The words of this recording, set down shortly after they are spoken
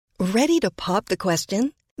Ready to pop the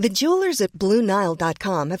question? The jewelers at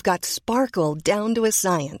BlueNile.com have got sparkle down to a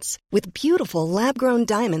science with beautiful lab-grown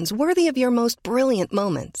diamonds worthy of your most brilliant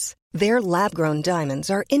moments. Their lab-grown diamonds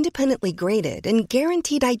are independently graded and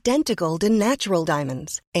guaranteed identical to natural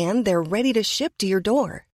diamonds, and they're ready to ship to your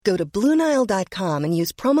door. Go to BlueNile.com and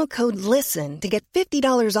use promo code LISTEN to get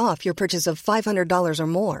 $50 off your purchase of $500 or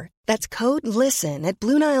more. That's code LISTEN at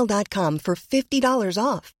BlueNile.com for $50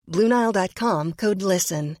 off. BlueNile.com, code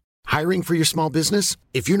LISTEN. Hiring for your small business?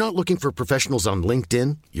 If you're not looking for professionals on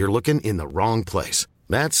LinkedIn, you're looking in the wrong place.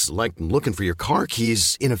 That's like looking for your car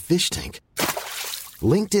keys in a fish tank.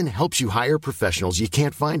 LinkedIn helps you hire professionals you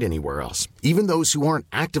can't find anywhere else, even those who aren't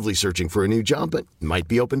actively searching for a new job but might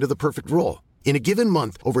be open to the perfect role. In a given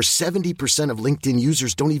month, over 70% of LinkedIn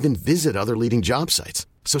users don't even visit other leading job sites.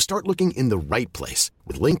 So start looking in the right place.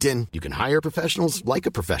 With LinkedIn, you can hire professionals like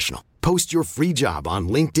a professional. Post your free job on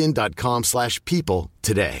linkedin.com/people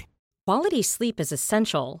today. Quality sleep is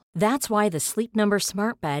essential. That's why the Sleep Number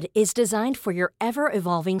Smart Bed is designed for your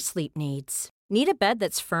ever-evolving sleep needs. Need a bed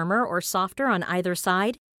that's firmer or softer on either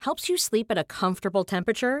side? Helps you sleep at a comfortable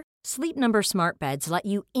temperature? Sleep Number Smart Beds let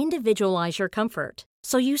you individualize your comfort,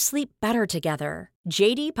 so you sleep better together.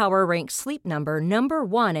 J.D. Power ranks Sleep Number number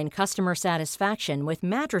 1 in customer satisfaction with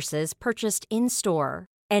mattresses purchased in-store.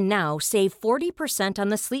 And now, save 40% on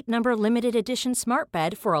the Sleep Number Limited Edition Smart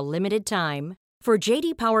Bed for a limited time. For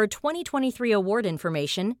J.D. Power 2023 award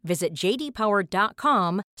information, visit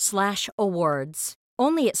jdpower.com/awards.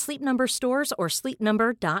 Only at Sleep Number stores or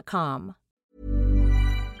sleepnumber.com.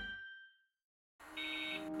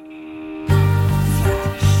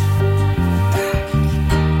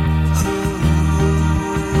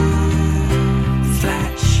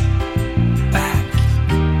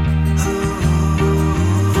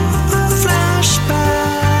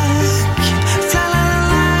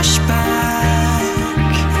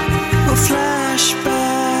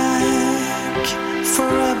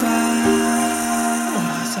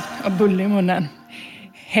 Bulle i munnen.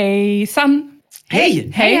 Hejsan.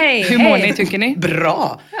 Hej! Hej! Hur mår ni, tycker ni?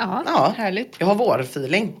 Bra! Ja, härligt. Jag har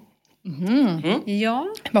vårfeeling. Ja.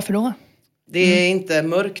 Varför då? Det är inte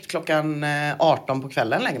mörkt klockan 18 på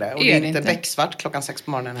kvällen längre. Och det är inte becksvart klockan 6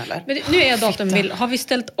 på morgonen heller. Men nu är datum. Har vi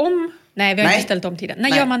ställt om? Nej, vi har inte ställt om tiden. När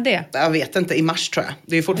gör man det? Jag vet inte, i mars tror jag.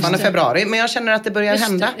 Det är fortfarande februari, men jag känner att det börjar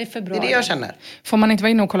hända. Det är det jag känner. Får man inte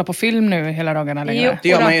vara inne och kolla på film nu hela dagarna längre? Jo, det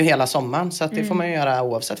gör man ju hela sommaren, så att det får man ju göra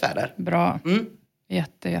oavsett väder. Bra.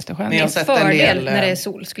 Jätteskönt. Men jag har sett fördel när det är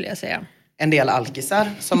sol, skulle jag säga. En del alkisar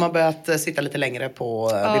som har börjat sitta lite längre vid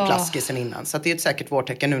plaskisen innan. Så att det är ett säkert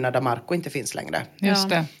vårtecken nu när Damarco inte finns längre. Just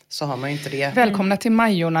det. Så har man ju inte det. Välkomna till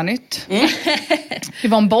Majorna-nytt. Det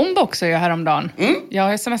var en bomb också häromdagen.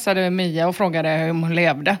 Jag smsade Mia och frågade om hon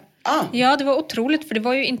levde. Ja, det var otroligt, för det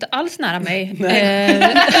var ju inte alls nära mig.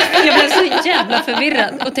 Jag blev så jävla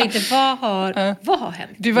förvirrad och tänkte, vad har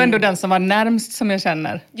hänt? Du var ändå den som var närmst, som jag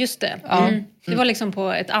känner. Just det. Det var liksom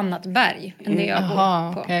på ett annat berg än det jag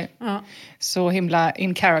bor på. Okay. Ja. Så himla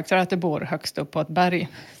in character att det bor högst upp på ett berg.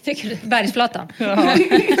 Bergsflatan.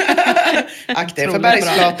 Akta er för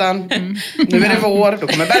bergsflatan. Nu är det vår, då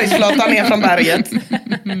kommer bergsflatan ner från berget.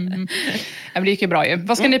 Det gick ju bra ju.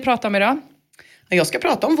 Vad ska ni prata om idag? Jag ska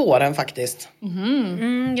prata om våren faktiskt.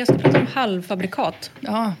 Jag ska prata om halvfabrikat.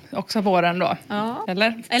 Ja, också våren då. Ja.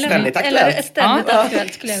 Eller ständigt aktuellt. Ständigt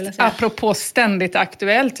aktuellt skulle jag vilja säga. Apropå ständigt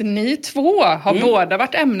aktuellt. Ni två har båda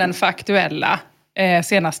varit ämnen för aktuella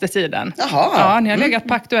senaste tiden. Jaha. Ja, ni har legat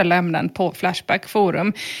på aktuella ämnen på Flashback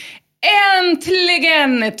Forum.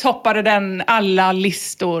 Äntligen toppade den alla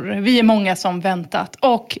listor. Vi är många som väntat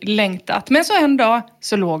och längtat. Men så en dag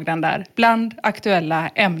så låg den där bland aktuella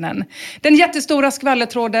ämnen. Den jättestora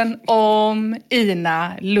skvallertråden om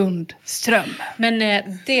Ina Lundström. Men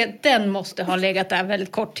den måste ha legat där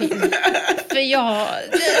väldigt kort tid. För jag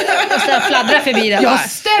måste fladdra förbi den. Jag har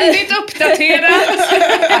ständigt uppdaterat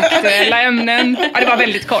aktuella ämnen. Ja, det var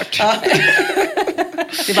väldigt kort.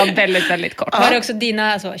 Det var väldigt, väldigt kort. Var det också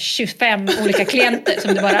dina 25 olika klienter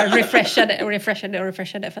som du bara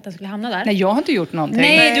refreshade för att den skulle hamna där? Nej, jag har inte gjort någonting.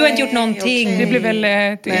 Nej, du har inte gjort någonting. Okay. Det blev väl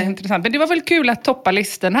intressant. Men det var väl kul att toppa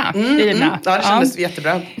listorna, Ina. Ja, det kändes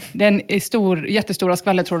jättebra. Den jättestora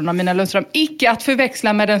skvallertråden om Ina Lundström. Icke att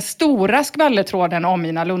förväxla med den stora skvallertråden om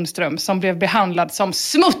Ina Lundström som blev behandlad som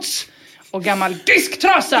smuts och gammal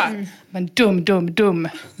disktrasa. Men dum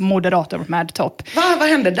moderator med topp. Vad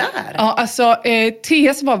hände där? Ja, alltså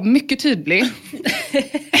TS var mycket tydlig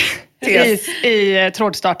i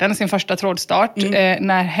trådstarten, sin första trådstart,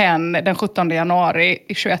 när hen den 17 januari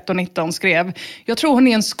 21:19 skrev: jag tror hon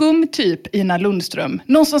är en skum typ, Ina Lundström.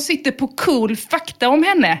 Någon som sitter på cool fakta om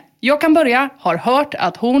henne. Jag kan börja, har hört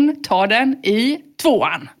att hon tar den i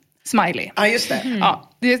 2:an. Smiley. Ja, just det.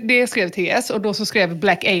 Ja, det skrev TS och då så skrev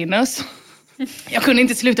Black Anus. Jag kunde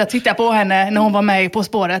inte sluta titta på henne när hon var med På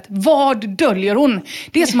spåret. Vad döljer hon?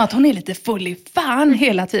 Det är som att hon är lite full i fan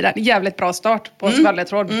hela tiden. Jävligt bra start på en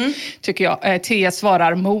skvallertråd, tycker jag. TS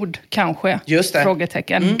svarar mord, kanske. Just det.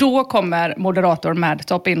 Frågetecken. Då kommer moderator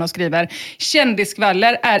Madtop in och skriver: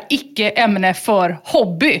 kändisskvaller är icke ämne för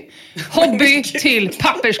hobby. Hobby till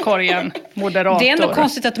papperskorgen, moderator. Det är ändå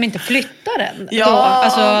konstigt att de inte flyttar den. Ja. Då.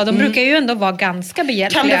 Alltså, de brukar ju ändå vara ganska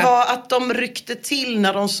behjälpliga. Kan det vara att de ryckte till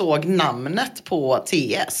när de såg namnet på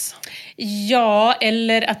TS? Ja,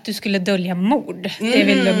 eller att du skulle dölja mord. Det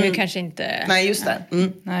vill de ju kanske inte. Nej, just det.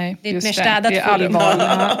 Nej, Det är just mer städat det är forum.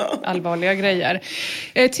 allvarliga grejer.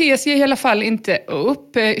 TS ger i alla fall inte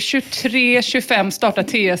upp. 23.25 startar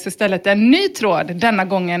TS istället en ny tråd, denna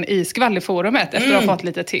gången i skvallerforumet, efter att ha fått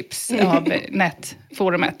lite tips av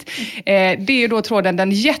nätforumet. Det är ju då tråden,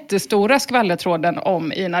 den jättestora skvallertråden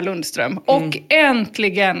om Ina Lundström. Och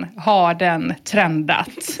äntligen har den trendat.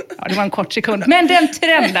 Ja, det var en kort sekund, men den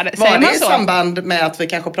trendade. Var det i så? samband med att vi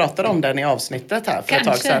kanske pratade om den i avsnittet här för ett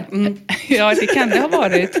tag sedan? Ja, det kan det ha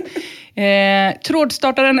varit.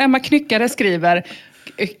 Trådstartaren Emma Knyckare skriver: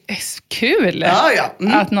 kul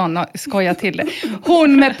att någon skojar till det.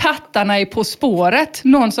 Hon med pattarna är På spåret.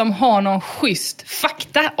 Någon som har någon schysst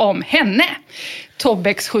fakta om henne.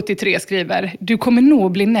 Tobex73 skriver: du kommer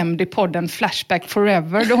nog bli nämnd i podden Flashback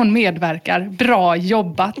Forever då hon medverkar. Bra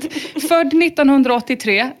jobbat. Född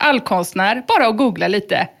 1983, allkonstnär. Bara att googla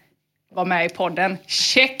lite. Var med i podden.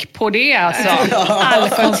 Check på det alltså.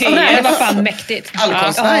 Allkonstnär, det var fan mäktigt.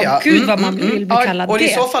 Allkonstnär, ja. Gud vad man vill bli kallad och det. i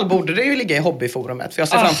så fall borde det ju ligga i hobbyforumet. För jag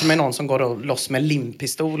ser framför mig någon som går och loss med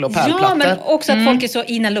limpistol och pärlplattor. Ja, men också att folk är så,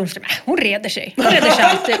 Ina Lundström, hon reder sig. Hon reder sig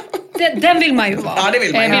alltid. Den vill man ju vara. Ja, det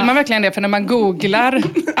vill man. Vill man verkligen det? För när man googlar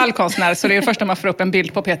allkonstnär så det är det första man får upp en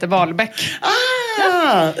bild på Peter Wahlbeck.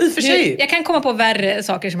 I och för sig. Jag kan komma på värre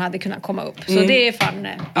saker som hade kunnat komma upp. Så det är fan,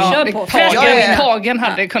 kör på. Pagen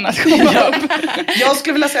hade kunnat komma upp. Jag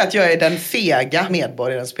skulle vilja säga att jag är den fega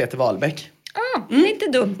medborgarens Peter Wahlbeck. Det är inte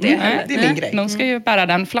dumt det. Det är min grej. De ska ju bära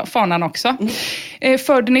den fanan också.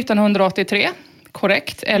 Född 1983.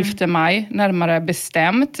 Korrekt, 11 maj närmare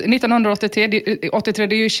bestämt. 1983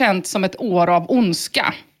 det är ju känt som ett år av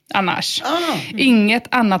ondska annars. Inget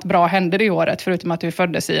annat bra hände det året förutom att vi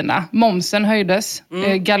föddes Ina. Momsen höjdes,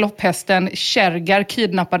 galopphästen Kärgar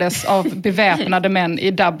kidnappades av beväpnade män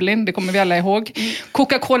i Dublin, det kommer vi alla ihåg.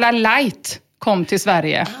 Coca-Cola Light kom till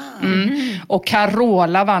Sverige. Och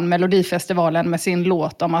Carola vann Melodifestivalen med sin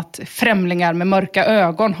låt om att främlingar med mörka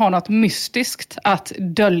ögon har något mystiskt att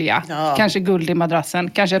dölja. Kanske guld i madrassen,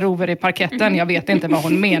 kanske rover i parketten. Jag vet inte vad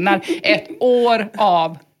hon menar. Ett år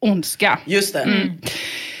av ondska. Just det.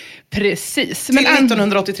 Precis. Till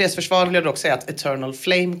 1983s försvar vill jag dock säga att Eternal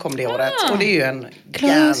Flame kom det året. Och det är ju en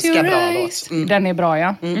ganska bra låt. Den är bra,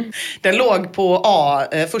 ja. Den låg på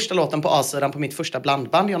första låten på A-sidan på mitt första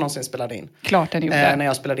blandband jag någonsin spelade in. Klart den gjorde. När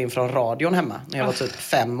jag spelade in från radion hemma. När jag var typ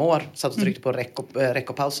 5 år. Satt och tryckte på rec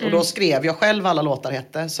och paus. Och då skrev jag själv alla låtar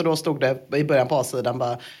hette. Så då stod det i början på A-sidan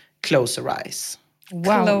bara Close Your Eyes.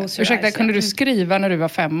 Wow. Ursäkta, kunde du skriva när du var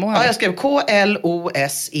 5 år? Ja, jag skrev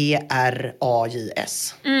Kloserajs.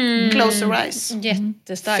 Close Your Eyes.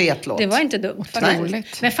 Jättestarkt. Fet låt. Det var inte dumt.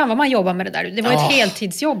 Otroligt. Men fan vad man jobbar med det där. Det var ett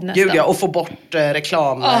heltidsjobb nästan. Gud ja, och få bort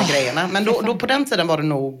reklamgrejerna. Men då på den tiden var det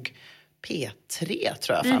nog P3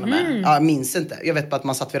 tror jag fan med. Ja, jag minns inte. Jag vet bara att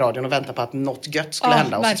man satt vid radion och väntade på att något gött skulle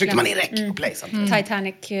hända. Och så tryckte man in rec och play samtidigt.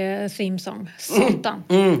 Titanic theme song. Satan.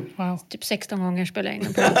 Wow. Typ 16 gånger spelade jag in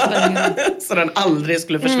den på Så den aldrig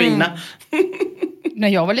skulle försvinna. När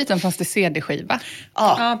jag var liten fanns det CD-skiva.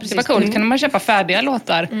 Ja, Det precis. var coolt. Kan man köpa färdiga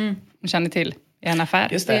låtar? Man känner till i en affär.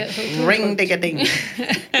 Just det. Ring digga ding.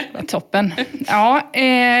 Toppen. Ja,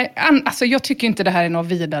 alltså jag tycker inte det här är något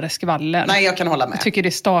vidare skvaller. Nej, jag kan hålla med. Jag tycker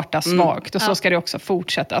det startar svagt och så ska det också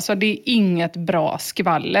fortsätta. Alltså det är inget bra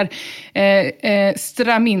skvaller.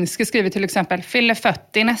 Straminski skriver till exempel fyller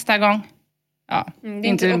 40 nästa gång. Ja, Det är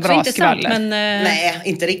inte en bra inte skvaller. sant, men... Nej,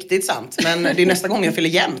 inte riktigt sant. Men det är nästa gång jag fyller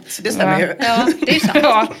jämnt. Det stämmer ju. Ja, det är sant.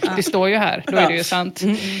 Ja, det står ju här. Då är det ju sant.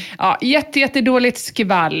 Ja, jättedåligt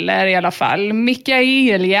skvaller i alla fall.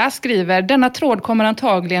 Mikaelia skriver: denna tråd kommer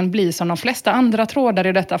antagligen bli som de flesta andra trådar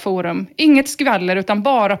i detta forum. Inget skvaller utan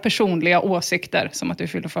bara personliga åsikter. Som att du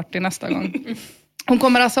fyller 40 nästa gång. Hon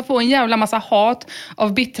kommer alltså få en jävla massa hat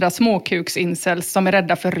av bittra småkuksincels som är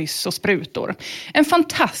rädda för ryss och sprutor. En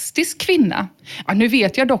fantastisk kvinna. Ja, nu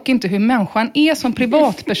vet jag dock inte hur människan är som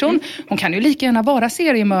privatperson. Hon kan ju lika gärna vara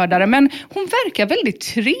seriemördare, men hon verkar väldigt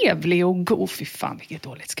trevlig och god. Fy fan, vilket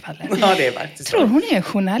dåligt skvaller. Ja, det är faktiskt. Tror hon är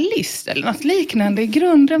journalist eller något liknande i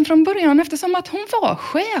grunden från början, eftersom att hon var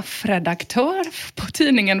chefredaktör på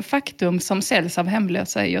tidningen Faktum som säljs av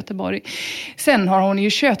hemlösa i Göteborg. Sen har hon ju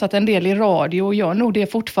tjötat en del i radio och gör nog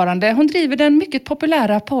det fortfarande. Hon driver den mycket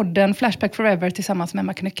populära podden Flashback Forever tillsammans med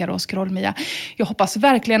Emma Knyckare och Scrollmia. Jag hoppas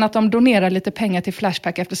verkligen att de donerar lite pengar till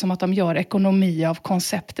Flashback eftersom att de gör ekonomi av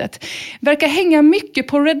konceptet. Verkar hänga mycket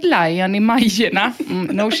på Red Lion i Majerna.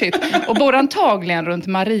 No shit. Och bor antagligen runt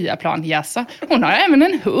Mariaplan. Jassa. Hon har även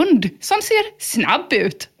en hund som ser snabb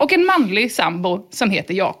ut. Och en manlig sambo som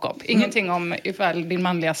heter Jakob. Ingenting om ifall din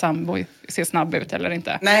manliga sambo ser snabb ut eller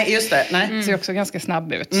inte. Nej, just det. Nej. Ser också ganska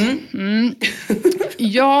snabb ut.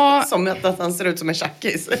 Ja. Som att han ser ut som en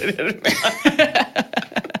tjackis.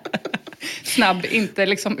 Snabb, inte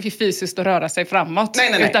liksom fysiskt att röra sig framåt.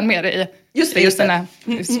 Nej. Utan mer i just det.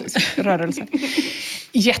 Rörelsen.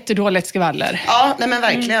 Jättedåligt skvaller. Ja, nej men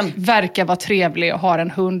verkligen. Verkar vara trevlig och har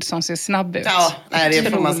en hund som ser snabb ut. Ja, nej,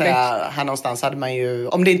 det får man säga. Här någonstans hade man ju,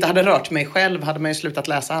 om det inte hade rört mig själv, hade man ju slutat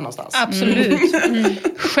läsa här någonstans. Absolut.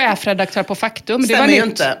 Chefredaktör på Faktum. Det var stämmer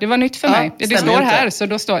nytt. Det var nytt för mig. Det står här, så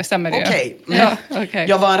då stämmer det. Okej. Ja, okay.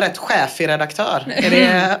 Jag var en rätt chefig redaktör. Är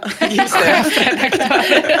det just det? Chefredaktör.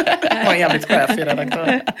 Jag var en jävligt chefig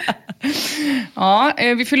redaktör. Ja,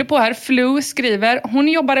 vi fyller på här. Flu skriver, hon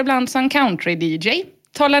jobbar ibland som country-DJ.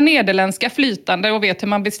 Talar nederländska flytande och vet hur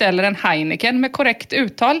man beställer en Heineken med korrekt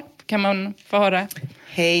uttal. Kan man få höra?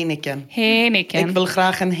 Heineken. Heineken. Jag vill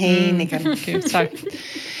graag en Heineken. Gud, tack.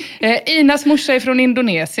 Inas morsa är från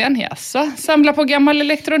Indonesien. Jaså. Samlar på gammal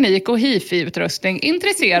elektronik och hifi-utrustning.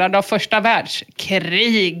 Intresserad av första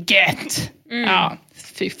världskriget. Ja.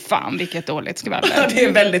 Fy fan, vilket dåligt skvaller. Det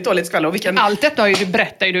är väldigt dåligt skvaller. Allt detta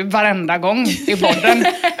berättar ju du varenda gång i podden.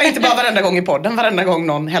 Inte bara varenda gång i podden, varenda gång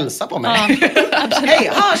någon hälsar på mig. Ja,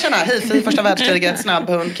 hej, tjena, hifi, första världskriget, snabb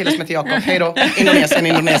hund, kille som heter Jakob. Hej då, Indonesien.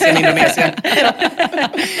 Hej då.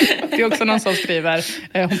 Det är också någon som skriver,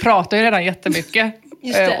 hon pratar ju redan jättemycket.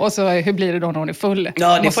 Och så hur blir det då när hon är full?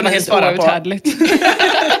 Ja, det får man helt svara på.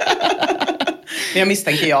 Det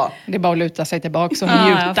misstänker jag. Det är bara att luta sig tillbaka och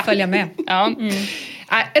njuta. Följa med. Ja.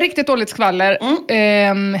 Riktigt dåligt skvaller.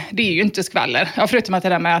 Det är ju inte skvaller. Ja, förutom att det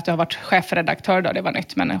där med att jag har varit chefredaktör då, det var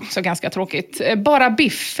nytt, men också ganska tråkigt. Bara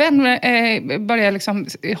Biffen börjar liksom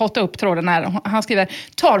hotta upp tråden här. Han skriver,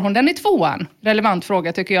 tar hon den i 2:an? Relevant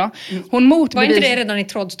fråga tycker jag. Hon var inte det redan i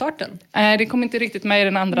trådstarten? Nej, det kom inte riktigt med i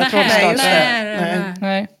den andra trådstarten.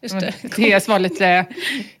 Nej. Just det. TS var lite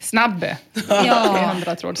snabb i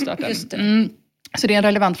andra trådstarten. Just det. Så det är en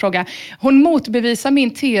relevant fråga. Hon motbevisar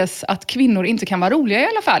min tes att kvinnor inte kan vara roliga i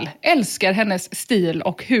alla fall. Älskar hennes stil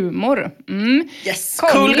och humor. Yes,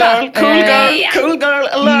 cool girl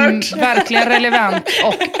alert. Verkligen relevant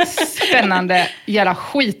och spännande jävla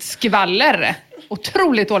skitskvaller.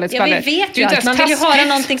 Otroligt dåligt skvaller. Ja, vi vet ju att man vill ju höra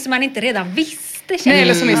någonting som man inte redan visste. Nej,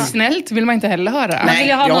 eller som är snällt vill man inte heller höra. Man vill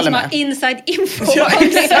ju ha någon som har inside info. Ja,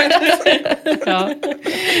 exakt. Ja.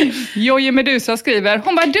 Joje Medusa skriver,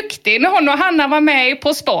 hon var duktig när hon och Hanna var med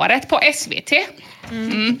På spåret på SVT.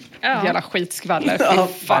 Jävla skitskvaller. Ja,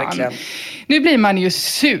 verkligen. Nu blir man ju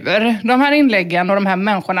sur. De här inläggen och de här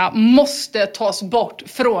människorna måste tas bort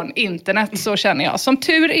från internet, så känner jag. Som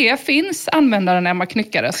tur är finns användaren Emma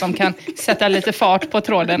Knyckare som kan sätta lite fart på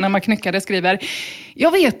tråden. Emma Knyckare skriver,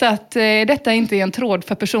 jag vet att detta inte är en tråd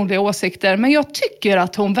för personliga åsikter, men jag tycker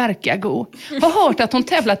att hon verkar god. Har hört att hon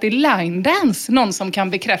tävlat i line dance. Någon som kan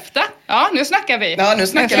bekräfta? Ja, nu snackar vi. Ja, nu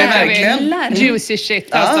snackar vi verkligen. Juicy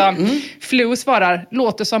shit. Alltså. Flu svarar,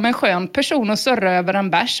 låter som en skön person att surra över en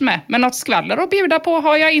bärs med. Men något skvaller att bjuda på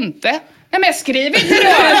har jag inte. Nej, men skriv inte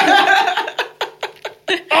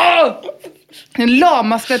då! Den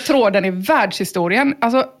lamaste tråden i världshistorien.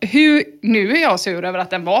 Alltså, nu är jag sur över att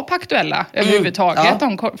den var på Aktuella överhuvudtaget.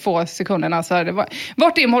 De få sekunderna. Så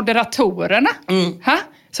vart är moderatorerna?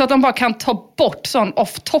 Så att de bara kan ta bort sån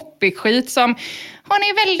off-topic-skit som hon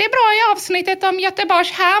är väldigt bra i avsnittet om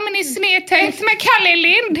Göteborgs hamn i snedtänkt med Kalle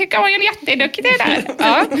Lind. Det var ju en jätteduktig där.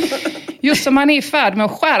 Ja. Just som man är i färd med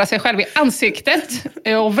att skära sig själv i ansiktet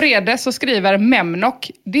och vrede, så skriver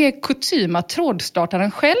Memnock, det är kutym att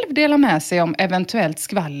trådstartaren själv delar med sig om eventuellt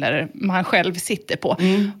skvaller man själv sitter på.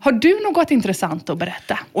 Har du något intressant att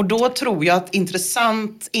berätta? Och då tror jag att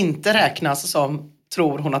intressant inte räknas som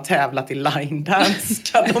tror hon har tävlat i line dance.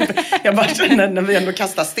 Jag bara känner när vi ändå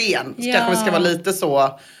kastar sten. Så kanske vi ska vara lite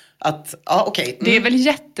så okej. Det är väl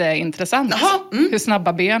jätteintressant hur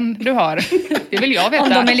snabba ben du har. Det vill jag veta. Om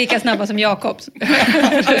de är lika snabba som Jakobs.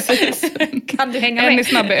 Kan du hänga med? En är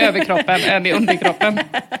snabb i överkroppen, en i underkroppen.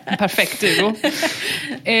 En perfekt duo.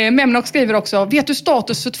 Memnock skriver också, vet du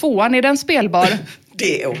status för 2:an? Är den spelbar?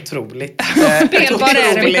 Det är otroligt. Spelbar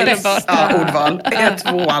är det. Spelbar. Ja, ordval. Är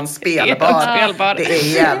 2:an spelbar? Det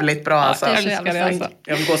är jävligt bra alltså. Det är så jävla starkt.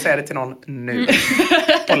 Jag vill gå och säga det till någon nu.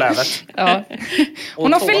 På lövet. Ja.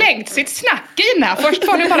 Hon har förlängt sitt snack, Ina. Först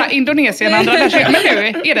var det bara Indonesien, andra där. Men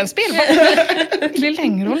nu är den spelbar. Det blir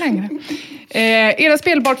längre och längre. Är den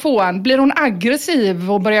spelbar 2:an? Blir hon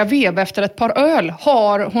aggressiv och börjar veva efter ett par öl?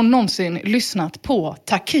 Har hon någonsin lyssnat på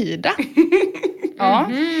Takida?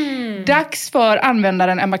 Ja. Dags för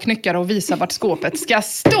användaren Emma Knyckare att visa vart skåpet ska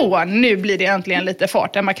stå. Nu blir det äntligen lite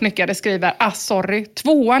fart. Emma Knyckare skriver, sorry.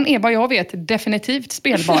 2:an är vad jag vet definitivt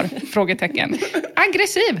spelbar. Frågetecken.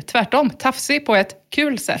 Aggressiv, tvärtom. Tafsig på ett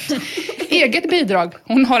kul sätt. Eget bidrag.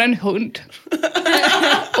 Hon har en hund.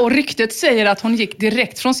 Och ryktet säger att hon gick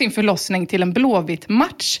direkt från sin förlossning till en blåvitt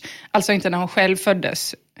match. Alltså inte när hon själv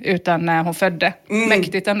föddes, utan när hon födde.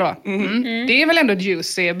 Mäktigt ändå. Det är väl ändå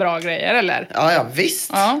juicy, bra grejer, eller? Ja, visst.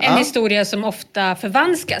 Ja. En historia som ofta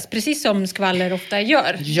förvanskas, precis som skvaller ofta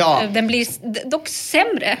gör. Ja. Den blir dock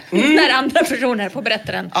sämre när andra personer får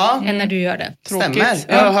berätta den än när du gör det. Stämmer.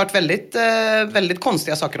 Jag har hört väldigt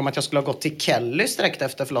konstiga saker om att jag skulle ha gått till Kellys direkt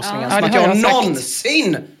efter förlossningen. Som att jag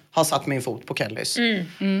någonsin har satt min fot på Kellys.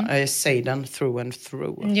 Jag säger den through and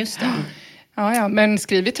through. Just det. Ja, men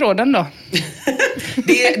skriv i tråden då.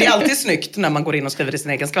 Det är alltid snyggt när man går in och skriver i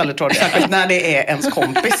sin egen skvallertråd. Särskilt när det är ens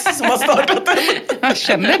kompis som har startat den.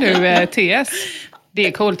 Känner du TS? Det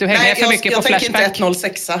är coolt, du hänger för mycket på Flashback. Jag tänker inte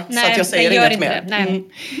 106, så att jag säger inget mer.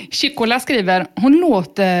 Chicola skriver, hon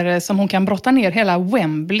låter som hon kan brotta ner hela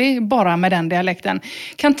Wembley bara med den dialekten.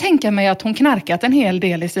 Kan tänka mig att hon knarkat en hel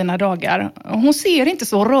del i sina dagar. Hon ser inte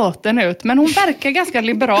så röten ut, men hon verkar ganska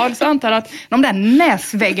liberal, så jag antar att de där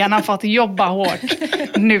näsväggarna har fått jobba hårt.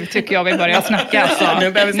 Nu tycker jag vi börjar snacka. Alltså.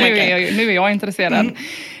 Nu är jag intresserad.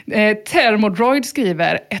 Thermodroid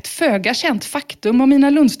skriver, ett föga känt faktum om Ina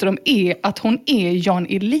Lundström är att hon är Jan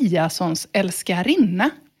Eliassons älskarinna.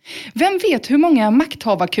 Vem vet hur många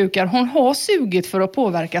makthavarkukar hon har sugit för att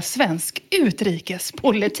påverka svensk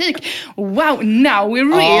utrikespolitik? Wow, now we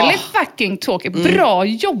really fucking talk. Bra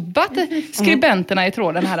jobbat, skribenterna i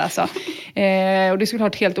tråden här alltså. Och det skulle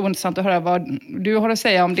vara helt ointressant att höra vad du har att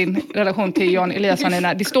säga om din relation till Jan Eliasson.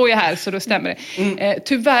 Det står ju här, så då stämmer det.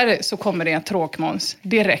 Tyvärr så kommer det en tråkmåns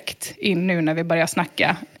direkt in nu när vi börjar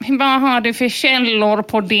snacka. Vad har du för källor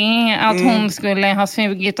på det? Att hon skulle ha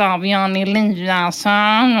sugit av Jan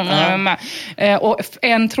Eliasson? Och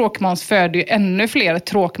en tråkmåns föder ju ännu fler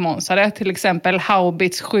tråkmånsare. Till exempel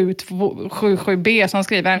Haubits 77B som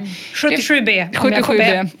skriver 77B.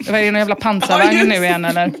 77B. Vad är det, en jävla pansarvagn nu igen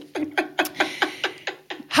eller?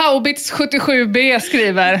 Haubits 77B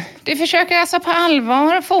skriver, det försöker alltså på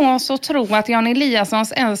allvar få oss att tro att Jan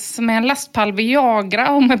Eliassons ens med en lastpall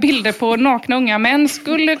Viagra och med bilder på nakna unga män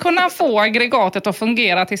skulle kunna få aggregatet att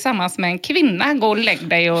fungera tillsammans med en kvinna. Gå och lägg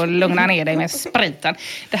dig och lugna ner dig med spriten.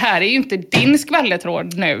 Det här är ju inte din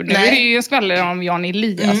skvallertråd nu. Nu är det ju en skvaller om Jan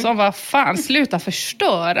Eliasson. Vad fan, sluta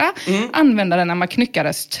förstöra användaren Emma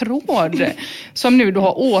Knyckares tråd. Som nu då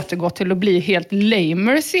har återgått till att bli helt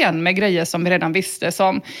lamers igen med grejer som vi redan visste,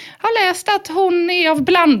 som har läst att hon är av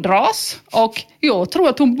blandras och jag tror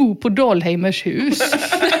att hon bor på Dalheimers hus.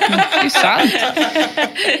 Det är sant.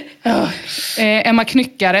 Emma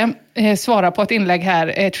Knyckare svarar på ett inlägg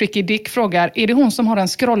här. Tricky Dick frågar, är det hon som har en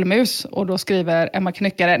scrollmus? Och då skriver Emma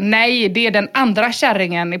Knyckare, nej, det är den andra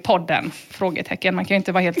kärringen i podden. Frågetecken, man kan ju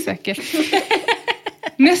inte vara helt säker.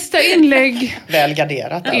 Nästa inlägg väl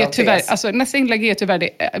garderat är tyvärr, alltså, nästa inlägg är tyvärr det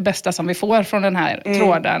bästa som vi får från den här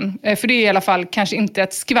tråden. För det är i alla fall kanske inte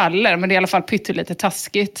ett skvaller, men det är i alla fall pyttelite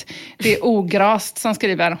taskigt. Det är Ograst som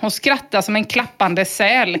skriver, hon skrattar som en klappande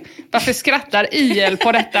säl. Varför skrattar IL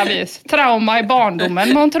på detta vis? Trauma i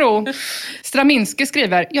barndomen, man tror. Straminski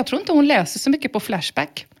skriver, jag tror inte hon läser så mycket på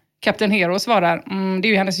Flashback. Captain Hero svarar, det är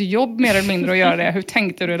ju hennes jobb mer eller mindre att göra det. Hur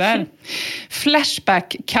tänkte du där?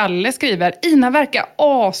 Flashback Kalle skriver, Ina verkar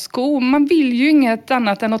asko. Man vill ju inget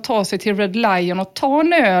annat än att ta sig till Red Lion och ta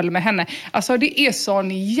en öl med henne. Alltså det är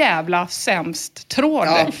sån jävla sämst tråd.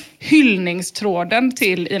 Ja. Hyllningstråden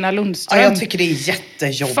till Ina Lundström. Ja, jag tycker det är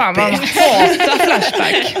jättejobbigt. Fan, man hatar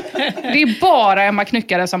Flashback. Det är bara Emma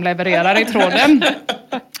Knyckare som levererar i tråden.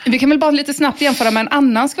 Vi kan väl bara lite snabbt jämföra med en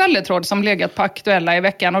annan skvallertråd som legat på Aktuella i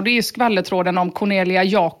veckan. Och det är ju skvallertråden om Cornelia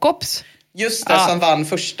Jakobs. Just det, som vann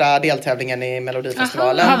första deltävlingen i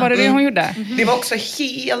Melodifestivalen. Aha, var det hon gjorde? Det var också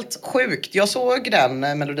helt sjukt. Jag såg den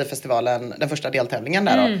Melodifestivalen, den första deltävlingen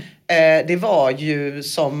där då. Det var ju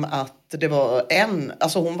som att det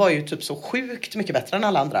var hon var ju typ så sjukt mycket bättre än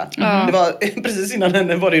alla andra. Det var, precis innan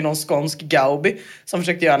henne var det ju någon skånsk Gaubi som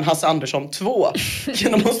försökte göra en Hasse Andersson 2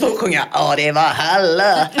 genom att stå och sjunga det var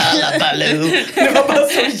halla Baloo. Det var bara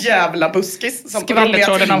så jävla buskis.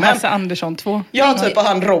 Skvallertråden om Hasse Andersson 2. Ja, typ och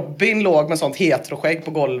han Robin låg med sånt heteroskägg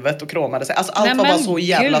på golvet och kramade sig. Alltså allt var bara så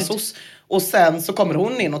jävla sos. Och sen så kommer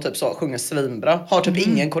hon in och typ så sjunger svinbra. Har typ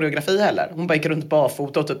ingen koreografi heller. Hon bara gick runt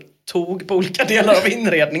barfota och typ tog på olika delar av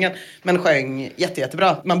inredningen. Men sjöng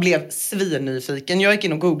jättebra. Man blev svinnyfiken. Jag gick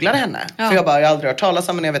in och googlade henne. För jag har aldrig hört talas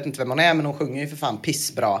om henne. Jag vet inte vem hon är. Men hon sjunger ju för fan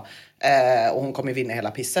pissbra. Och hon kommer ju vinna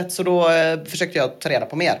hela pisset. Så då försökte jag ta reda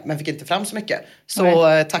på mer. Men fick inte fram så mycket. Så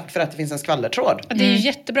tack för att det finns en skvallertråd. Det är ju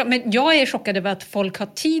jättebra. Men jag är chockad över att folk har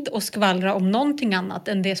tid att skvallra om någonting annat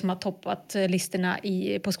än det som har toppat listorna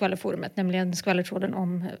på skvallerforumet. Nämligen skvallertråden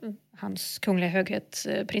om hans kungliga höghet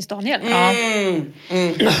prins Daniel.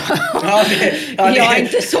 Jag har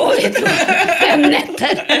inte sovit 5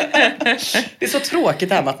 nätter. Det är så tråkigt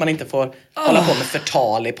det här med att man inte får hålla på med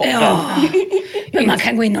förtal i podden. Men man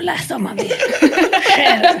kan gå in och läsa om man vill.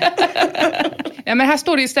 Ja, men här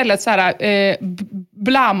står det istället så här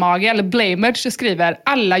Blamage eller Blamage skriver: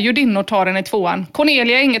 alla judinnor tar den i 2:an.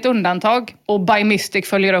 Cornelia är inget undantag. Och By Mystic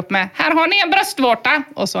följer upp med: här har ni en bröstvårta.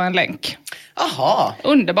 Och så en länk. Aha.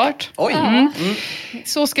 Underbart. Oj.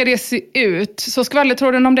 Så ska det se ut. Så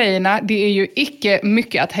skvallertråden om Dejna, det är ju icke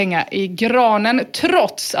mycket att hänga i granen.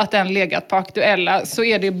 Trots att den legat på Aktuella så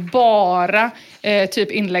är det bara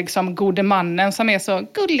typ inlägg som Gode mannen som är så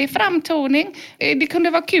gullig framtoning. Det kunde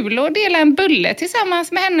vara kul att dela en bulle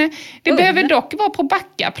tillsammans med henne. Det behöver dock vara på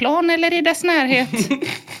Backaplan eller i dess närhet.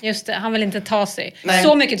 Just det, han vill inte ta sig. Nej.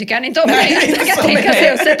 Så mycket tycker han inte om mig. Han kan tänka sig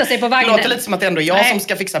att sätta sig på vagnen. Det låter lite som att det ändå är jag som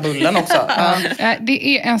ska fixa bullen också.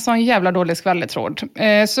 Det är en sån jävla dålig skvallertråd.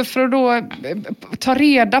 Så för att då ta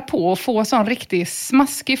reda på och få sån riktigt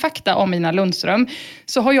smaskig fakta om Ina Lundström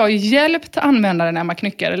så har jag hjälpt användaren Emma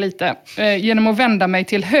Knyckare lite genom att vända mig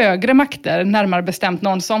till högre makter, närmare bestämt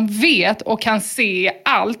någon som vet och kan se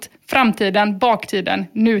allt. Framtiden, baktiden,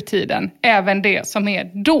 nutiden, även det som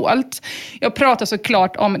är dolt. Jag pratar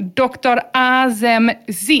såklart om Dr. Azem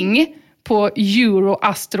Singh på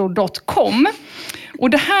euroastro.com. Och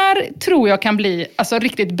det här tror jag kan bli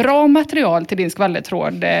riktigt bra material till din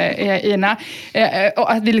skvallertråd, Ina.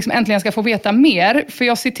 Och att vi liksom äntligen ska få veta mer. För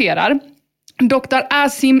jag citerar: Dr.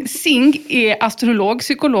 Azem Singh är astrolog,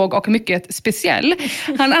 psykolog och mycket speciell.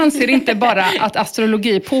 Han anser inte bara att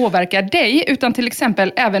astrologi påverkar dig utan till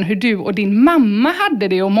exempel även hur du och din mamma hade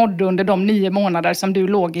det och mådde under de 9 månader som du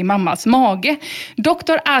låg i mammas mage.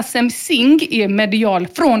 Dr. Azem Singh är medial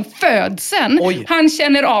från födseln. Oj. Han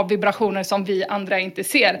känner av vibrationer som vi andra inte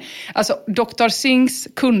ser. Alltså, Dr. Singhs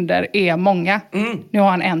kunder är många. Nu har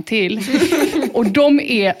han en till. Och de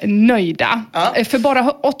är nöjda. För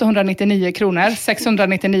bara 899 kronor,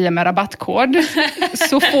 699 med rabattkod,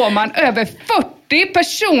 så får man över 40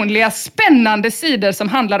 personliga spännande sidor som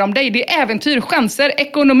handlar om dig. Det är äventyr, chanser,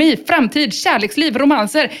 ekonomi, framtid, kärleksliv,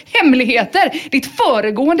 romanser, hemligheter, ditt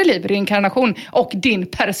föregående liv, reinkarnation och din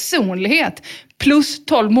personlighet. Plus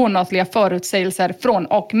 12 månatliga förutsägelser från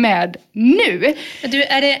och med nu. Du,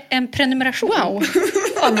 är det en prenumeration? Wow.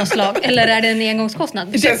 Av något slag? Eller är det en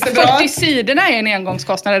engångskostnad? 40 sidorna är en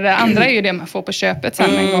engångskostnad. Det andra är ju det man får på köpet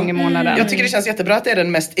sen en gång i månaden. Jag tycker det känns jättebra att det är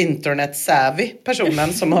den mest internet-savvy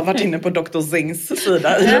personen som har varit inne på Dr. Singhs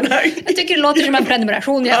sida i den här. Jag tycker det låter som en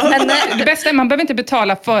prenumeration. Ja. Men, det bästa är att man behöver inte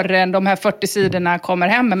betala förrän de här 40 sidorna kommer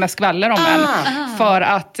hem med skvaller om en. För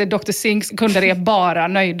att Dr. Singhs kunder är bara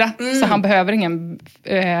nöjda. Så han behöver ingen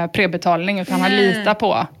prebetalning utan han litar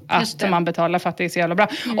på att man betalar för att det är så jävla bra.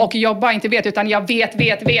 Och jag bara inte vet utan jag vet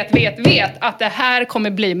att det här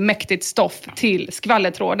kommer bli mäktigt stoff till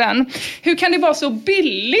skvallertråden. Hur kan det vara så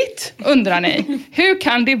billigt, undrar ni? Hur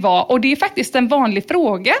kan det vara? Och det är faktiskt en vanlig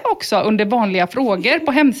fråga också under vanliga frågor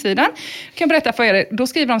på hemsidan. Jag kan berätta för er, då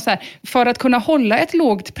skriver de så här: för att kunna hålla ett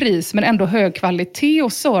lågt pris men ändå hög kvalitet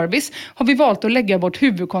och service har vi valt att lägga vårt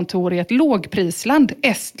huvudkontor i ett lågprisland,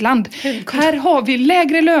 Estland. Här har vi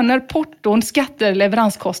lägre löner, porton, skatter,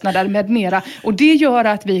 leveranskostnader fraktkostnader med mera. Och det gör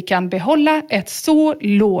att vi kan behålla ett så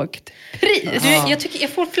lågt pris. Jag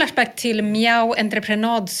får flashback till Miao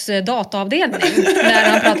Entreprenads dataavdelning när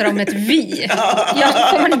han pratar om ett vi.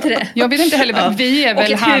 Får man inte det? Jag vet inte heller, vi är väl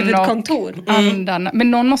och ett han huvudkontor. och andan.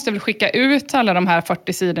 Men någon måste väl skicka ut alla de här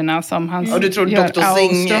 40 sidorna som han. Och du tror Dr.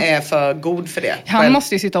 Singh är för god för det? Han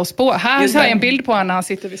måste ju sitta och spå. Här har jag en bild på honom när han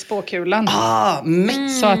sitter vid spåkulan.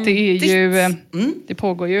 Så att det är ju, det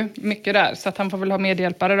pågår ju mycket där. Så att han får väl ha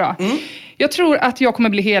medhjälpare då. Jag tror att jag kommer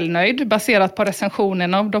bli helnöjd baserat på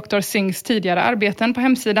recensionen av Dr. Singhs tidigare arbeten på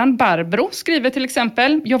hemsidan. Barbro skriver till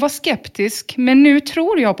exempel: jag var skeptisk, men nu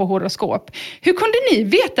tror jag på horoskop. Hur kunde ni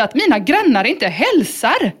veta att mina grannar inte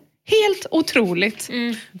hälsar? Helt otroligt.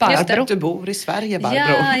 Barbro. Du bor i Sverige,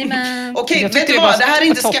 Barbro. Okej, vet du vad? Det här är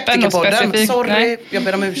inte Skeptikerpodden. Sorry, jag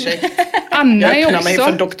ber om ursäkt. Anna jag öppnar är mig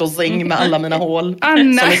också för Dr. Singh med alla mina hål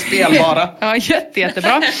Anna. som är spelbara. Ja,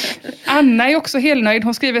 jättebra. Anna är också helt nöjd.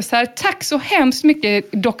 Hon skriver så här: tack så hemskt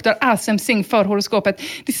mycket Dr. Asem Singh för horoskopet.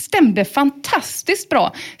 Det stämde fantastiskt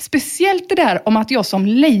bra. Speciellt det där om att jag som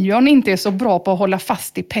lejon inte är så bra på att hålla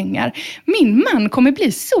fast i pengar. Min man kommer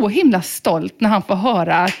bli så himla stolt när han får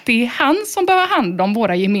höra att det är han som behöver hand om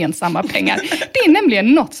våra gemensamma pengar. Det är nämligen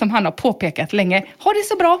något som han har påpekat länge. Ha det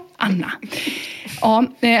så bra, Anna. Ja,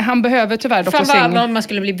 han behöver tyvärr Dr. Singh. Fan, man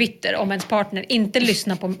skulle bli bitter om ens partner inte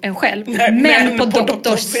lyssnar på en själv, men på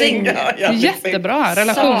Dr. Singh. Jättebra,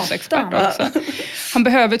 relationsexpert också. Han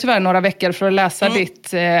behöver tyvärr några veckor för att läsa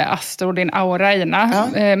ditt astro och din aura, Ina.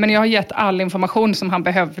 Men jag har gett all information som han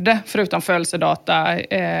behövde, förutom födelsedata,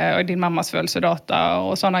 din mammas födelsedata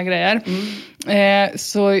och sådana grejer.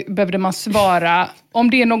 Så behövde man svara om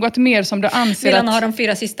det är något mer som du anser. Vill han ha de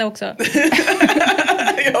 4 sista också?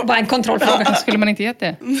 Bara en kontrollfråga. Skulle man inte gett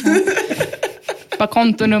det? Bara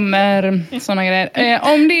kontonummer, sådana grejer.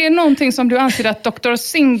 Om det är någonting som du anser att Dr.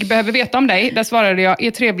 Singh behöver veta om dig, där svarade jag: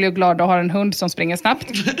 är trevlig och glad och har en hund som springer snabbt.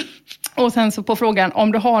 Och sen så på frågan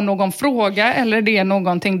om du har någon fråga eller det är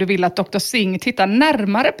någonting du vill att Dr. Singh tittar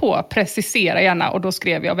närmare på, precisera gärna. Och då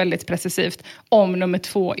skrev jag väldigt precisivt om nummer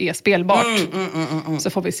 2 är spelbart. Så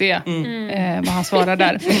får vi se vad han svarar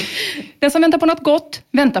där. Den som väntar på något gott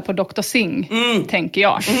väntar på Dr. Singh, tänker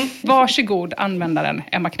jag. Varsågod användaren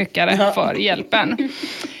Emma Knyckare för hjälpen.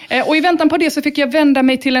 Och i väntan på det så fick jag vända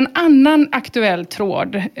mig till en annan aktuell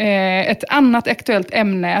tråd. Ett annat aktuellt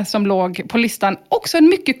ämne som låg på listan. Också en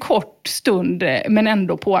mycket kort stund, men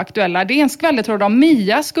ändå på aktuella. Det är en skvallertråd om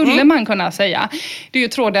Mia, skulle man kunna säga. Det är ju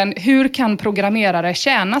tråden: hur kan programmerare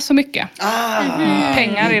tjäna så mycket?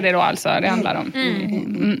 Pengar är det då alltså det handlar om.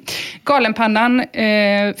 Galenpannan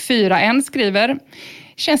 4N skriver: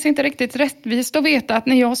 känns inte riktigt rättvist att veta att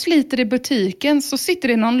när jag sliter i butiken så sitter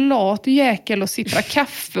det någon lat jäkel och sipprar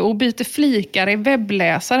kaffe och byter flikar i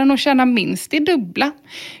webbläsaren och tjänar minst det dubbla.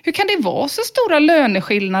 Hur kan det vara så stora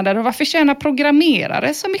löneskillnader och varför tjänar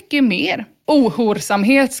programmerare så mycket mer?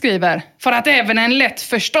 Ohorsamhet skriver: för att även en lätt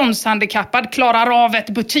förståndshandikappad klarar av ett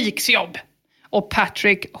butiksjobb. Och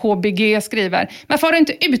Patrick HBG skriver: varför har du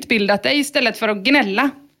inte utbildat dig istället för att gnälla?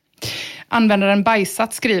 Användaren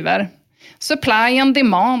Bajsat skriver: supply and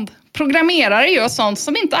demand. Programmerare gör sånt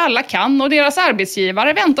som inte alla kan och deras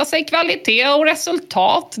arbetsgivare väntar sig kvalitet och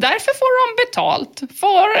resultat. Därför får de betalt.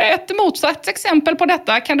 För ett motsatt exempel på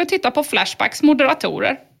detta kan du titta på Flashbacks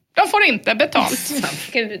moderatorer. De får inte betalt.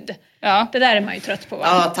 Gud, ja. Det där är man ju trött på. Va?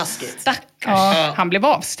 Ja, taskigt. Stackars. Ja, han blev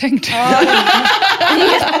avstängd.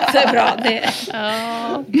 Jättebra. Det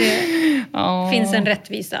finns en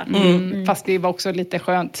rättvisa. Fast det var också lite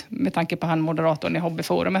skönt med tanke på han moderatorn i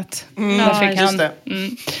hobbyforumet. Just det.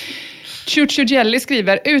 Chuchu Jelly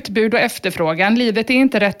skriver: utbud och efterfrågan. Livet är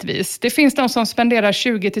inte rättvis. Det finns de som spenderar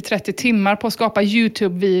 20-30 timmar på att skapa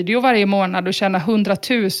YouTube-video varje månad och tjänar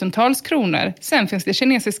 100,000-tals kronor. Sen finns det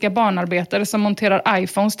kinesiska barnarbetare som monterar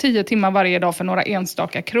iPhones 10 timmar varje dag för några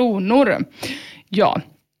enstaka kronor. Ja.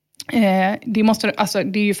 Det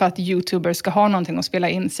är ju för att YouTubers ska ha någonting att spela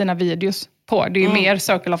in sina videos på. Det är ju mer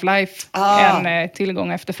circle of life än tillgång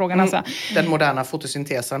och efterfrågan. Alltså. Den moderna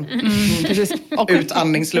fotosyntesen. Precis. Och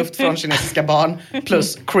utandningsluft från kinesiska barn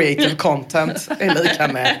plus creative content är lika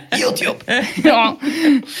med YouTube. Ja.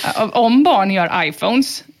 Om barn gör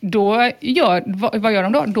iPhones, vad gör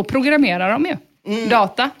de då? Då programmerar de ju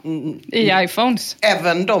data i iPhones.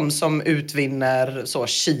 Även de som utvinner så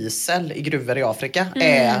kisel i gruvor i Afrika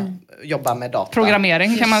jobbar med data.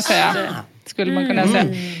 Programmering kan man säga. Skulle man kunna säga.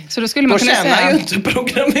 Så då skulle man kunna säga... ju inte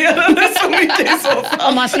programmerare så mycket i så fall.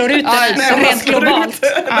 Om man slår ut det rent globalt.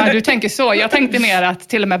 Ja, du tänker så. Jag tänkte mer att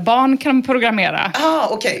till och med barn kan programmera.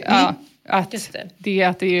 Okej. Ja, att det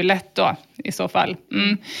är ju lätt då i så fall.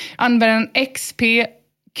 Användaren XP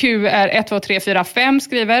QR12345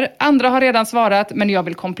 skriver, andra har redan svarat men jag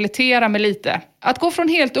vill komplettera med lite. Att gå från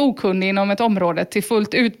helt okunnig inom ett område till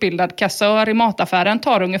fullt utbildad kassör i mataffären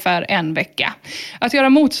tar ungefär 1 vecka. Att göra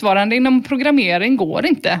motsvarande inom programmering går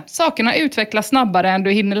inte. Sakerna utvecklas snabbare än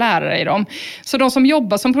du hinner lära dig dem. Så de som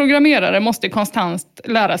jobbar som programmerare måste konstant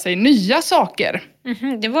lära sig nya saker.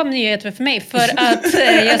 Det var nyheter för mig, för att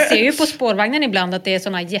jag ser ju på spårvagnen ibland att det är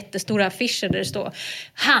såna jättestora affischer där det står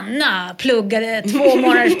Hanna pluggade 2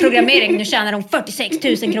 månaders programmering, nu tjänar de 46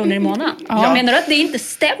 000 kronor i månaden. Ja. Menar du att det inte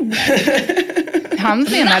stämmer? Han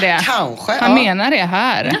menar det. Kanske. Han menar det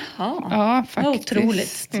här. Jaha. Ja, faktiskt.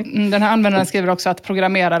 Otroligt. Den här användaren skriver också att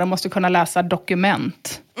programmerare måste kunna läsa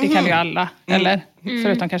dokument. Det kan ju alla, eller?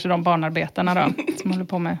 Förutom kanske de barnarbetarna då, som håller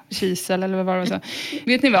på med kisel eller vad det var. Så.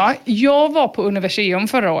 Vet ni vad? Jag var på Universium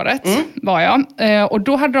förra året, var jag. Och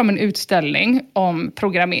då hade de en utställning om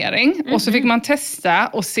programmering. Och så fick man testa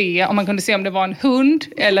och se om man kunde se om det var en hund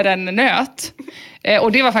eller en nöt.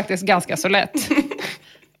 Och det var faktiskt ganska så lätt.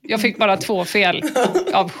 Jag fick bara 2 fel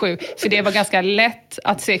av 7. För det var ganska lätt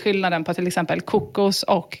att se skillnaden på till exempel kokos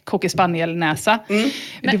och cocker-spaniel-näsa.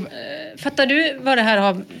 Men, fattar du vad det här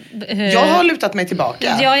har... Jag har lutat mig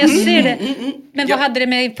tillbaka. Ja, jag ser det. Men vad hade det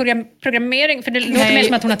med programmering? För det låter mer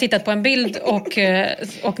som att hon har tittat på en bild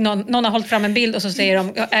och någon har hållit fram en bild och så säger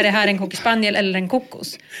de, är det här en cocker-spaniel eller en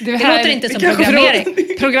kokos? Det låter inte som programmering.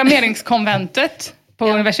 Programmeringskonventet på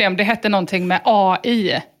Universium, det hette någonting med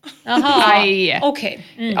AI. Jaha, okej.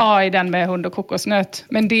 AI, den med hund och kokosnöt.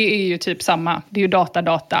 Men det är ju typ samma. Det är ju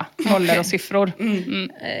data, nollor och siffror.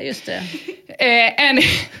 Just det.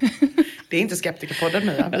 Det är inte Skeptikerpodden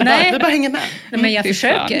nu. Nej. Vi bara hänger med. Nej, men jag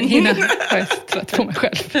försöker. Jag är trött på mig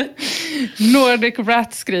själv. Nordic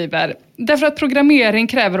Rat skriver, därför att programmering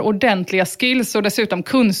kräver ordentliga skills och dessutom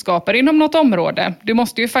kunskaper inom något område. Du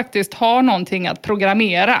måste ju faktiskt ha någonting att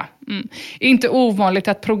programmera. Inte ovanligt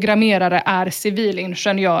att programmerare är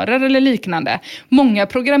civilingenjörer eller liknande. Många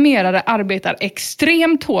programmerare arbetar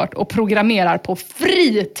extremt hårt och programmerar på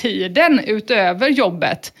fritiden utöver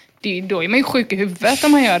jobbet. Då är man ju sjuk i huvudet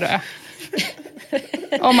om man gör det.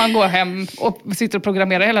 Om man går hem och sitter och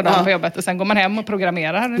programmerar hela dagen på jobbet och sen går man hem och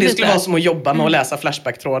programmerar. Det skulle vara som att jobba med att läsa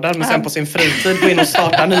Flashback-trådar men sen på sin fritid gå in och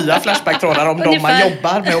starta nya Flashback-trådar om de man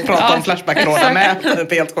jobbar med och prata om Flashback-trådar med.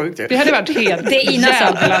 Det är helt sjukt ju. Det hade varit helt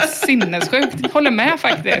jävla sinnessjukt. Håller med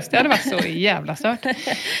faktiskt. Det hade varit så jävla stört.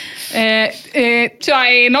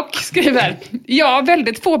 Tjainok skriver, ja,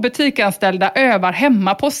 väldigt få butiksanställda övar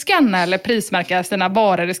hemma på att scanna eller prismärka sina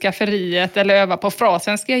varor i skafferiet eller öva på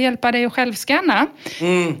frasen, ska jag hjälpa dig att självscanna?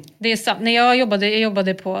 Det är sant. När jag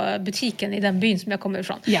jobbade på butiken i den byn som jag kommer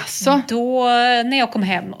ifrån. Jaså? Då när jag kom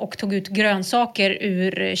hem och tog ut grönsaker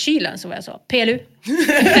ur kylen så var jag så, PLU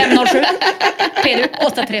 507, PLU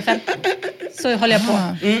 835. Så håller jag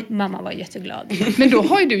på. Mamma var jätteglad. Men då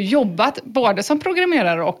har ju du jobbat både som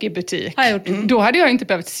programmerare och i butik. Har jag gjort. Då hade jag inte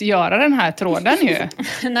behövt göra den här tråden ju.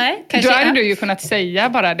 Nej, kanske. Då hade du ju kunnat säga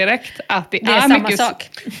bara direkt att det är samma mycket sak.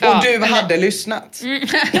 Ja, och du hade lyssnat.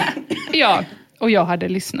 Ja, och jag hade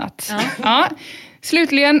lyssnat. Ja.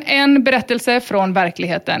 Slutligen en berättelse från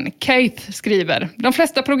verkligheten. Keith skriver, de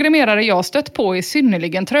flesta programmerare jag stött på är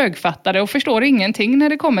synnerligen trögfattade och förstår ingenting när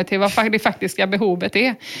det kommer till vad det faktiska behovet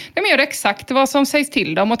är. De gör exakt vad som sägs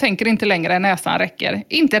till dem och tänker inte längre än näsan räcker.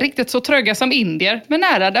 Inte riktigt så tröga som indier, men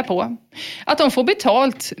nära därpå. Att de får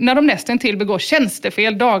betalt när de nästan till begår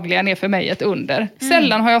tjänstefel dagligen är för mig ett under.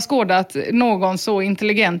 Sällan har jag skådat någon så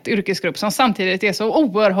intelligent yrkesgrupp som samtidigt är så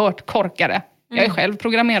oerhört korkade. Jag är själv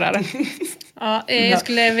programmerare. Ja, jag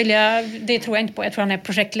skulle vilja, det tror jag inte på. Jag tror han är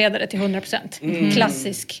projektledare till 100%.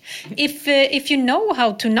 Klassisk. If you know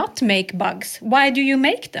how to not make bugs, why do you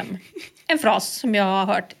make them? En fras som jag har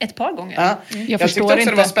hört ett par gånger. Ja. Jag tyckte också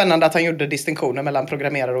det var spännande att han gjorde distinktioner mellan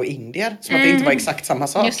programmerare och indier. Som att det inte var exakt samma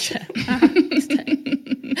sak. Just det. Just det.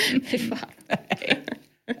 Fy fan.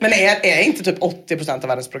 Men är inte typ 80% av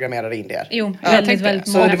världens programmerare indier? Jo, väldigt många.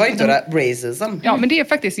 Så det var inte racism. Ja, men det är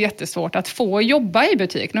faktiskt jättesvårt att få jobba i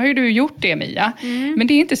butik. Nu har ju du gjort det, Mia. Men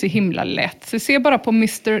det är inte så himla lätt. Så se bara på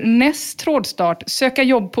Mr. Ness trådstart. Söka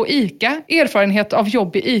jobb på ICA. Erfarenhet av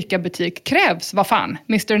jobb i ICA-butik krävs. Vad fan?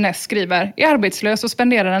 Mr. Ness skriver. Är arbetslös och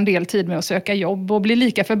spenderar en del tid med att söka jobb. Och blir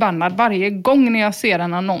lika förbannad varje gång när jag ser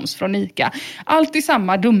en annons från ICA. Alltid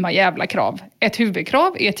samma dumma jävla krav. Ett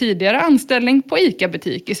huvudkrav är tidigare anställning på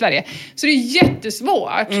ICA-butik i Sverige. Så det är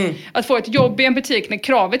jättesvårt att få ett jobb i en butik när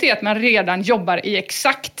kravet är att man redan jobbar i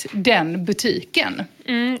exakt den butiken.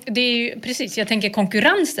 Det är ju precis, jag tänker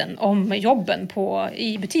konkurrensen om jobben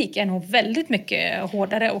i butik är nog väldigt mycket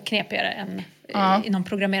hårdare och knepigare än inom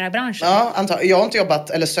programmerarbranschen. Ja, jag har inte jobbat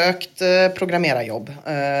eller sökt programmerarjobb,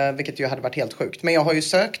 vilket ju hade varit helt sjukt. Men jag har ju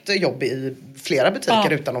sökt jobb i flera butiker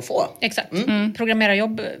utan att få. Exakt.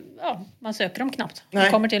 Programmerarjobb, man söker dem knappt.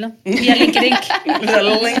 Man kommer till den. Via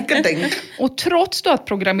LinkedIn. Och trots då att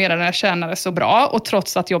programmerarna tjänar så bra och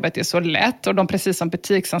trots att jobbet är så lätt och de precis som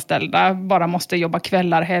butiksanställda bara måste jobba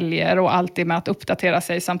kvällar, helger och alltid med att uppdatera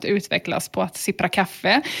sig samt utvecklas på att sippra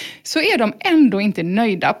kaffe, så är de ändå inte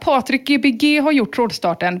nöjda. Patrik Gbg har gjort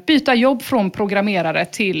trådstarten byta jobb från programmerare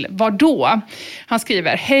till vad då? Han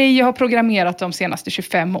skriver: hej, jag har programmerat de senaste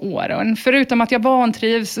 25 åren. Förutom att jag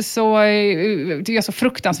vantrivs så är jag så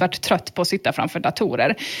fruktansvärt trött på att sitta framför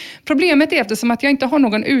datorer. Problemet är eftersom att jag inte har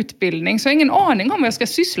någon utbildning så jag har ingen aning om vad jag ska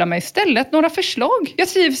syssla med istället. Några förslag? Jag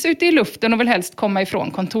trivs ute i luften och vill helst komma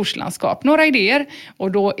ifrån kontorslandskap. Några idéer?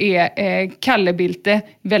 Och då är Kalle Bilte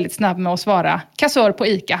väldigt snabb med att svara: kassör på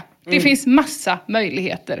ICA. Det finns massa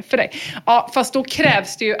möjligheter för dig. Ja, fast då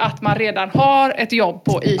krävs det ju att man redan har ett jobb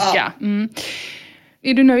på ICA.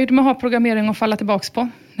 Är du nöjd med att ha programmering att falla tillbaka på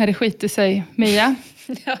när det skiter sig, Mia?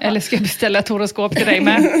 Ja. Eller ska jag beställa ett horoskop till dig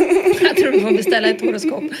med? Jag tror du får beställa ett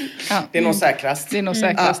horoskop. Ja. Det är nog säkrast. Det är nog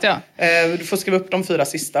säkrast, ja. Du får skriva upp de 4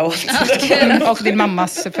 sista. Och din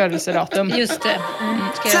mammas födelsedatum. Just det.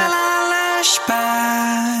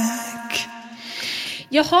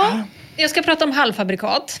 Jaha, jag ska prata om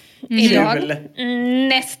halvfabrikat idag.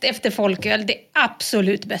 Näst efter folköl, det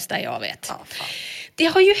absolut bästa jag vet. Det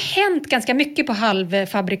har ju hänt ganska mycket på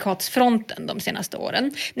halvfabrikatsfronten de senaste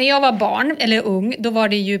åren. När jag var barn eller ung, då var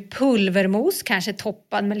det ju pulvermos, kanske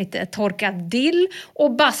toppad med lite torkad dill,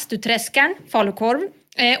 och bastuträskaren, falukorv,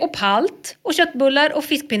 och palt och köttbullar och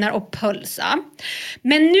fiskpinnar och pölsa.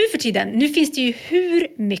 Men nu för tiden, nu finns det ju hur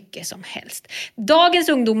mycket som helst. Dagens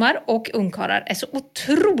ungdomar och ungkarlar är så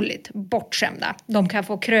otroligt bortskämda. De kan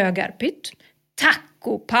få krögarpytt,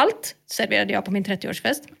 tacopalt serverade jag på min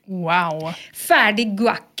 30-årsfest. Wow. Färdig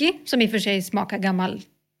guacchi, som i och för sig smakar gammal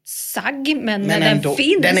sagg, men den ändå,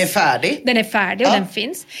 finns. Den är färdig. Den är färdig och den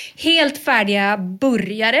finns. Helt färdiga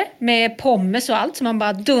burgare med pommes och allt som man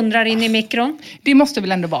bara dundrar in i mikron. Det måste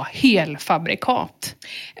väl ändå vara helfabrikat?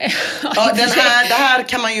 Det här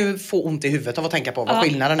kan man ju få ont i huvudet av att tänka på vad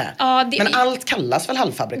skillnaden är. Men allt kallas väl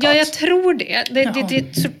halvfabrikat? Ja, jag tror det.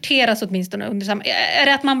 Det sorteras åtminstone under är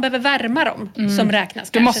det att man behöver värma dem som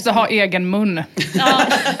räknas? Du måste ha egen mun. Ja.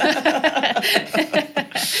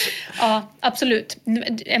 Ja, absolut.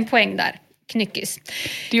 En poäng där. Knyckis.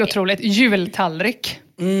 Det är otroligt. Jultallrik.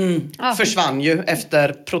 Försvann ju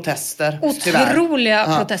efter protester.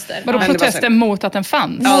 Otroliga protester. Vadå protester mot att den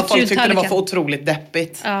fanns? Ja, folk tyckte det var för otroligt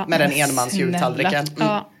deppigt med den enmansjultallriken.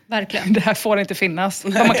 Ja, verkligen. Det här får inte finnas.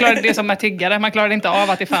 Man klarade det som med tiggare. Man klarade inte av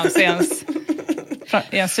att det fanns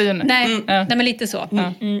i en syn. Nej, men lite så.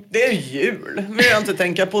 Det är jul. Vill jag inte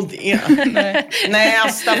tänka på det. Nej,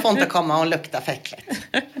 Asta får inte komma och lukta fäckligt.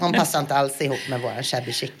 Hon passar inte alls ihop med våra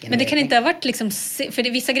shabby chicken. Men det kan inte ha varit liksom,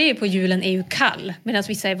 för vissa grejer på julen är ju kall medan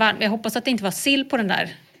vissa är varm. Jag hoppas att det inte var sill på den där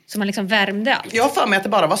så man liksom värmde allt. Jag har för mig att det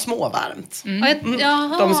bara var småvarmt.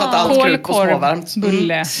 De satte allt krut på småvarmt.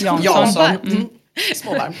 Bulle, Jansson.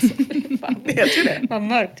 Småvarmt. Det heter ju det. Vad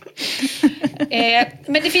mörkt.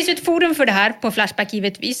 Men det finns ju ett forum för det här på Flashback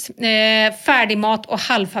givetvis. Färdigmat och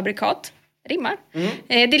halvfabrikat. Rimmar.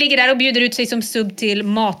 Det ligger där och bjuder ut sig som sub till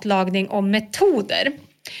matlagning och metoder.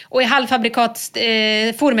 Och i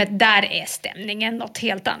halvfabrikatsforumet där är stämningen något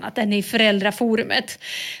helt annat än i föräldraforumet.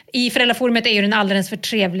 I föräldraforumet är ju den alldeles för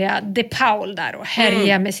trevliga De Paul där och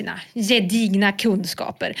härjar med sina gedigna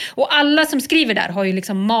kunskaper. Och alla som skriver där har ju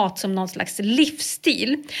liksom mat som någon slags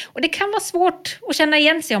livsstil. Och det kan vara svårt att känna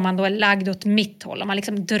igen sig om man då är lagd åt mitt håll. Om man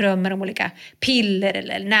liksom drömmer om olika piller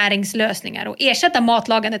eller näringslösningar och ersätta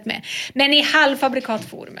matlagandet med. Men i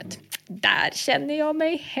halvfabrikatforumet, där känner jag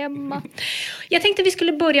mig hemma. Jag tänkte vi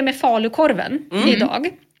skulle börja med falukorven idag.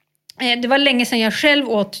 Det var länge sedan jag själv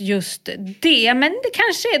åt just det, men det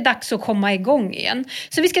kanske är dags att komma igång igen.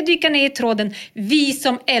 Så vi ska dyka ner i tråden Vi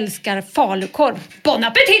som älskar falukorv. Bon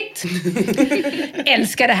appetit!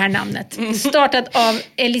 Älskar det här namnet. Startat av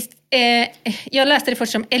jag läste det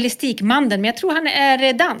först som Elastikmannen, men jag tror han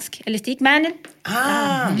är dansk. Elastikmannen.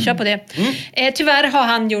 Kör på det. Tyvärr har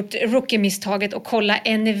han gjort rookie-misstaget att kolla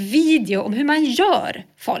en video om hur man gör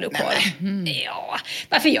falukorv. Ja,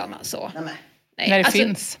 varför gör man så? Nej, när det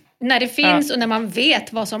finns. När det finns och när man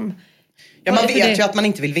vet vad som... Ja, man vet ju att man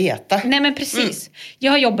inte vill veta. Nej, men precis.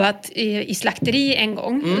 Jag har jobbat i slakteri en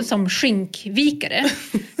gång som skinkvikare.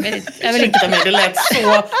 Ursäkta mig, det lät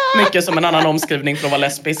så mycket som en annan omskrivning för att vara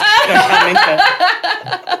lesbisk. Jag kan inte.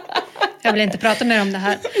 Jag vill inte prata mer om det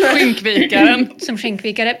här. Skinkvikaren. Som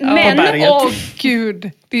skinkvikare. Men,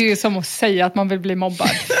 gud, det är som att säga att man vill bli mobbad.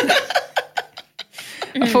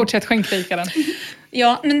 Fortsätt skinkvikaren.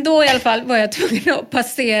 Ja, men då i alla fall var jag tvungen att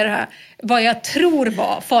passera vad jag tror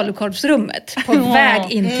var falukorvsrummet på väg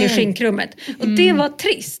in till skinkrummet. Och det var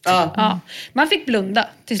trist. Ja. Man fick blunda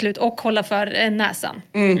till slut och hålla för näsan.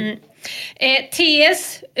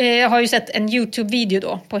 TS har ju sett en YouTube-video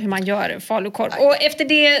då på hur man gör falukorv. Och efter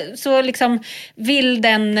det så liksom vill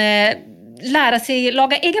den lära sig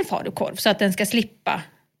laga egen falukorv så att den ska slippa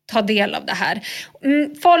ta del av det här.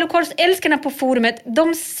 Falukorvsälskarna på forumet,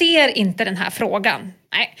 de ser inte den här frågan.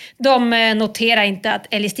 Nej, de noterar inte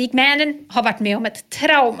att elastikmännen har varit med om ett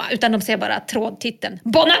trauma, utan de ser bara trådtiteln.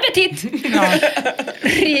 Bon appetit! Ja.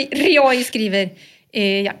 Rioi skriver: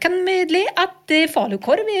 jag kan medle att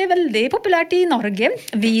falukorv är väldigt populärt i Norge.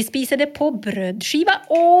 Vi spiser det på brödskiva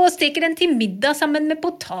och steker den till middag samman med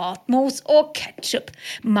potatmos och ketchup.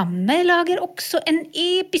 Mamma lagar också en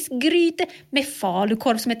episk gryte med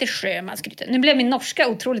falukorv som heter sjömansgryte. Nu blev min norska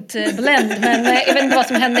otroligt blend, men jag vet inte vad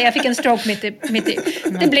som hände. Jag fick en stroke mitt i.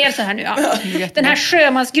 Det blev så här nu. Ja. Den här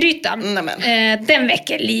sjömansgrytan, den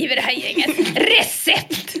väcker liv i det här gänget.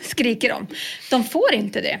 Recept, skriker de. De får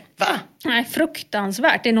inte det. Va? Nej,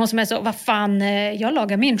 fruktansvärt. Det är någon som är så, vad fan, jag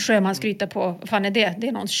lagar min sjömansgryta på, vad fan är det? Det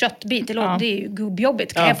är någon köttbit, det är ju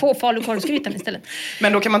gubbjobbigt. Kan jag få falukorvsgrytan istället?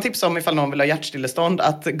 Men då kan man tipsa om, ifall någon vill ha hjärtstillestånd,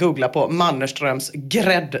 att googla på Mannerströms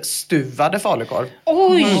gräddstuvade falukorv.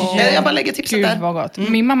 Oj! Jag bara lägger tipset där. Vad gott.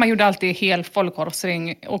 Min mamma gjorde alltid hel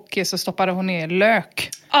falukorvsring och så stoppade hon ner lök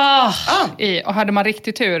i. Och hade man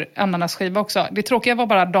riktigt tur, ananasskiva också. Det tråkiga var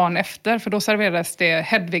bara dagen efter, för då serverades det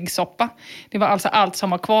Hedvigsoppa. Det var alltså allt som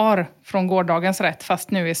var kvar från gårdagens rätt,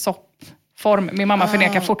 fast nu i soppform. Min mamma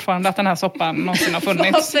förnekar fortfarande att den här soppan någonsin har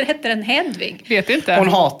funnits. Varför heter den Hedvig? Vet inte. Hon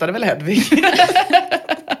hatade väl Hedvig?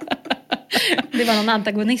 Det var någon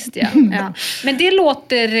antagonist, ja. Men det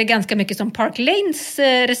låter ganska mycket som Park Lanes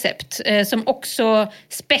recept, som också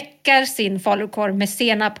späckar sin falukorv med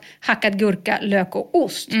senap, hackad gurka, lök och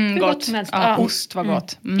ost. Gott. Som helst. Ja, ost var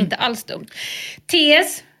gott. Inte alls dumt.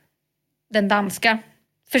 TS, den danska,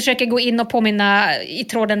 försöker gå in och påminna i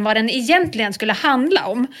tråden vad den egentligen skulle handla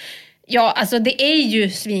om. Ja, alltså det är ju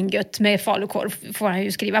svingött med falukorv, får han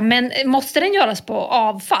ju skriva. Men måste den göras på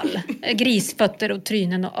avfall? Grisfötter och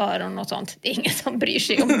trynen och öron och sånt. Det är ingen som bryr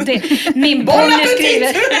sig om det. Min bonne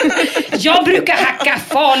skriver: jag brukar hacka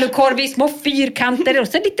falukorv i små fyrkanter och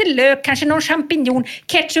så lite lök, kanske någon champinjon,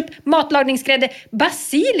 ketchup, matlagningsgrädde,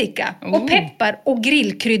 basilika och peppar och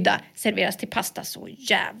grillkrydda. Serveras till pasta, så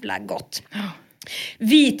jävla gott.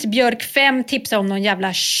 Vitbjörk 5 tipsar om någon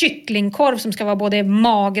jävla kycklingkorv som ska vara både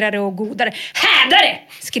magrare och godare. Härdare!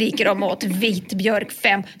 Skriker de åt Vitbjörk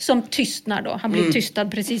 5 som tystnar då. Han blir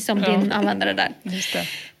tystad precis som din användare där. Just det.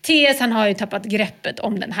 TS, han har ju tappat greppet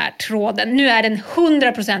om den här tråden. Nu är den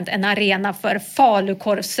 100% en arena för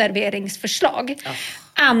falukorvsserveringsförslag.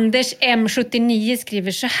 Anders M79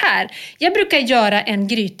 skriver så här: jag brukar göra en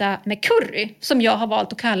gryta med curry som jag har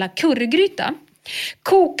valt att kalla currygryta.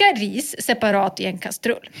 Koka ris separat i en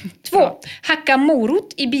kastrull. 2. Hacka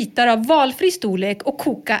morot i bitar av valfri storlek och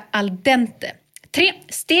koka al dente. 3.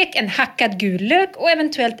 Stek en hackad gul lök och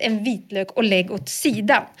eventuellt en vitlök och lägg åt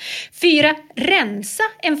sidan. 4. Rensa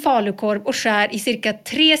en falukorv och skär i cirka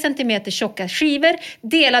 3 cm tjocka skivor.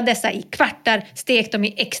 Dela dessa i kvartar. Stek dem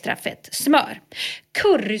i extra fett smör.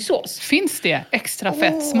 Currysås. Finns det extra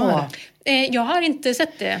fett smör? Jag har inte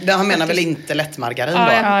sett det. Han menar väl inte lättmargarin då?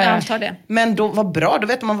 Ja, jag antar det. Men då, vad bra, då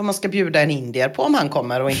vet man vad man ska bjuda en indier på om han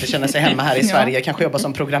kommer och inte känner sig hemma här i Sverige. Kanske jobbar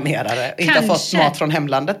som programmerare. Inte har fått mat från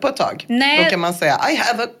hemlandet på ett tag. Nej. Då kan man säga, I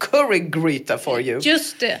have a curry gryta for you.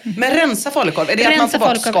 Just det. Men rensa falukorv, är det att man får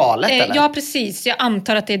bort skalet eller? Ja, precis. Jag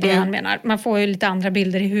antar att det är det han menar. Man får ju lite andra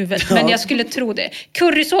bilder i huvudet. Men jag skulle tro det.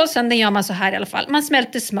 Currysåsen, den gör man så här i alla fall. Man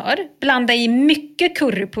smälter smör, blandar i mycket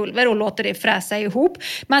currypulver och låter det fräsa ihop.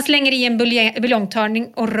 Man slänger i en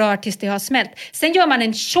buljongtörning och rör tills det har smält. Sen gör man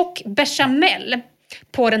en tjock bechamel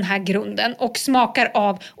på den här grunden och smakar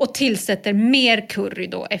av och tillsätter mer curry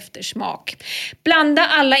då efter smak. Blanda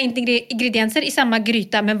alla ingredienser i samma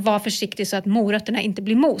gryta, men var försiktig så att morötterna inte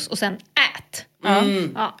blir mos, och sen ät.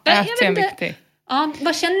 Ät är viktigt. Ja,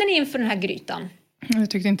 vad känner ni inför den här grytan? Jag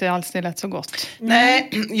tyckte inte alls det lät så gott. Nej,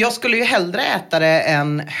 jag skulle ju hellre äta det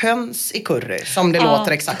än höns i curry. Som det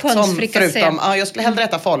låter exakt som. Förutom, jag skulle hellre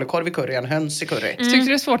äta falukorv i curry än höns i curry. Jag tyckte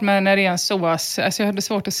det är svårt med när det är en sås. Alltså jag hade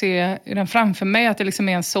svårt att se den framför mig att det liksom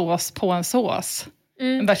är en sås på en sås.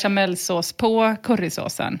 En bechamelsås på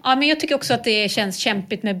currysåsen. Ja, men jag tycker också att det känns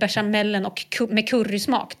kämpigt med bechamelen och med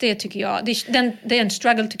currysmak. Det tycker jag. Det är en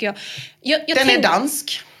struggle tycker jag. Den är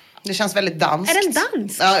dansk. Det känns väldigt danskt. Är det en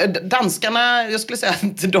dans? Ja, danskarna, jag skulle säga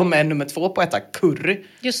att de är nummer 2 på att äta curry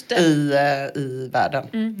i världen.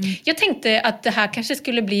 Jag tänkte att det här kanske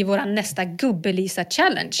skulle bli vår nästa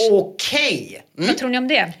Gubbelisa-challenge. Okej. Vad tror ni om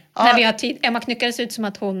det? När vi har tid. Emma Knyckare ser ut som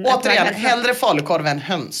att hon... Återigen, hellre falukorv än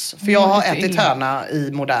höns. För jag har ätit höna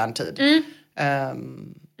i modern tid.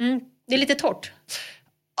 Det är lite torrt.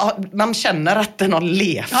 Ja, man känner att den har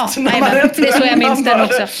levt. Ja, när man det är så jag minns den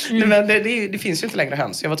också. Men det finns ju inte längre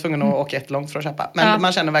höns. Jag var tvungen att åka jättelångt för att köpa. Men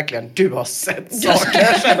man känner verkligen, du har sett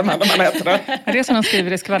saker, känner man när man äter det. Är det som de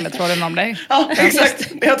skriver i skvallertråden om dig? Ja,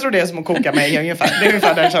 exakt. Jag tror det är som att koka mig ungefär. Det är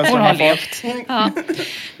ungefär den känslan Hon har man får. levt. Ja.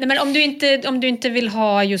 Nej, men om du inte vill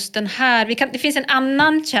ha just den här... det finns en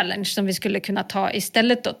annan challenge som vi skulle kunna ta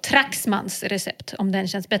istället då. Traxmans recept, om den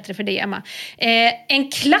känns bättre för dig, Emma.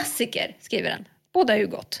 En klassiker, skriver den. Båda är ju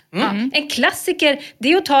gott. Ja. En klassiker,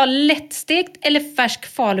 det är att ta lättstekt eller färsk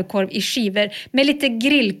falukorv i skivor med lite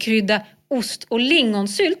grillkrydda, ost och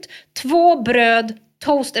lingonsylt, 2 bröd,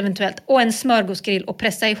 toast eventuellt och en smörgåsgrill och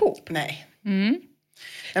pressa ihop. Nej.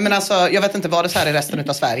 Nej, men alltså, jag vet inte vad det så här i resten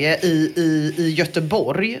av Sverige. I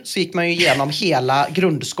Göteborg så gick man ju igenom hela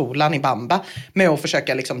grundskolan i Bamba med att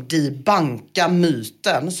försöka liksom debanka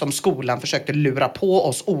myten som skolan försökte lura på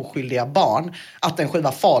oss oskyldiga barn, att en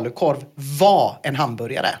skiva falukorv var en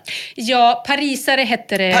hamburgare. Ja, parisare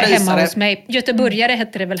hette det hemma hos mig. Göteborgare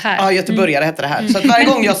hette det väl här. Ja, göteborgare hette det här. Så att varje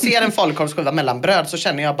gång jag ser en falukorvsskiva mellan bröd så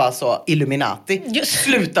känner jag bara så, Illuminati.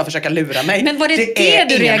 Sluta försöka lura mig. Men var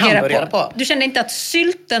det du reagerade på? Du kände inte att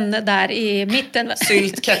sylten där i mitten...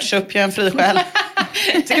 Sylt, ketchup, jag är en frisjäl.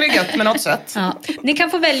 Tycker det är gött med något sätt. Ja. Ni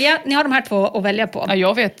kan få välja, ni har de här 2 att välja på. Ja,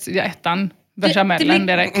 jag vet, ettan. Bechamelen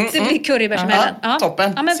direkt. Det blir currybechamelen. Ja,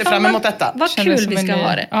 toppen. Ja, ser fram emot detta. Vad kul vi ska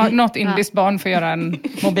ha det. Ja, något indiskt barn får göra en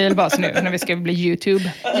mobilbas nu när vi ska bli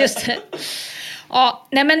YouTube. Just det. Ja,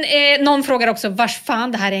 nej men någon frågar också vars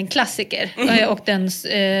fan det här är en klassiker. Och den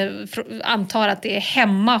antar att det är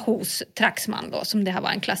hemma hos Traxman då, som det här var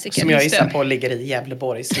en klassiker. Som jag gissar på ligger i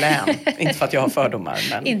Gävleborgs län. Inte för att jag har fördomar.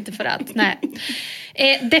 Men... Inte för att, nej.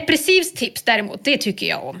 Depressivs tips däremot, det tycker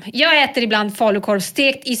jag om. Jag äter ibland falukorv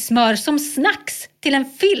stekt i smör som snacks till en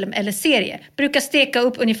film eller serie. Brukar steka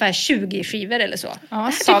upp ungefär 20 skivor eller så.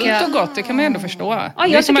 Ja, salt och gott, det kan man ändå förstå. Ja,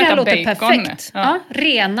 jag tycker det här låter bacon. perfekt. Ja,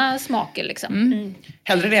 rena smaker liksom.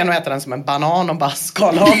 Hellre det än att äta den som en banan och bara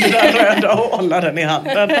skala av det där röda och hålla den i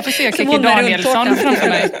handen. Jag får se Kiki Danielsson framför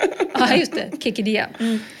mig. Ja, just det. Kiki Dia.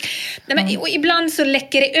 Nej, men, och ibland så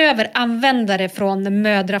läcker det över användare från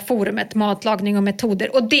mödraforumet, matlagning och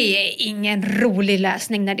metoder. Och det är ingen rolig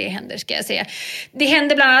läsning när det händer, ska jag säga. Det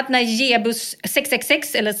hände bland annat när Jebus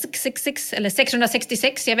 666 eller 666 eller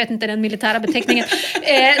 666, jag vet inte den militära beteckningen,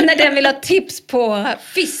 när den vill ha tips på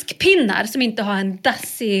fiskpinnar som inte har en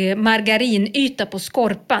dassig margarinyta på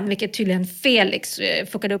skorpan, vilket tydligen Felix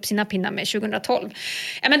fuckade upp sina pinnar med 2012.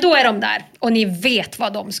 Ja, men då är de där och ni vet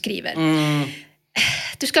vad de skriver.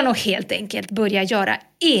 Du ska nog helt enkelt börja göra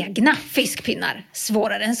egna fiskpinnar.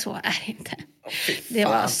 Svårare än så är det inte. Det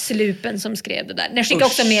var Slupen som skrev det där. Den skickar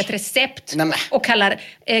också med ett recept och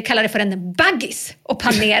kallar det för en baggis och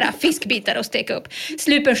panera fiskbitar och steka upp.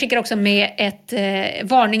 Slupen skickar också med ett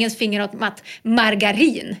varningens finger om att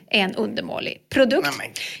margarin är en undermålig produkt.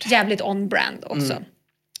 Jävligt on-brand också.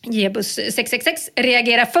 Jebus 666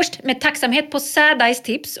 reagerar först med tacksamhet på Sadais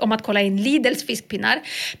tips om att kolla in Lidls fiskpinnar.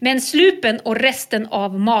 Men Slupen och resten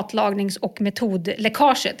av matlagnings- och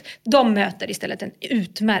metodläckaget, de möter istället en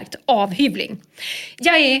utmärkt avhyvling.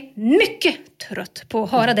 Jag är mycket trött på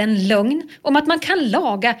att höra den lögn om att man kan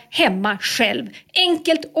laga hemma själv.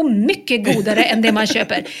 Enkelt och mycket godare än det man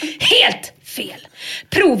köper. Helt fel.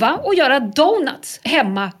 Prova att göra donuts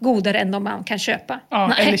hemma godare än de man kan köpa.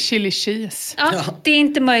 Ja, eller chili cheese. Ja, det är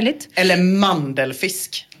inte möjligt. Eller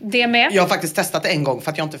mandelfisk. Det med. Jag har faktiskt testat det en gång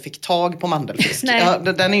för att jag inte fick tag på mandelfisk.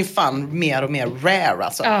 Den är ju fan mer och mer rare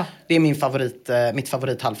alltså. Ja. Det är mitt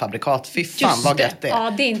favorit halvfabrikat. Fy fan vad gött det är.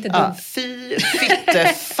 Ja, det är inte dumt. Fy fitte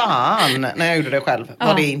fan när jag gjorde det själv.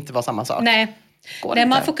 Vad det inte var samma sak. Nej. När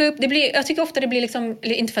man får upp, jag tycker ofta det blir liksom,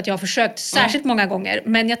 inte för att jag har försökt särskilt många gånger,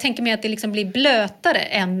 men jag tänker mig att det liksom blir blötare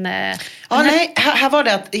än... Här var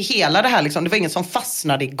det att hela det här liksom, det var inget som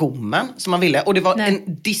fastnade i gommen som man ville, och det var en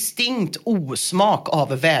distinkt osmak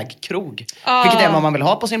av vägkrog, vilket är vad man vill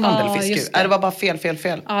ha på sin mandelfisk. Det var bara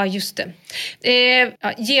fel. Ja, just det.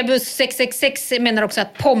 Jebus 666 menar också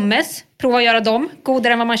att pommes, prova att göra dem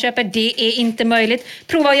godare än vad man köper, det är inte möjligt.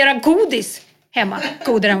 Prova att göra godis hemma,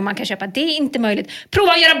 godare än vad man kan köpa. Det är inte möjligt.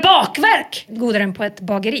 Prova att göra bakverk godare än på ett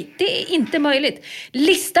bageri. Det är inte möjligt.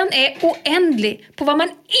 Listan är oändlig på vad man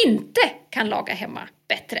inte kan laga hemma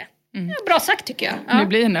bättre. Ja, bra sagt tycker jag. Ja. Nu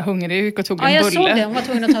blir jag hungrig och tog en bulle. Jag såg det. Hon var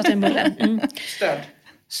tvungen att ta sig en bulle. Stöd.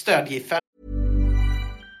 stödgiffen.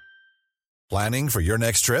 Planning for your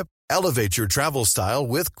next trip? Elevate your travel style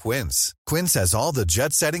with Quince. Quince has all the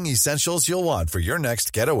jet-setting essentials you'll want for your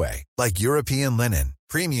next getaway, like European linen,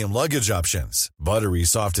 premium luggage options, buttery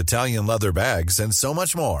soft Italian leather bags, and so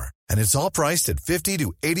much more. And it's all priced at 50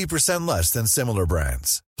 to 80% less than similar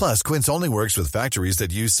brands. Plus, Quince only works with factories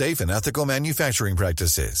that use safe and ethical manufacturing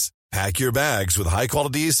practices. Pack your bags with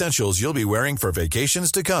high-quality essentials you'll be wearing for vacations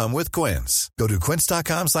to come with Quince. Go to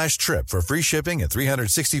quince.com/trip for free shipping and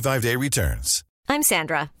 365-day returns. I'm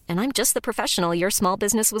Sandra, and I'm just the professional your small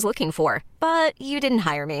business was looking for. But you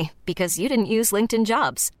didn't hire me because you didn't use LinkedIn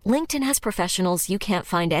Jobs. LinkedIn has professionals you can't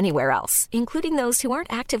find anywhere else, including those who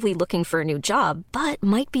aren't actively looking for a new job, but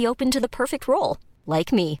might be open to the perfect role,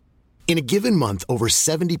 like me. In a given month, over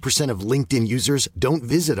 70% of LinkedIn users don't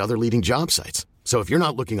visit other leading job sites. So if you're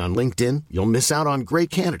not looking on LinkedIn, you'll miss out on great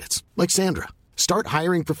candidates like Sandra. Start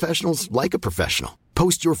hiring professionals like a professional.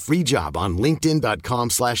 Post your free job on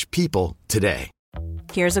linkedin.com/people today.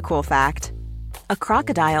 Here's a cool fact. A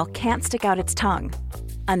crocodile can't stick out its tongue.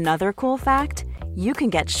 Another cool fact, you can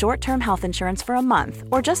get short-term health insurance for a month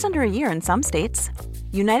or just under a year in some states.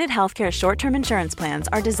 United Healthcare short-term insurance plans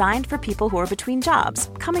are designed for people who are between jobs,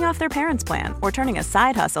 coming off their parents' plan, or turning a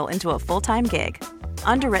side hustle into a full-time gig.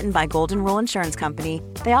 Underwritten by Golden Rule Insurance Company,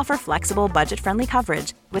 they offer flexible, budget-friendly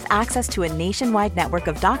coverage with access to a nationwide network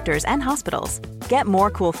of doctors and hospitals. Get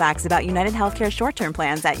more cool facts about United Healthcare short-term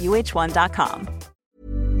plans at uh1.com.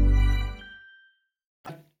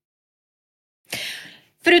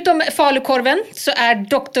 Förutom falukorven så är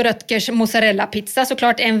Dr. Röttgers mozzarella-pizza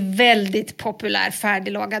såklart en väldigt populär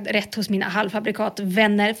färdiglagad rätt hos mina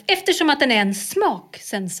halvfabrikatvänner eftersom att den är en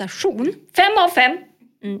smaksensation. 5 av 5.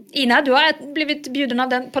 Ina, du har blivit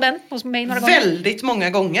bjuden på den hos mig några gånger. Väldigt många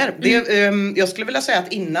gånger. Jag skulle vilja säga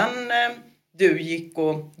att innan du gick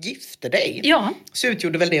och gifte dig så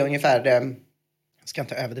utgjorde väl det ungefär, jag ska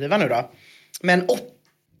inte överdriva nu då, men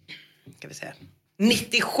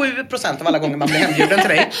 97% av alla gånger man blev hembjuden till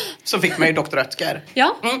dig så fick man ju Dr. Röttger.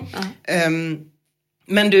 Ja.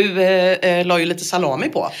 Men du la ju lite salami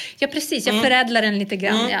på. Ja, precis. Jag förädlar den lite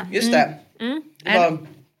grann. Ja. Just det.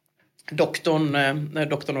 Doktorn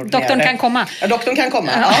kan komma. Ja, doktorn kan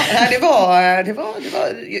komma. Ja, det var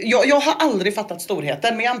jag har aldrig fattat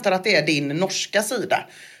storheten, men jag antar att det är din norska sida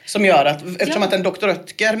som gör att, eftersom att en Dr.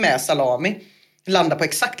 Röttger med salami landar på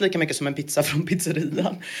exakt lika mycket som en pizza från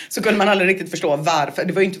pizzerian, så kunde man aldrig riktigt förstå varför.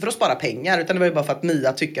 Det var ju inte för att spara pengar, utan det var ju bara för att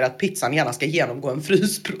Mia tycker att pizzan gärna ska genomgå en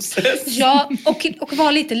frysprocess. Ja, och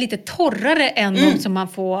vara lite torrare än de som man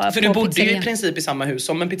får. För du bodde ju i princip i samma hus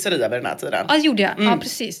som en pizzeria vid den här tiden. Ja, gjorde jag. Ja,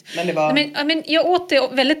 precis. Men, det var... men jag åt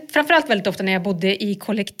det framförallt väldigt ofta när jag bodde i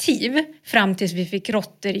kollektiv, fram tills vi fick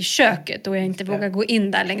råttor i köket och jag inte vågade gå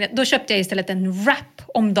in där längre. Då köpte jag istället en wrap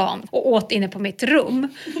om dagen och åt inne på mitt rum.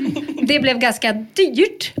 Det blev ganska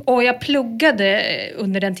dyrt och jag pluggade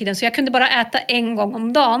under den tiden så jag kunde bara äta en gång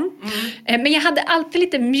om dagen. Men jag hade alltid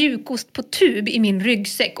lite mjukost på tub i min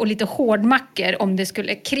ryggsäck och lite hårdmackor om det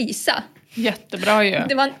skulle krisa. Jättebra ju.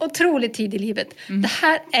 Det var en otrolig tid i livet. Det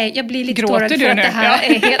här är, jag blir lite tårögd för att det här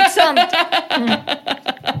är helt sant.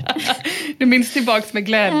 Du minns tillbaks med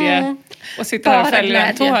glädje och sitter här och fäller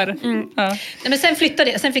en tår. Nej, men sen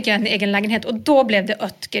flyttade jag, sen fick jag en egen lägenhet och då blev det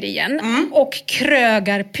Röttger igen och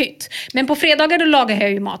krögarpytt. Men på fredagar då lagar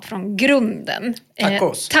jag ju mat från grunden.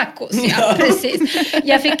 Tacos, ja, precis.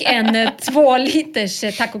 Jag fick en 2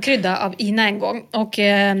 liters tacokrydda av Ina en gång och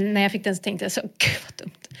när jag fick den så tänkte jag så, gud vad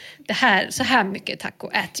dumt. Så här mycket taco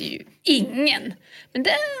äter ju ingen. Men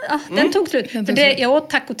den tog slut. För jag åt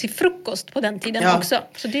taco till frukost på den tiden också.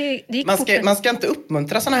 Så det gick man ska inte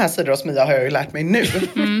uppmuntra såna här sidor hos Mia, har jag ju lärt mig nu.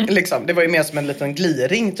 Liksom, det var ju mer som en liten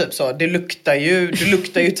gliring typ så. Du luktar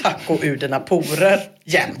ju taco ur dina porer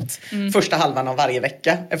jämt. Första halvan av varje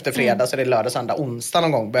vecka. Efter fredag så är det lördag, söndag, onsdag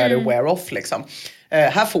någon gång börjar det wear off liksom.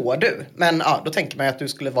 Här får du. Men då tänker man ju att du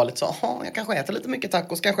skulle vara lite så, jag kanske äter lite mycket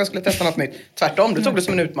tacos, kanske jag skulle testa något nytt. Tvärtom, du tog det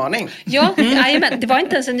som en utmaning. Ja, men det var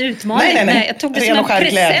inte ens en utmaning. Nej. Jag tog det som en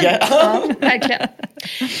present. Ja, verkligen.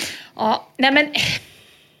 Ja, nej men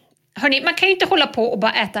hörni, man kan ju inte hålla på och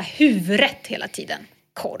bara äta huvudrätt hela tiden.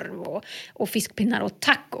 Korv och fiskpinnar och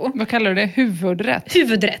taco. Vad kallar du det?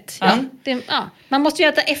 Huvudrätt, ja. Man måste ju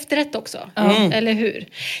äta efterrätt också, eller hur?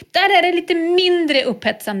 Där är det lite mindre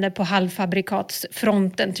upphetsande på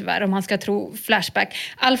halvfabrikatsfronten tyvärr, om man ska tro Flashback.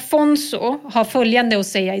 Alfonso har följande att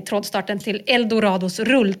säga i trådstarten till Eldorados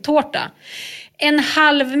rulltårta.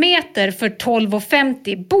 1,5 meter för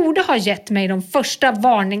 12,50 borde ha gett mig de första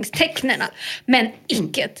varningstecknena. Men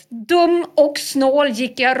icket. Dum och snål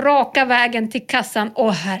gick jag raka vägen till kassan.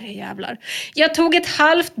 Herrejävlar. Jag tog ett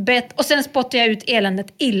halvt bett och sen spottade jag ut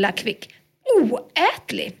eländet illa kvick.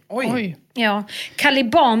 oätlig. Oj. Ja,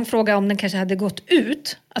 Caliban frågar om den kanske hade gått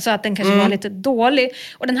ut. Alltså att den kanske var lite dålig.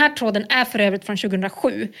 Och den här tråden är för övrigt från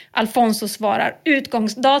 2007. Alfonso svarar,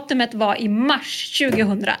 utgångsdatumet var i mars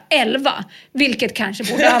 2011. Vilket kanske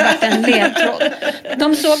borde ha varit en ledtråd.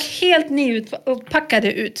 De såg helt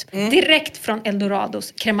nypackade ut. Direkt från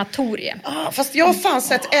Eldorados krematorie. Fast jag har fan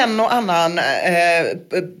sett en och annan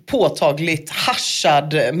påtagligt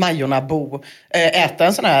haschad Majorna-bo äta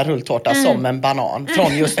en sån här rulltårta som en banan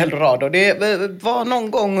från just Eldorado. Det var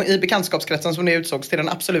någon gång i bekantskapskretsen som det utsågs till den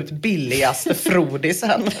absolut billigaste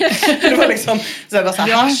frodisen. Det var liksom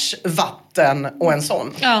hasch, vatten och en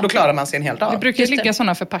sån. Ja. Då klarar man sig en hel dag. Det brukar ligga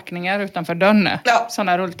såna förpackningar utanför dörren. Ja.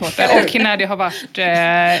 Såna rulltårtor. Och när det har varit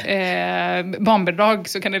barnbidrag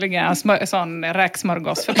så kan det ligga en sån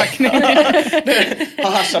räksmörgåsförpackning.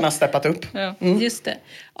 Har hascharna steppat upp. Ja. Just det.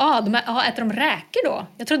 Äter de räkor då?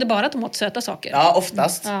 Jag trodde bara att de åt söta saker. Ja,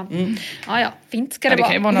 oftast. Ja, fint ska det vara.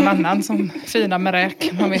 Det kan ju vara någon annan som finar med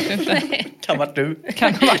räk. Man vet inte. Kan vara du.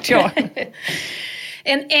 Kan ha varit jag.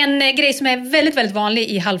 En grej som är väldigt, väldigt vanlig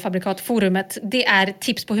i halvfabrikatforumet, det är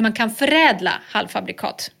tips på hur man kan förädla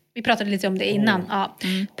halvfabrikat. Vi pratade lite om det innan. Ja.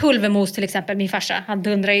 Pulvermos till exempel, min farsa, han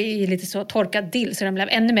dundrade i lite så torkad dill så den blev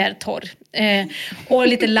ännu mer torr. Och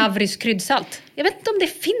lite lavrisk kryddsalt. Jag vet inte om det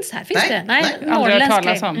finns här. Finns det? Nej.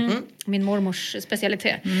 Norrländsk. Min mormors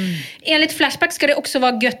specialitet. Enligt Flashback ska det också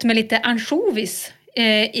vara gött med lite ansjovis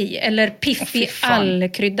i. Eller piffig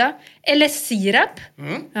allkrydda. Eller sirap.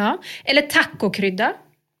 Ja. Eller tacokrydda.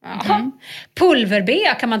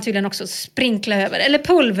 Pulverbea kan man tydligen också sprinkla över. Eller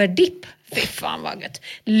pulverdipp. Fy fan vad gött.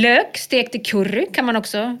 Lök, stekt i curry kan man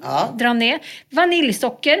också dra ner.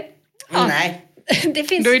 Vaniljsocker. Nej. Det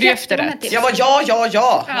finns. Då är det efterrätt. Jag var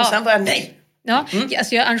ja. Och sen var jag nej. Ja,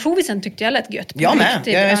 alltså ansjovisen tyckte jag lät gött. Jag med,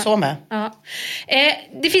 jag är så med. Ja.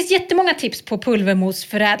 Det finns jättemånga tips på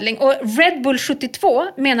pulvermosförädling. Och Red Bull 72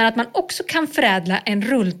 menar att man också kan förädla en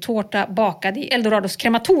rulltårta bakad i Eldorados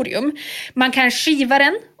krematorium. Man kan skiva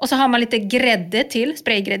den och så har man lite grädde till.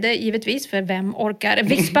 Spraygrädde givetvis, för vem orkar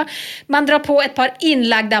vispa. Man drar på ett par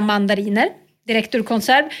inlagda mandariner. Direkt ur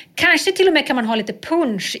konserv. Kanske till och med kan man ha lite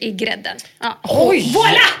punch i grädden. Ja. Oj!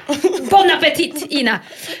 Voilà! Bon appetit, Ina!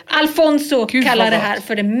 Alfonso kallar det här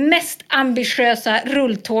för det mest ambitiösa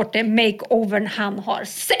rulltårte makeovern han har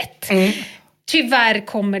sett. Tyvärr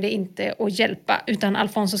kommer det inte att hjälpa, utan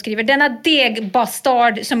Alfonso skriver: denna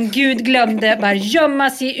degbastard som Gud glömde bör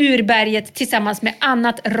gömmas i urberget tillsammans med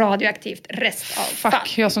annat radioaktivt restavfall.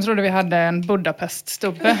 Fuck, jag som trodde vi hade en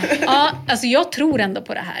Budapest-stubbe. Ja, alltså jag tror ändå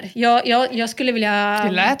på det här. Jag skulle vilja...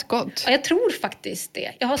 Det lät gott. Ja, jag tror faktiskt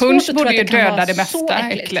det. Jag har punsch svårt att borde tro ju att det kan döda vara det så mesta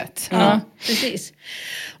äckligt. äcklet. Ja, precis.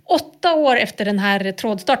 8 år efter den här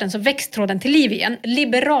trådstarten så väcks tråden till liv igen.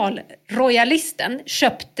 Liberal-royalisten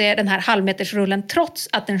köpte den här halvmetersrullen trots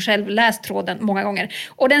att den själv läst tråden många gånger.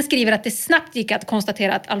 Och den skriver att det snabbt gick att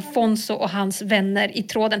konstatera att Alfonso och hans vänner i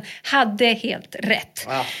tråden hade helt rätt.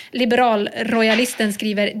 Wow. Liberal-royalisten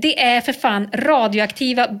skriver: det är för fan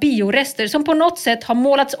radioaktiva biorester som på något sätt har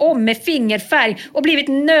målats om med fingerfärg och blivit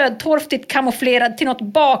nödtorftigt kamouflerad till något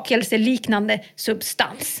bakelseliknande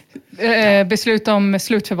substans. Beslut om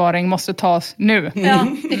slutförvaring måste tas nu. Ja,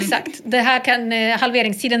 exakt. Det här kan,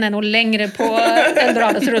 halveringstiden är nog längre på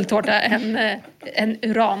Eldorados rulltårta än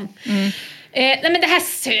uran. Nej men det här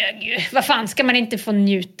sög ju. Vad fan, ska man inte få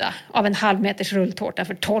njuta av en halvmeters rulltårta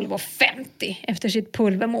för 12,50 efter sitt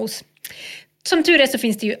pulvermos? Som tur är så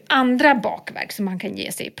finns det ju andra bakverk som man kan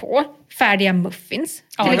ge sig på. Färdiga muffins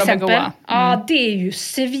till exempel. Ja, det är ju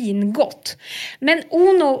svingott. Men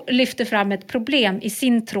Ono lyfter fram ett problem i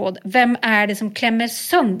sin tråd. Vem är det som klämmer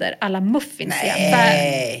sönder alla muffins i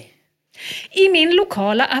affären? I min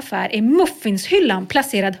lokala affär är muffinshyllan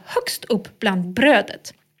placerad högst upp bland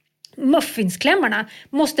brödet. Muffinsklämmarna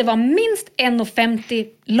måste vara minst 1,50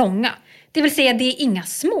 långa. Det vill säga, det är inga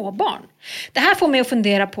småbarn. Det här får mig att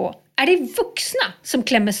fundera på: är det vuxna som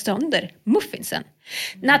klämmer sönder muffinsen?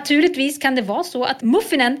 Naturligtvis kan det vara så att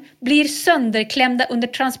muffinen blir sönderklämda under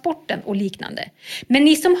transporten och liknande. Men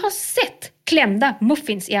ni som har sett klämda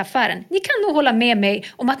muffins i affären, ni kan nog hålla med mig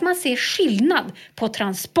om att man ser skillnad på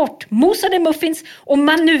transportmosade muffins och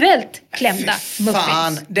manuellt klämda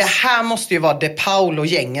muffins. Det här måste ju vara De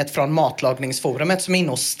Paolo-gänget från matlagningsforumet som är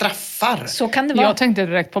inne och straffar. Så kan det vara. Jag tänkte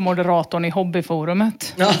direkt på moderatorn i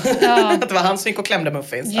hobbyforumet. Ja. Det var han som gick och klämde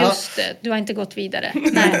muffins. Just det, du har inte gått vidare.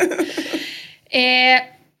 Nej.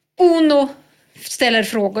 Ono ställer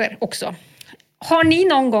frågor också. Har ni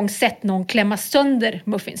någon gång sett någon klämma sönder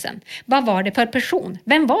muffinsen? Vad var det för person?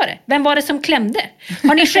 Vem var det? Vem var det som klämde?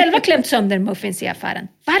 Har ni själva klämt sönder muffins i affären?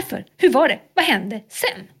 Varför? Hur var det? Vad hände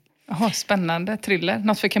sen? Jaha, spännande. Thriller.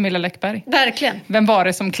 Något för Camilla Läckberg. Verkligen. Vem var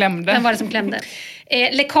det som klämde?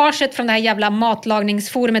 Läckaget från det här jävla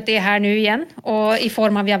matlagningsforumet är här nu igen. Och i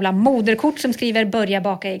form av jävla moderkort som skriver börja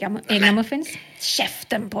baka egna muffins.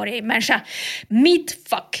 Käften på dig, människa.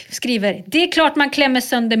 Meatfuck skriver, det är klart man klämmer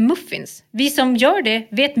sönder muffins. Vi som gör det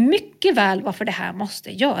vet mycket väl varför det här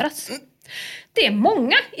måste göras. Det är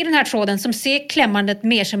många i den här tråden som ser klämmandet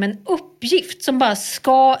mer som en uppgift som bara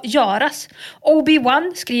ska göras.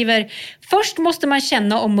 Obi-Wan skriver, först måste man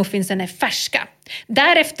känna om muffinsen är färska.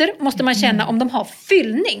 Därefter måste man känna om de har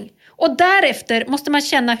fyllning. Och därefter måste man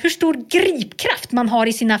känna hur stor gripkraft man har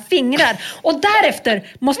i sina fingrar. Och därefter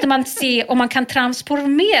måste man se om man kan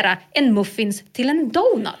transformera en muffins till en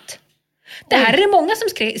donut. Det här är det många som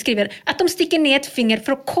skriver att de sticker ner ett finger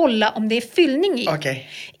för att kolla om det är fyllning i. Okay.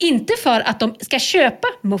 Inte för att de ska köpa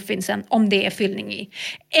muffinsen om det är fyllning i.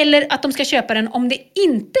 Eller att de ska köpa den om det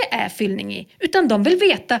inte är fyllning i. Utan de vill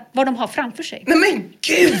veta vad de har framför sig. Nej men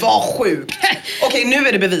gud vad sjukt! Okej, nu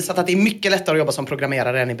är det bevisat att det är mycket lättare att jobba som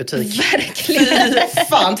programmerare än i butik. Verkligen.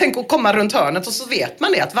 Fan, tänk att komma runt hörnet och så vet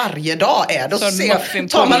man det att varje dag är det. Och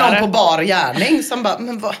så tar man någon på bar gärning som bara,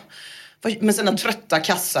 men vad... Med sina trötta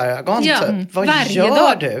kassaögon typ. Vad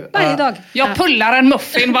gör du? Varje dag. Jag pullar en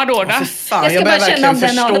muffin, vadå då? Fan, jag ska bara känna om den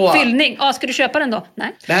förstå. har fyllning. Ska du köpa den då?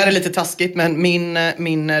 Nej. Det här är lite taskigt, men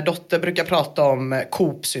min dotter brukar prata om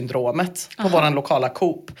Coop-syndromet på våran lokala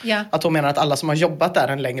Coop. Ja. Att hon menar att alla som har jobbat där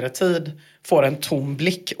en längre tid får en tom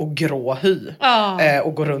blick och grå hy.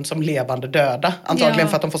 Och går runt som levande döda. Antagligen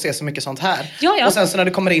för att de får se så mycket sånt här. Ja. Och sen så när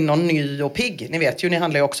det kommer in någon ny och pigg, ni vet ju, ni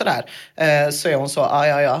handlar ju också där. Så är hon så,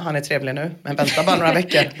 ja, han är trevlig nu. Men vänta bara några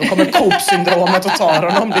veckor. Då kommer Coop-syndromet och tar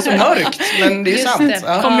honom. Det är så mörkt, men det är ju sant.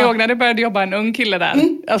 Ja. Kommer ni ihåg när det började jobba en ung kille där?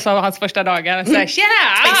 Alltså hans första dagar. Så här,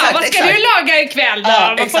 tjena! Vad ska du laga ikväll då?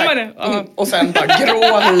 Ja, exakt. Och sen bara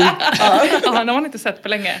grå hy. Han har man inte sett på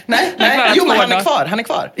länge. Nej. Jo, men han är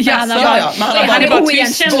kvar. Ja. Men han har bara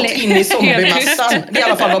oigenkännlig. gått in i zombiemassan. Det är i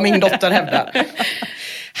alla fall vad min dotter hävdar.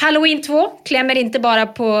 Halloween 2 klämmer inte bara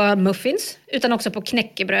på muffins utan också på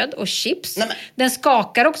knäckebröd och chips. Den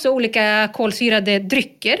skakar också olika kolsyrade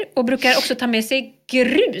drycker och brukar också ta med sig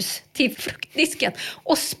grus till fruktdisken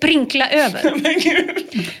och sprinkla över.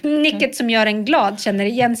 Nicket som gör en glad känner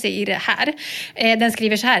igen sig i det här. Den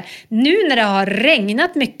skriver så här: nu när det har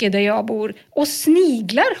regnat mycket där jag bor och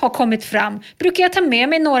sniglar har kommit fram brukar jag ta med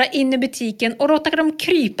mig några in i butiken och låta dem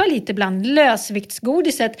krypa lite bland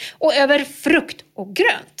lösviktsgodiset och över frukt och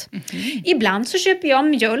grönt. Ibland så köper jag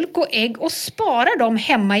mjölk och ägg och sparar dem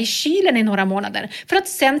hemma i kylen i några månader för att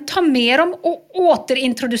sen ta med dem och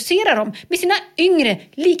återintroducera dem med sina yngre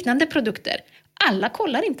liknande produkter. Alla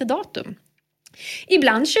kollar inte datum.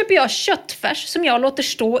 Ibland köper jag köttfärs som jag låter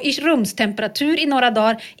stå i rumstemperatur i några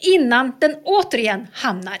dagar innan den återigen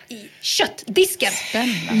hamnar i köttdisken.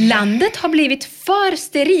 Spännande. Landet har blivit för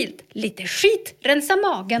sterilt. Lite skit, rensa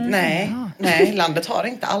magen. Nej, landet har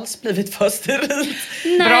inte alls blivit för sterilt.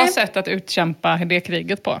 Bra sätt att utkämpa det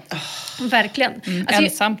kriget på. Verkligen.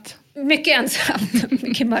 Ensamt. Mycket ensamt,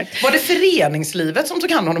 mycket mörkt. Var det föreningslivet som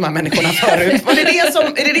tog hand om de här människorna förut?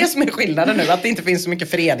 Är det det som är skillnaden nu? Att det inte finns så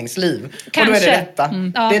mycket föreningsliv? Kanske. Och då är det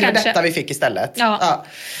detta. Ja, det är detta vi fick istället. Ja.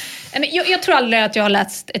 Jag tror aldrig att jag har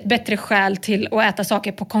läst ett bättre skäl till att äta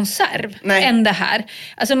saker på konserv än det här.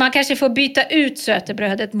 Alltså man kanske får byta ut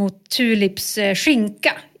sötebrödet mot Tulips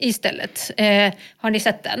skinka istället. Har ni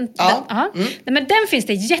sett den? Ja. Nej, men den finns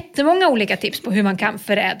det jättemånga olika tips på hur man kan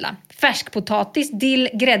förädla. Färskpotatis, dill,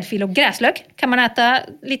 gräddfil och gräslök kan man äta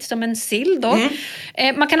lite som en sill då.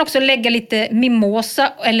 Man kan också lägga lite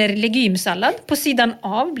mimosa eller legumsallad på sidan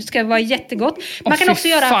av. Det ska vara jättegott. Man kan också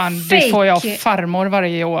göra fake. Det får jag farmor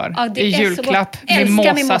varje år. Ja, i julklapp.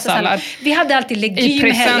 Mimosa-sallad. Vi hade alltid legum i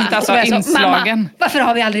present, alltså inslagen. Mamma, varför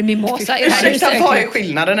har vi aldrig mimosa i det här huset? Vad är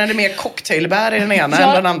skillnaden? Är det mer cocktailbär i den ena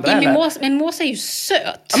än den andra? Mimosa är ju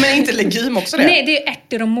söt. Ja, men inte legum också det? Nej, det är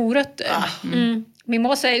ärtor och morötter.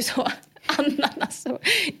 Mimosa är ju så ananas och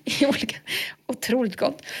i olika, otroligt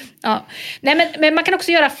gott. Ja. Nej, men man kan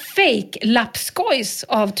också göra fake lapskojs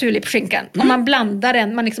av tulipskinkan. Om man blandar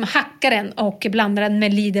den, man liksom hackar den och blandar den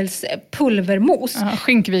med Lidls pulvermos.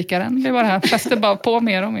 Skinkvikaren, det var det här. Fäster bara på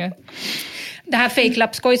mer och mer. Det här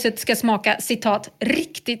fake-lapskojset ska smaka, citat,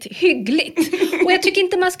 riktigt hyggligt. Och jag tycker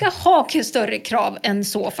inte man ska ha större krav än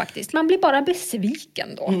så faktiskt. Man blir bara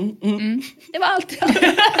besviken då. Det var allt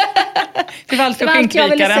det var allt för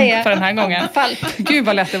skinkvikaren för den här gången. Gud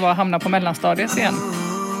vad lätt det var att hamna på mellanstadiet igen.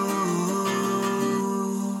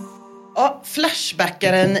 Ja,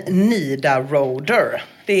 Flashbackaren Nida Roder.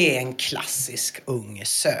 Det är en klassisk ung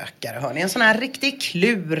sökare, hörni. En sån här riktig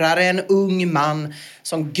klurare, en ung man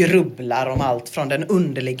som grubblar om allt från den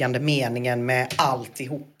underliggande meningen med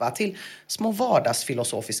alltihopa till små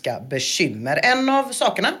vardagsfilosofiska bekymmer. En av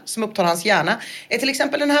sakerna som upptar hans hjärna är till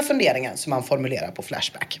exempel den här funderingen som han formulerar på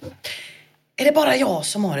Flashback. Är det bara jag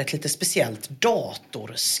som har ett lite speciellt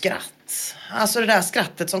datorskratt? Alltså det där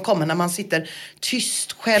skrattet som kommer när man sitter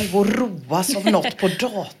tyst själv och roas av något på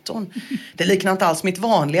datorn. Det liknar inte alls mitt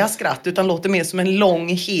vanliga skratt utan låter mer som en lång,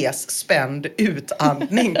 hes, spänd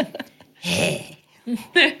utandning.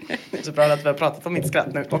 Det är så bra att vi har pratat om mitt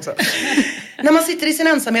skratt nu också. När man sitter i sin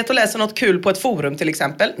ensamhet och läser något kul på ett forum till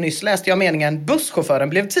exempel. Nyss läste jag meningen: busschauffören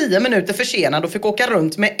blev 10 minuter försenad och fick åka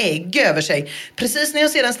runt med ägg över sig. Precis när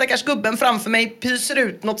jag ser den stackars gubben framför mig pyser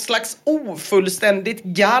ut något slags ofullständigt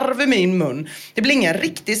garv i min mun. Det blir ingen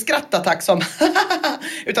riktig skrattattack som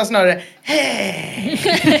utan snarare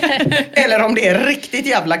eller om det är riktigt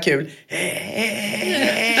jävla kul.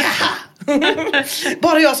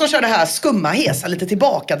 Bara jag som kör det här skumma, hesa, lite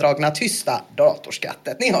tillbakadragna, tysta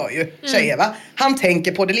datorskrattet. Ni hör ju, tjejer va? Han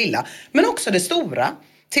tänker på det lilla, men också det stora.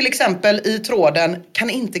 Till exempel i tråden kan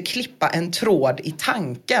inte klippa en tråd i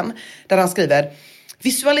tanken. Där han skriver: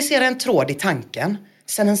 visualisera en tråd i tanken,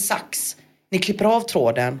 sen en sax. Ni klipper av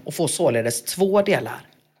tråden och får således 2 delar.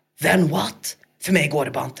 Then what? För mig går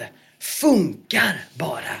det bara inte. Funkar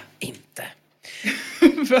bara inte.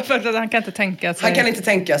 För han kan inte tänka sig. Han kan inte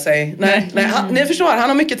tänka sig. Nej. Ni förstår, han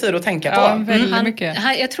har mycket tid att tänka på. Ja, väldigt mycket.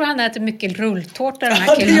 Jag tror han äter mycket rulltårta.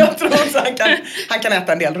 Jag tror också han kan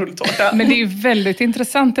äta en del rulltårta. Men det är ju väldigt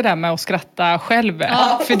intressant det där med att skratta själv.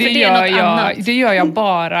 Ja, för det gör jag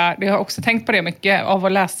bara. Jag har också tänkt på det mycket. Av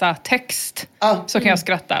att läsa text så kan jag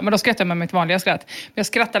skratta. Men då skrattar jag med mitt vanliga skratt. Men jag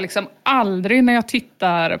skrattar liksom aldrig när jag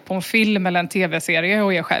tittar på en film eller en tv-serie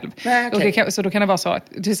och är själv. Nej, okay. Så då kan det vara så.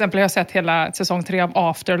 Till exempel har jag sett hela säsong 3 av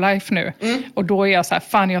Afterlife nu. Och då är jag så här,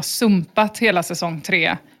 fan jag har sumpat hela säsong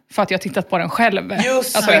 3 för att jag har tittat på den själv.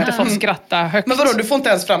 Just att jag inte fått skratta högt. Men vadå, du får inte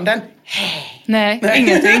ens fram den? Nej.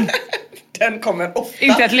 Ingenting. Den kommer ofta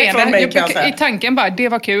inte ett leende. från mig, kan jag säga. I tanken bara, det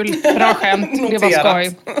var kul, bra skämt, det var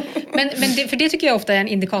skoj. Men för det tycker jag ofta är en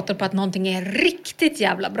indikator på att någonting är riktigt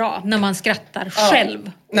jävla bra. När man skrattar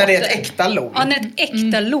själv. När det är ett äkta lol. Ja, när det är ett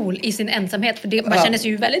äkta lol i sin ensamhet. För man känner sig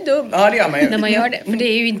ju väldigt dum det gör man ju. när man gör det. För det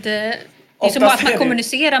är ju inte... Det är som bara att man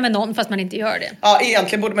kommunicerar med någon fast man inte gör det. Ja,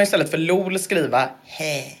 egentligen borde man istället för lol skriva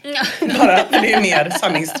bara, för det är mer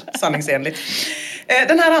sanningsenligt.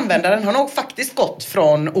 Den här användaren har nog faktiskt gått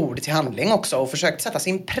från ord till handling också och försökt sätta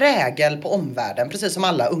sin prägel på omvärlden, precis som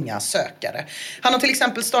alla unga sökare. Han har till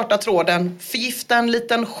exempel startat tråden Förgifta en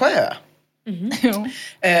liten sjö.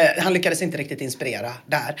 Han lyckades inte riktigt inspirera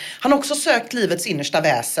där. Han har också sökt livets innersta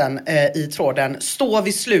väsen i tråden Stå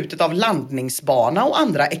vid slutet av landningsbana och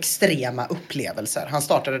andra extrema upplevelser. Han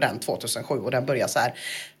startade den 2007 och den börjar så här: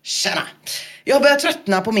 tjena! Jag har börjat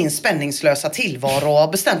tröttna på min spänningslösa tillvaro och har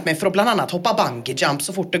bestämt mig för att bland annat hoppa bungee jump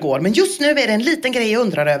så fort det går. Men just nu är det en liten grej jag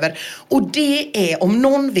undrar över. Och det är om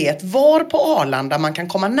någon vet var på Arlanda man kan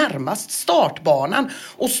komma närmast startbanan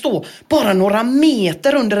och stå bara några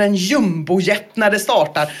meter under en jumbojet när det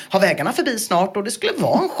startar. Har vägarna förbi snart och det skulle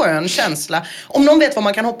vara en skön känsla. Om någon vet var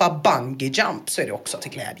man kan hoppa bungee jump så är det också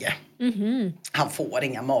till glädje. Han får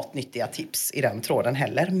inga matnyttiga tips i den tråden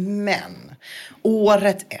heller. Men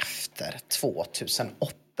året efter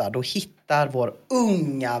 2008 då hittar vår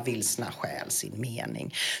unga vilsna själ sin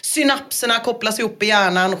mening. Synapserna kopplas ihop i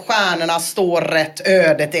hjärnan, stjärnorna står rätt,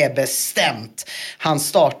 ödet är bestämt. Han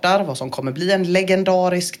startar vad som kommer bli en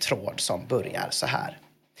legendarisk tråd som börjar så här.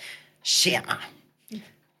 Tjena.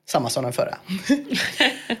 Samma som den förra.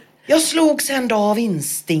 Jag slogs en dag av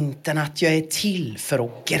instinkten att jag är till för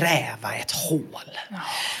att gräva ett hål.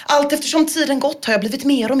 Allt eftersom tiden gått har jag blivit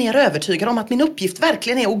mer och mer övertygad om att min uppgift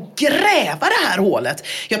verkligen är att gräva det här hålet.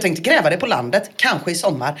 Jag tänkte gräva det på landet, kanske i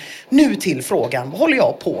sommar. Nu till frågan, vad håller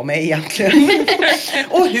jag på med egentligen?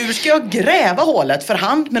 Och hur ska jag gräva hålet? För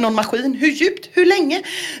hand, med någon maskin? Hur djupt? Hur länge?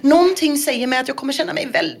 Någonting säger mig att jag kommer känna mig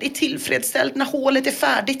väldigt tillfredsställd när hålet är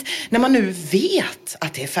färdigt. När man nu vet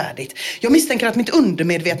att det är färdigt. Jag misstänker att mitt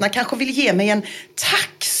undermedvetna kanske vill ge mig en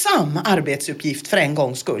tacksam arbetsuppgift för en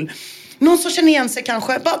gångs skull. Någon som känner igen sig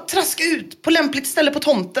kanske. Bara traska ut på lämpligt ställe på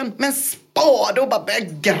tomten med en spade och bara börja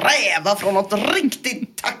gräva från något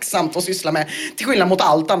riktigt tacksamt att syssla med. Till skillnad mot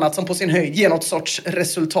allt annat som på sin höjd ger något sorts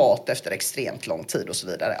resultat efter extremt lång tid och så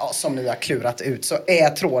vidare. Ja, som ni har klurat ut så är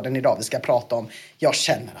tråden idag vi ska prata om. Jag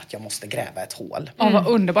känner att jag måste gräva ett hål. Ja, vad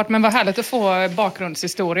underbart. Men vad härligt att få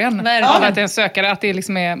bakgrundshistorien. Av att en sökare, att det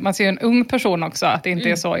liksom är, man ser en ung person också. Att det inte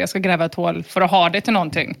är så, jag ska gräva ett hål för att ha det till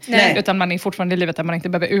någonting. Nej. Utan man är fortfarande i livet där man inte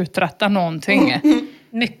behöver uträtta någonting.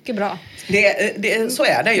 Mycket bra. Så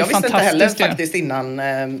är det. Jag visste inte heller faktiskt innan.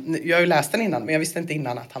 Jag har ju läst den innan, men jag visste inte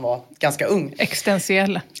innan att han var ganska ung.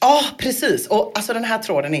 Existentiell. Ja, precis. Och alltså den här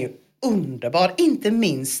tråden är ju underbar. Inte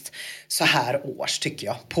minst så här års tycker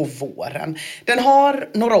jag, på våren. Den har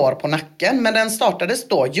några år på nacken, men den startades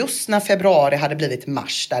då just när februari hade blivit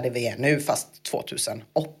mars, där det vi är nu, fast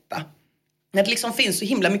 2008. När det liksom finns så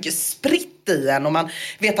himla mycket spritt i en och man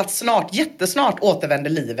vet att jättesnart återvänder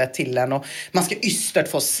livet till en och man ska ystert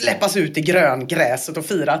få släppas ut i gröngräset och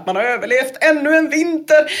fira att man har överlevt ännu en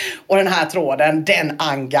vinter. Och den här tråden, den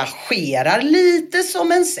engagerar lite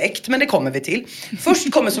som en sekt, men det kommer vi till.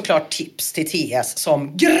 Först kommer såklart tips till TS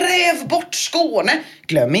som gräv bort Skåne,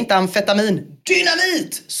 glöm inte amfetamin,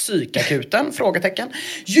 dynamit, psykakuten, frågetecken.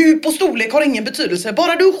 Djup och storlek har ingen betydelse,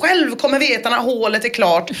 bara du själv kommer veta när hålet är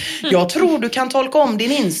klart. Jag tror du kan tolka om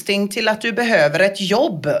din instinkt till att du behöver ett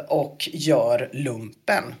jobb och gör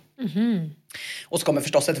lumpen. Och så kommer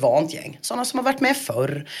förstås ett vant gäng. Sådana som har varit med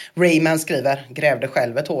förr. Rayman skriver, grävde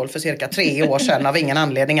själv ett hål för cirka 3 år sedan av ingen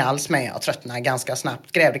anledning alls, men jag tröttnade ganska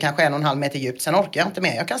snabbt. Grävde kanske 1,5 meter djupt, sen orkar jag inte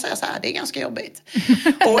mer. Jag kan säga så här, det är ganska jobbigt.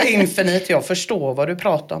 Och Infinite, jag förstår vad du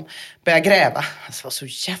pratar om. Börja gräva. Det var så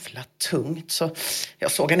jävla tungt så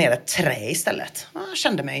jag såg ner ett trä istället. Jag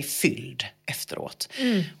kände mig fylld efteråt.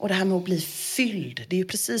 Och det här med att bli fylld, det är ju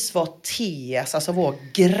precis vad TS, alltså vår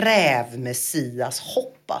grävmessias,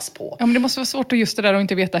 hoppas på. Ja, men det måste vara svårt att just det där och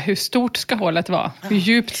inte veta hur stort ska hålet vara. Hur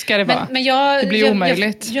djupt ska det vara? Men det blir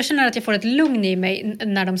omöjligt. Jag känner att jag får ett lugn i mig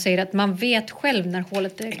när de säger att man vet själv när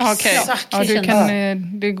hålet är exakt. Ja,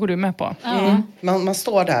 det går du med på. Man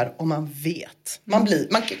står där och man vet.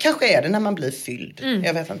 Man kanske är det när man blir fylld.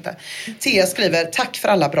 Jag vet inte. Tia skriver, tack för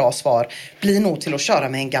alla bra svar. Blir nog till att köra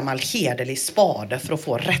med en gammal hederlig spade för att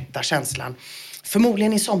få rätta känslan.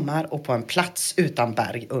 Förmodligen i sommar och på en plats utan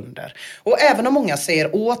berg under. Och även om många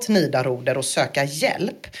säger åt Nidaroder och söka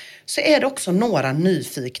hjälp, så är det också några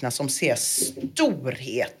nyfikna som ser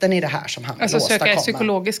storheten i det här som han vill åstadkomma. Alltså söka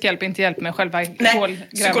psykologisk hjälp, inte hjälp med själva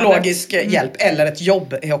hålgrävandet. Psykologisk hjälp eller ett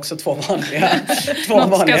jobb är också två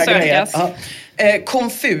vanliga grejer. Ja.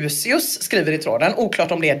 Confucius skriver i tråden,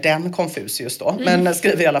 oklart om det är den Confucius då, men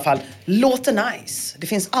skriver i alla fall, låter nice. Det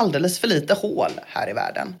finns alldeles för lite hål här i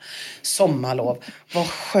världen. Sommarlov, vad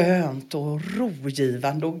skönt och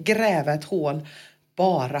rogivande att gräva ett hål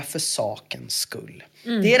bara för sakens skull.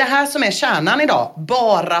 Det är det här som är kärnan idag.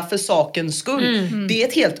 Bara för sakens skull. Det är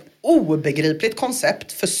ett helt obegripligt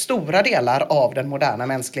koncept för stora delar av den moderna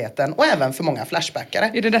mänskligheten och även för många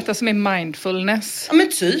flashbackare. Är det detta som är mindfulness? Ja,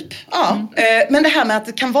 men typ. Ja. Men det här med att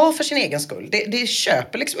det kan vara för sin egen skull, det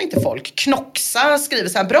köper liksom inte folk. Knoxa skriver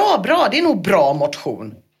så här, bra, det är nog bra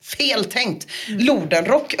motion. Fel tänkt.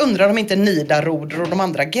 Lodenrock undrar om inte Nidaroder och de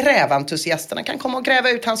andra gräventusiasterna kan komma och gräva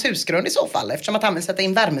ut hans husgrund i så fall, eftersom att han vill sätta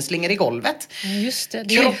in värmeslingor i golvet. Just det,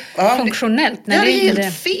 det är funktionellt. Det är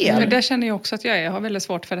helt fel. Men det känner jag också att jag har väldigt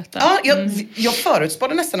svårt för detta. Ja, jag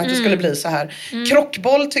förutspådde nästan att det skulle bli så här.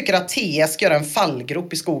 Krockboll tycker att TS ska göra en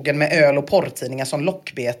fallgrop i skogen med öl och porrtidningar som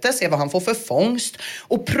lockbete. Se vad han får för fångst.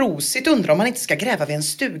 Och Prosit undrar om han inte ska gräva vid en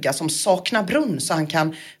stuga som saknar brunn så han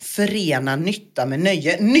kan förena nytta med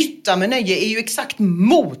nöje. Nytta med nöje är ju exakt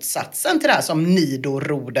motsatsen till det här som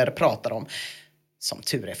Nidaroder pratar om. Som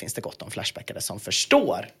tur är finns det gott om flashbackare som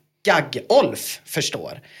förstår. Gagg-Olf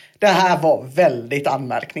förstår. Det här var väldigt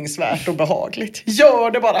anmärkningsvärt och behagligt.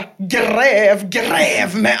 Gör det bara.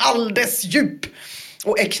 Gräv med all dess djup.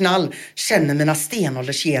 Och Eknall känner mina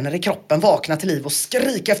stenåldersgener i kroppen vakna till liv och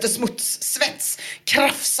skrika efter smuts, svets,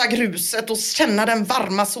 krafsa gruset och känna den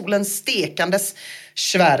varma solens stekandes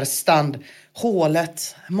svärstand.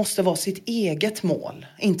 Hålet måste vara sitt eget mål,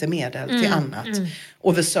 inte medel till annat.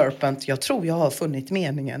 Och The Serpent, jag tror jag har funnit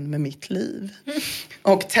meningen med mitt liv.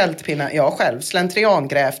 Och tältpinnar, jag själv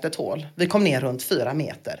slentriangrävt ett hål. Vi kom ner runt 4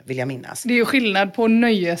 meter, vill jag minnas. Det är ju skillnad på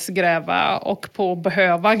nöjesgräva och på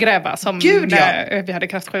behöva gräva. Som när vi hade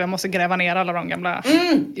kraftsjö, jag måste gräva ner alla de gamla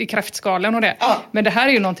i kraftskalen och det. Ja. Men det här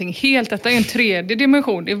är ju någonting helt, detta är en 3D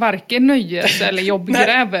dimension. Det är varken nöjes eller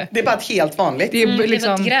jobbgräv. Nej, det är bara ett helt vanligt. Det är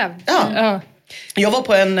liksom ett gräv. Ja. Jag var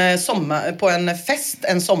på en fest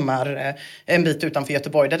en sommar en bit utanför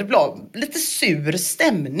Göteborg där det var lite sur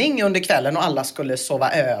stämning under kvällen och alla skulle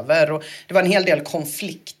sova över. Och det var en hel del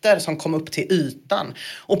konflikter som kom upp till ytan.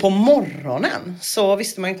 Och på morgonen så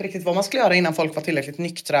visste man inte riktigt vad man skulle göra innan folk var tillräckligt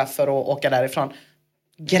nyktra för att åka därifrån.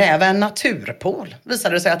 Gräva en naturpool,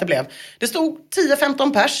 visade det sig att det blev. Det stod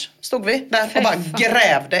 10-15 pers, stod vi där och bara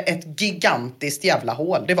grävde ett gigantiskt jävla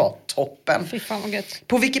hål. Det var toppen. Fy fan vad gött.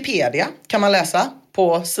 På Wikipedia kan man läsa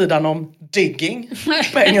på sidan om digging,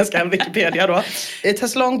 på engelska Wikipedia då. It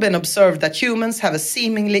has long been observed that humans have a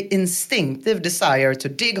seemingly instinctive desire to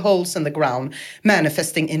dig holes in the ground,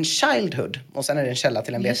 manifesting in childhood. Och sen är det en källa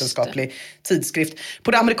till en vetenskaplig tidskrift.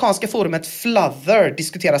 På det amerikanska forumet Fluther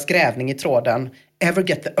diskuteras grävning i tråden Ever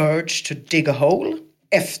get the urge to dig a hole?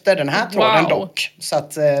 Efter den här tråden dock. Så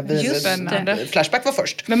att Flashback var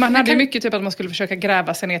först. Men man hade mycket typ att man skulle försöka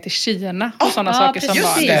gräva sig ner till Kina och sådana saker som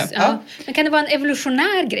var det. Ja. Men kan det vara en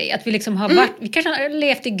evolutionär grej? Att vi liksom har varit, vi kanske har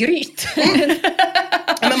levt i gryt.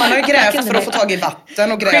 Men man har ju grävt för att få tag i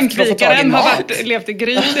vatten och grävt för att få tag i mat. Har levt i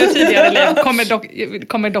gryt tidigare liv.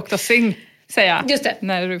 Kommer Dr. Singh säga. Just det.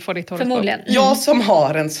 När du får ditt horoskop. Förmodligen. Jag som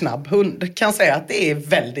har en snabb hund kan säga att det är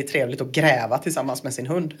väldigt trevligt att gräva tillsammans med sin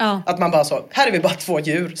hund. Ja. Att man bara så, här är vi bara 2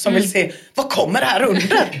 djur som vill se, vad kommer här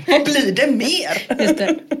under? Vad blir det mer? Just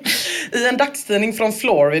det. I en dagstidning från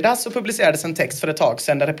Florida så publicerades en text för ett tag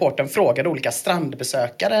sedan där reportern frågade olika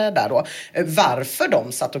strandbesökare där då varför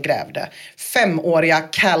de satt och grävde. 5-åriga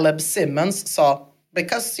Caleb Simmons sa,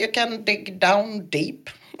 because you can dig down deep.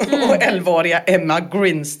 Och 11-åriga Emma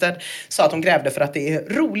Grinstead sa att hon grävde för att det är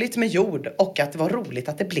roligt med jord och att det var roligt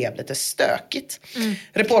att det blev lite stökigt.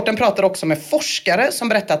 Reporten pratar också med forskare som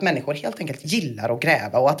berättar att människor helt enkelt gillar att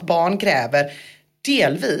gräva och att barn gräver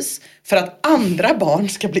delvis för att andra barn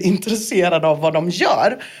ska bli intresserade av vad de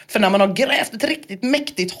gör. För när man har grävt ett riktigt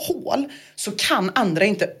mäktigt hål så kan andra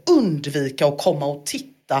inte undvika att komma och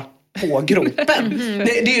titta på gropen.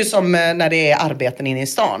 Det är ju som när det är arbeten inne i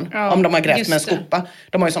stan. Ja, om de har grävt med en skopa.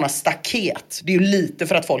 De har ju sådana staket. Det är ju lite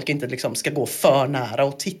för att folk inte liksom ska gå för nära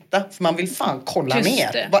och titta. För man vill fan kolla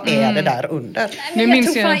ner. Vad är det där under? Nej,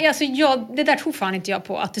 det där tror fan inte jag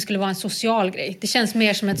på. Att det skulle vara en social grej. Det känns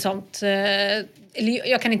mer som ett sånt...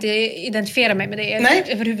 jag kan inte identifiera mig med det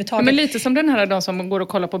överhuvudtaget. Men lite som den här de som går och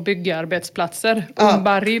kollar på byggarbetsplatser.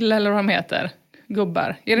 Umbaril eller vad de heter.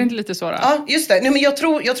 Gubbar. Är det inte lite så då? Ja, just det. Nej, men jag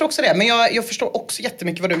tror också det. Men jag förstår också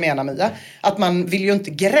jättemycket vad du menar, Mia. Att man vill ju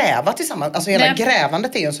inte gräva tillsammans. Alltså hela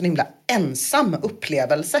grävandet är ju en sån himla ensam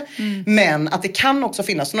upplevelse. Men att det kan också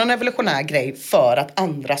finnas någon evolutionär grej för att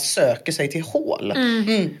andra söker sig till hål.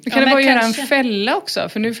 Det kan det bara göra en fälla också.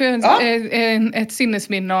 För nu får jag ett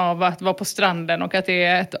sinnesminne av att vara på stranden och att det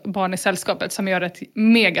är ett barn i sällskapet som gör ett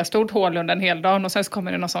megastort hål under en hel dag. Och sen så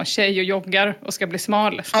kommer det någon sån tjej och joggar och ska bli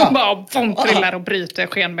smal. Och bara trillar och bryter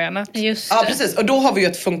skenbenet. Just det. Ja, precis. Och då har vi ju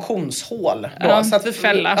ett funktionshål. Då, så att vi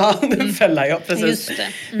fälla. Fälla, ja, precis. Just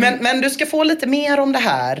det. Men du ska få lite mer om det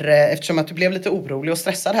här eftersom att du blev lite orolig och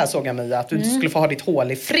stressad här, såg jag, Mia, att du inte skulle få ha ditt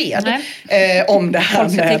hål i fred. Om det här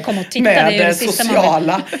med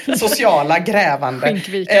sociala grävande.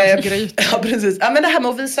 Ja, precis. Ja, men det här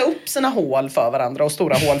med att visa upp sina hål för varandra och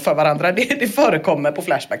stora hål för varandra, det förekommer på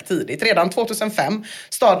Flashback tidigt. Redan 2005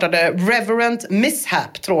 startade Reverend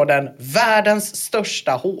Mishap-tråden Världens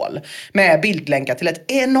största hål med bildlänkar till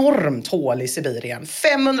ett enormt hål i Sibirien.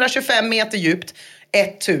 525 meter djupt,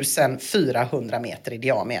 1400 meter i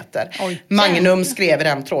diameter. Magnum skrev i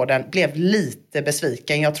den tråden, blev lite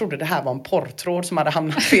besviken. Jag trodde det här var en porrtråd som hade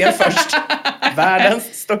hamnat fel först.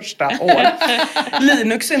 Världens största hål.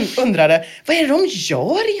 Linux undrade, vad är det de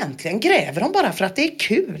gör egentligen? Gräver de bara för att det är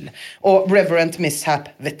kul? Och Reverend Mishap,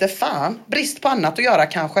 vete fan, brist på annat att göra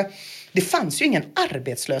kanske. Det fanns ju ingen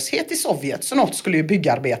arbetslöshet i Sovjet, så något skulle ju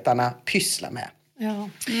byggarbetarna pyssla med. Ja.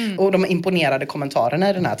 Och de imponerade kommentarerna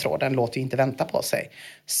i den här tråden låter ju inte vänta på sig.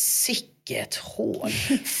 Sicket hål.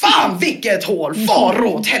 Fan vilket hål! Far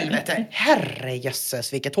åt helvete!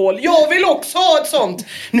 Herrejösses vilket hål! Jag vill också ha ett sånt!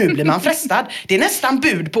 Nu blir man frestad. Det är nästan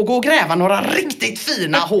bud på att gå och gräva några riktigt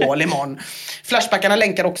fina hål imorgon. Flashbackarna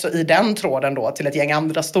länkar också i den tråden då till ett gäng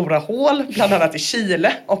andra stora hål, bland annat i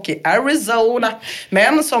Chile och i Arizona.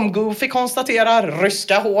 Men som Goofy konstaterar,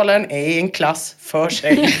 ryska hålen är en klass för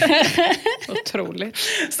sig. Otroligt.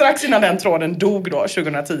 Strax innan den tråden dog då,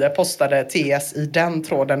 2010, postade TS i den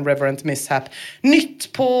tråden Reverend Mishap.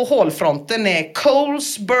 Nytt på hålfronten är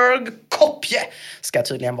Colesberg-Kopje. Ska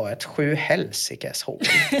tydligen vara ett 7-helsikes hål.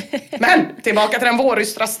 Men tillbaka till den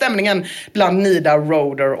vårystra stämningen bland Nida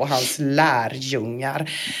Roder och hans lärjungar.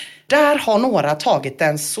 Där har några tagit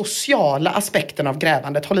den sociala aspekten av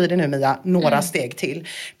grävandet. Håll i dig nu Mia, några steg till.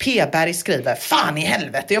 P. Berg skriver, fan i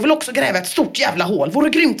helvete, jag vill också gräva ett stort jävla hål. Vore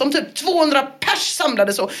grymt om typ 200 pers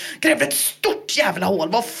samlades och grävde ett stort jävla hål.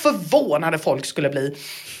 Vad förvånade folk skulle bli.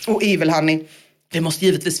 Och Evil Honey, vi måste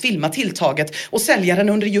givetvis filma tilltaget och sälja den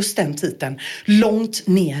under just den titeln. Långt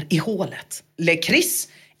ner i hålet. Le Chris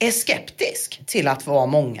är skeptisk till att vara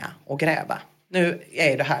många och gräva. Nu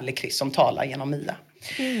är det här Le Chris som talar genom Mia.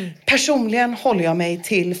 Personligen håller jag mig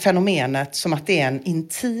till fenomenet som att det är en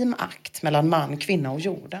intim akt mellan man, kvinna och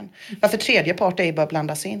jorden. Varför tredje part ej bör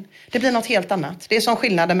blandas in. Det blir något helt annat. Det är som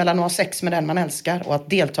skillnaden mellan att ha sex med den man älskar och att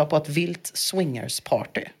delta på ett vilt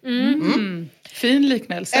swingers-party. Fin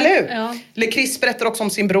liknelse. Eller hur? Ja. Le Chris berättar också om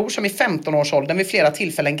sin bror som i 15-årsåldern vid flera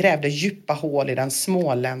tillfällen grävde djupa hål i den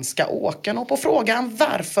småländska åkern. Och på frågan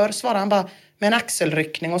varför svarade han bara med en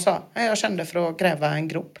axelryckning och sa, jag kände för att gräva en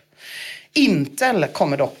grop. Intel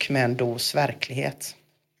kommer dock med en dos verklighet.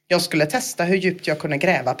 Jag skulle testa hur djupt jag kunde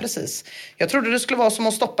gräva precis. Jag trodde det skulle vara som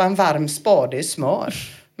att stoppa en varm spade i smör.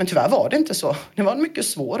 Men tyvärr var det inte så. Det var en mycket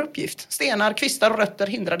svår uppgift. Stenar, kvistar och rötter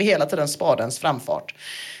hindrade hela tiden spadens framfart.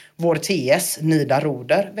 Vår TS, Nida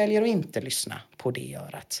Roder, väljer att inte lyssna på det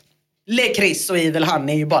örat. Le Chris och Evil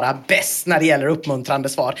Honey är ju bara bäst när det gäller uppmuntrande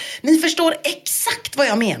svar. Ni förstår exakt vad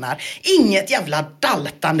jag menar. Inget jävla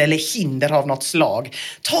daltande eller hinder av något slag.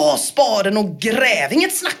 Ta spaden och gräv.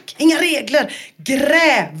 Inget snack, inga regler.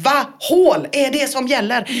 Gräva hål är det som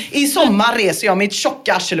gäller. I sommar reser jag mitt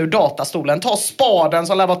tjocka arsel ur datastolen. Ta spaden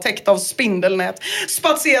som lär vara täckt av spindelnät.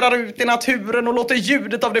 Spatserar ut i naturen och låter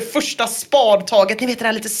ljudet av det första spadtaget. Ni vet det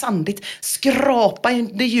där lite sandigt. Skrapa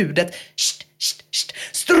in det ljudet.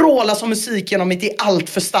 Stråla som musik genom mitt i allt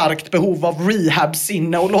för starkt behov av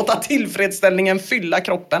rehab-sinne och låta tillfredsställningen fylla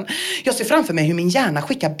kroppen. Jag ser framför mig hur min hjärna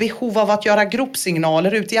skickar behov av att göra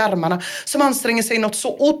gropsignaler ut i armarna som anstränger sig något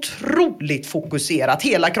så otroligt fokuserat.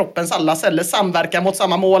 Hela kroppens alla celler samverkar mot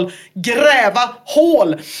samma mål. Gräva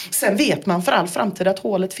hål! Sen vet man för all framtid att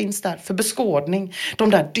hålet finns där för beskådning.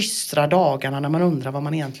 De där dystra dagarna när man undrar vad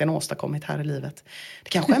man egentligen åstadkommit här i livet. Det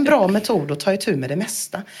kanske är en bra metod att ta itu med det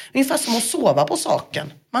mesta. Ungefär som att sova på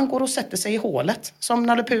saken. Man går och sätter sig i hålet. Som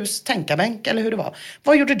Nalle Puhs tänkarbänk eller hur det var.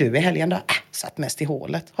 Vad gjorde du i helgen då? Satt mest i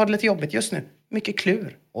hålet. Har det lite jobbigt just nu? Mycket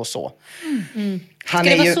klur och så. Ska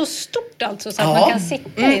det vara så stort alltså så att man kan sitta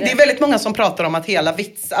i det? Det är väldigt många som pratar om att hela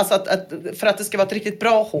vits, alltså att för att det ska vara ett riktigt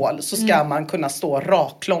bra hål så ska man kunna stå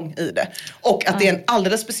raklång i det. Och att det är en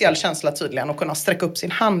alldeles speciell känsla tydligen att kunna sträcka upp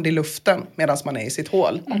sin hand i luften medan man är i sitt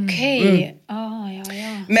hål. Okej.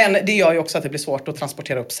 Men det gör ju också att det blir svårt att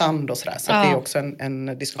transportera upp sand och sådär. Så att det är också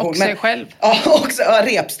en diskussion. Och sig själv. Ja, också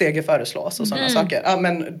repstege föreslås och sådana saker. Ja,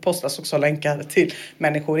 men postas också länkar till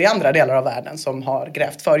människor i andra delar av världen som har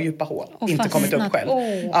grävt för djupa hål. Inte kommit upp själv.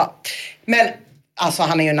 Ja. Men alltså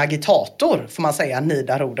han är ju en agitator får man säga,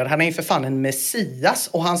 Nida Roder. Han är ju för fan en messias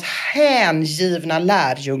och hans hängivna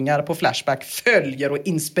lärjungar på Flashback följer och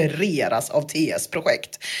inspireras av TS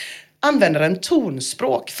projekt. Användaren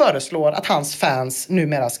Tonspråk föreslår att hans fans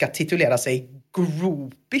numera ska titulera sig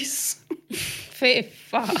groupies. Fy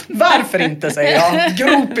fan. Varför inte, säger jag.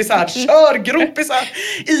 Groupisar, kör groupisar.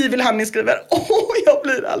 Evil Honey skriver, jag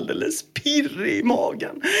blir alldeles pirrig i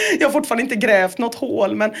magen. Jag har fortfarande inte grävt något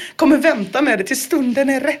hål, men kommer vänta med det till stunden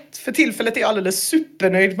är rätt. För tillfället är jag alldeles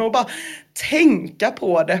supernöjd med att bara tänka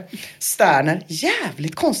på det. Sterner,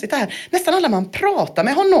 jävligt konstigt det här. Nästan alla man pratar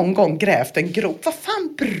med har någon gång grävt en grop. Vad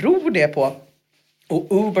fan beror det på? Och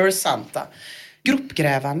Uber Santa.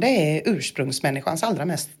 Gruppgrävande är ursprungsmänniskans allra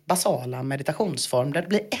mest basala meditationsform där det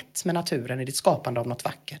blir ett med naturen i ditt skapande av något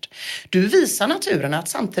vackert. Du visar naturen att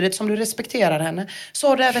samtidigt som du respekterar henne så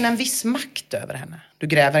har du även en viss makt över henne. Du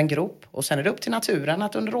gräver en grop och sen är det upp till naturen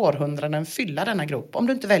att under århundraden fylla denna grop om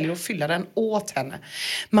du inte väljer att fylla den åt henne.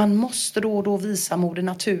 Man måste då och då visa moder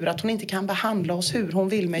natur att hon inte kan behandla oss hur hon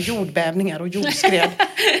vill med jordbävningar och jordskred.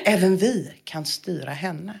 Även vi kan styra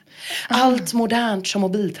henne. Allt modernt som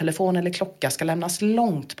mobiltelefon eller klocka ska lämnas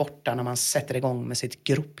långt borta när man sätter igång med sitt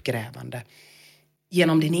gropgrävande.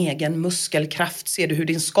 Genom din egen muskelkraft ser du hur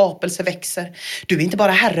din skapelse växer. Du är inte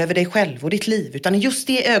bara herre över dig själv och ditt liv, utan i just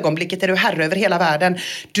det ögonblicket är du herre över hela världen.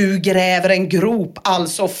 Du gräver en grop,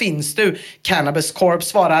 alltså finns du. Cannabis Corp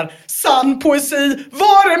svarar, sann poesi,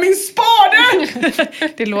 var är min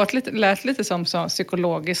spade? Det lät lite som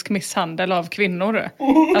psykologisk misshandel av kvinnor.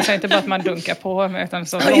 Alltså inte bara att man dunkar på, utan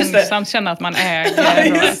så långsamt känna att man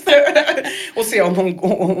äger. Och se om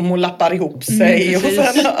hon lappar ihop sig. Och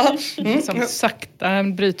sen, som sakta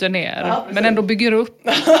bryter ner, men ändå bygger upp.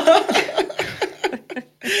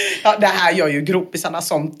 Ja, det här gör ju gropisarna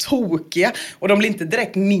som tokiga. Och de blir inte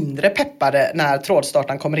direkt mindre peppade när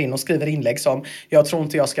trådstartaren kommer in och skriver inlägg som jag tror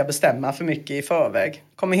inte jag ska bestämma för mycket i förväg.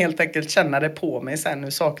 Kommer helt enkelt känna det på mig sen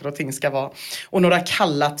hur saker och ting ska vara. Och några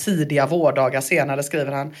kalla tidiga vårdagar senare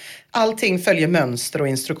skriver han: allting följer mönster och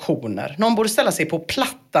instruktioner. Någon borde ställa sig på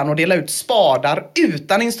plattan och dela ut spadar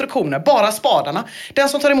utan instruktioner. Bara spadarna. Den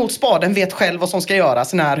som tar emot spaden vet själv vad som ska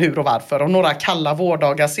göras, när, hur och varför. Och några kalla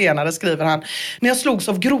vårdagar senare skriver han: när jag slogs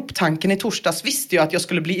av groptanken i torsdags visste jag att jag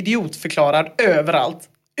skulle bli idiotförklarad överallt.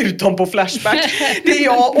 Utom på Flashback. Det är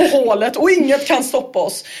jag och hålet och inget kan stoppa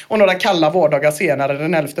oss. Och några kalla vårdagar senare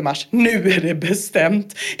den 11 mars. Nu är det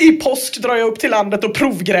bestämt. I påsk drar jag upp till landet och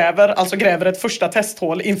provgräver. Alltså gräver ett första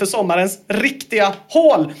testhål inför sommarens riktiga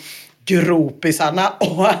hål. Gropisarna,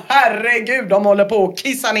 herregud, de håller på att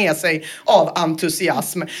kissa ner sig av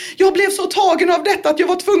entusiasm. Jag blev så tagen av detta att jag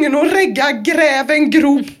var tvungen att regga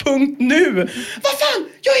grävengrop.nu. Vad fan,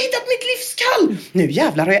 jag har hittat mitt livskall. Nu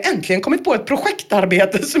jävlar har jag äntligen kommit på ett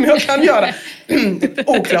projektarbete som jag kan göra.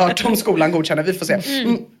 Oklart om skolan godkänner, vi får se.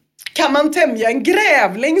 Kan man tämja en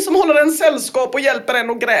grävling som håller en sällskap och hjälper en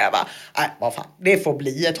att gräva? Nej, vad fan, det får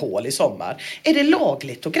bli ett hål i sommar. Är det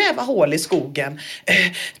lagligt att gräva hål i skogen?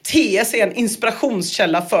 TS är en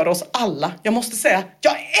inspirationskälla för oss alla. Jag måste säga,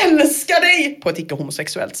 jag älskar dig! På ett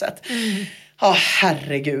icke-homosexuellt sätt. Ja,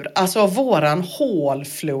 herregud. Alltså, våran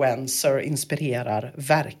hålfluencer inspirerar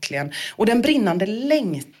verkligen. Och den brinnande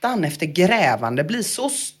längtan efter grävande blir så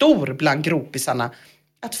stor bland gropisarna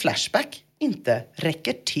att Flashback inte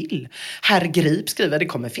räcker till. Herr Grip skriver: det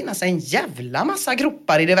kommer finnas en jävla massa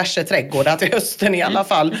gropar i diverse trädgårdar till hösten i alla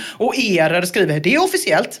fall. Och Erer skriver: det är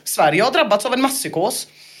officiellt. Sverige har drabbats av en masspsykos.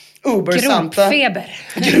 Gropfeber.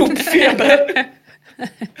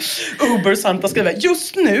 Uber Santa skriver: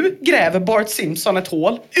 just nu gräver Bart Simpson ett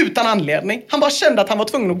hål utan anledning. Han bara kände att han var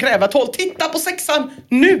tvungen att gräva ett hål. Titta på 6:an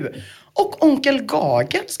nu! Och onkel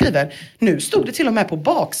Gager skriver: nu stod det till och med på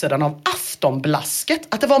baksidan av Aftonblasket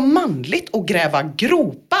att det var manligt att gräva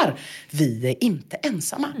gropar. Vi är inte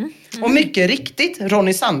ensamma. Och mycket riktigt,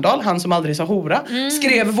 Ronny Sandahl, han som aldrig sa hora,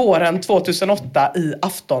 skrev våren 2008 i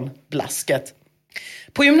Aftonblasket: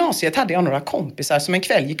 på gymnasiet hade jag några kompisar som en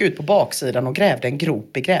kväll gick ut på baksidan och grävde en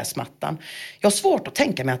grop i gräsmattan. Jag har svårt att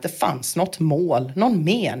tänka mig att det fanns något mål, någon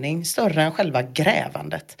mening större än själva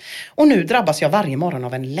grävandet. Och nu drabbas jag varje morgon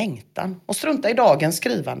av en längtan och strunta i dagens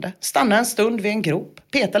skrivande. Stanna en stund vid en grop,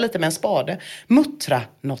 peta lite med en spade, muttra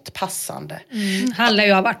något passande. Han lär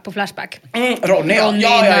ju ha varit på Flashback. Ronny, ja. Men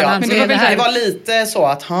det var lite så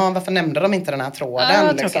att, varför nämnde de inte den här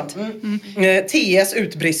tråden? Liksom. TS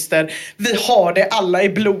utbrister: vi har det alla i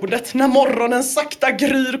blodet. När morgonen sakta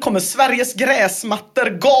gryr kommer Sveriges gräsmattor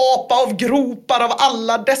gapa av gropar av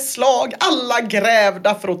alla dess slag. Alla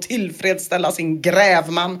grävda för att tillfredsställa sin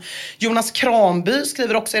grävman. Jonas Kranby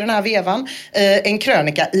skriver också i den här vevan en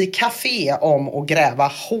krönika i Café om att gräva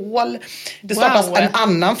hål. Det startas en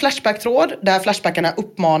annan Flashback-tråd där Flashbackarna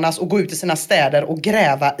uppmanas att gå ut i sina städer och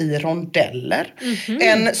gräva i rondeller.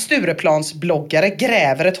 En Stureplansbloggare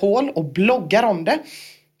gräver ett hål och bloggar om det.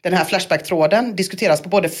 Den här Flashback-tråden diskuteras på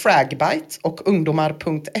både Fragbite och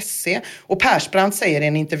ungdomar.se. Och Persbrandt säger i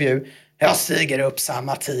en intervju: jag stiger upp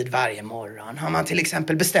samma tid varje morgon. Har man till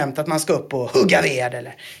exempel bestämt att man ska upp och hugga ved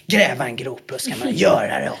eller gräva en grop, då ska man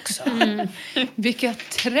göra det också. Vilka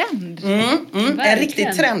trend! En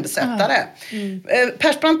riktig trendsättare.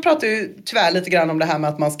 Persbrandt pratar ju tyvärr lite grann om det här med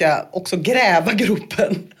att man ska också gräva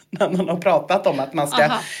gropen. När man har pratat om att man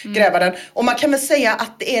ska gräva den. Och man kan väl säga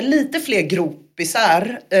att det är lite fler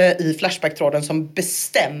gropisar i Flashback-tråden som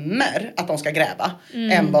bestämmer att de ska gräva.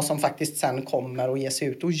 Än vad som faktiskt sen kommer och ger sig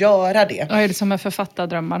ut och göra det. Och är det som med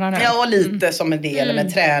författardrömmarna nu? Ja, lite som en del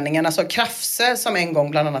med träningen. Alltså Krafse, som en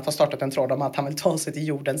gång bland annat har startat en tråd om att han vill ta sig till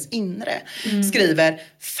jordens inre, skriver: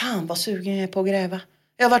 fan vad sugen jag är på att gräva.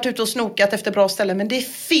 Jag har varit ute och snokat efter bra ställen, men det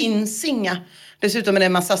finns inga. Dessutom är det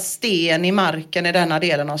en massa sten i marken i denna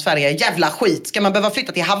delen av Sverige. Jävla skit. Ska man behöva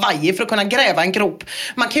flytta till Hawaii för att kunna gräva en grop?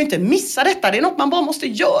 Man kan ju inte missa detta. Det är något man bara måste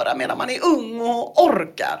göra medan man är ung och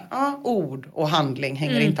orkar. Ja, ord och handling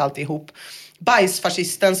hänger inte alltid ihop.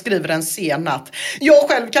 Bajsfascisten skriver en sen natt: jag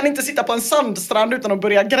själv kan inte sitta på en sandstrand utan att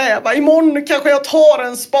börja gräva. Imorgon kanske jag tar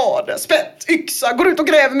en spade, spett, yxa, går ut och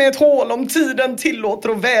gräver med ett hål om tiden tillåter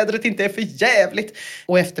och vädret inte är för jävligt.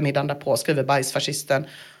 Och eftermiddagen därpå skriver bajsfascisten: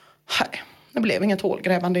 nej, det blev inget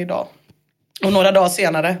hålgrävande idag. Och några dagar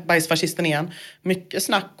senare, bajsfascisten igen: mycket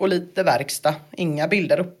snack och lite verkstad. Inga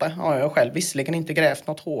bilder uppe. Ja, jag har själv visserligen inte grävt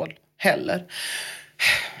något hål heller.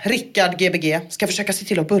 Rickard Gbg ska försöka se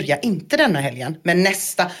till att börja, inte denna helgen, men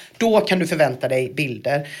nästa. Då kan du förvänta dig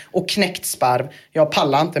bilder. Och knäckt sparv, jag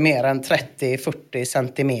pallar inte mer än 30-40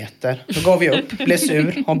 centimeter. Då gav vi upp, blev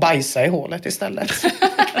sur och bajsade i hålet istället.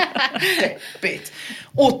 Deppigt.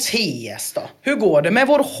 Och TS då? Hur går det med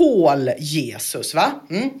vår hål-Jesus, va?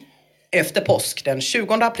 Efter påsk den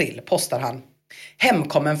 20 april postar han: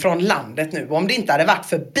 hemkommen från landet nu. Om det inte hade varit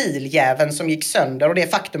för biljäveln som gick sönder och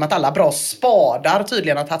det faktum att alla bra spadar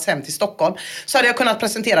tydligen har tagits hem till Stockholm, så hade jag kunnat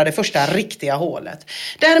presentera det första riktiga hålet.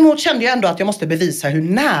 Däremot kände jag ändå att jag måste bevisa hur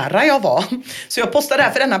nära jag var. Så jag postade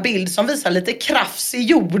därför denna bild som visar lite krafs i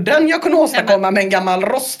jorden jag kunde åstadkomma med en gammal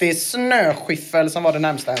rostig snöskyffel som var det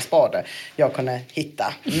närmsta en spade jag kunde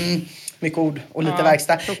hitta. Mycket ord och lite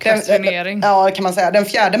verkstad. Ja, kan man säga. Den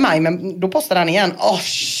 4 maj, men då postade han igen.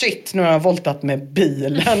 Shit, nu har jag voltat med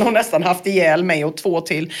bilen och nästan haft ihjäl mig och 2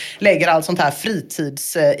 till. Lägger allt sånt här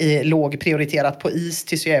fritids låg prioriterat på is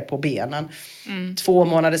tills jag är på benen. 2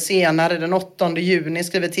 månader senare, den 8 juni,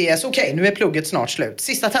 skriver TS: okej, nu är plugget snart slut.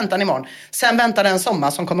 Sista tentan imorgon. Sen väntar en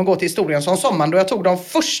sommar som kommer gå till historien som sommaren då jag tog de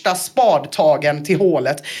första spadtagen till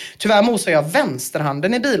hålet. Tyvärr mosade jag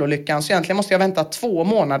vänsterhanden i bilolyckan, så egentligen måste jag vänta 2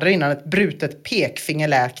 månader innan ett brutet pekfinger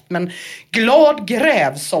läkt. Men glad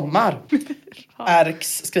grävsommar.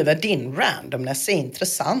 Erks skriver: din randomness är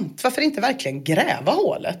intressant. Varför inte verkligen gräva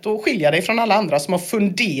hålet och skilja dig från alla andra som har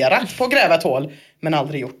funderat på att gräva ett hål men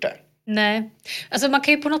aldrig gjort det? Nej, alltså man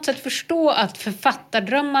kan ju på något sätt förstå att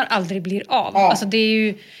författardrömmar aldrig blir av. Ja. Alltså det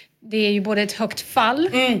är ju både ett högt fall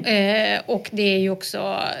och det är ju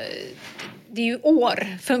också... Det är ju år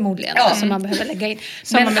förmodligen som man behöver lägga in.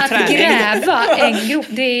 Men att gräva en grop,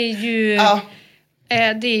 det är ju...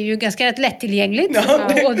 Det är ju ganska lättillgängligt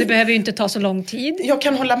och det behöver ju inte ta så lång tid. Jag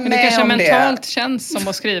kan hålla med om det. Det kanske mentalt känns som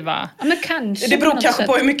att skriva. Ja, men kanske. Det beror kanske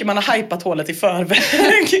på hur mycket man har hypat hålet i förväg.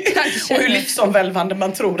 Och hur livsomvälvande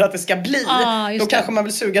man tror att det ska bli. Då kanske man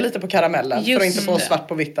vill suga lite på karamellen. För att inte få svart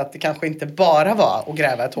på vitt att det kanske inte bara var att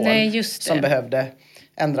gräva ett hål som behövde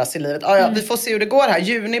ändras i livet. Vi får se hur det går här.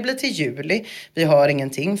 Juni blir till juli. Vi hör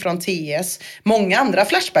ingenting från TS. Många andra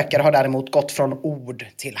flashbackar har däremot gått från ord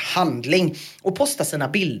till handling och postar sina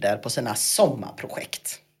bilder på sina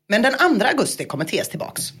sommarprojekt. Men den 2 augusti kommer TS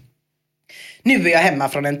tillbaks. Nu är jag hemma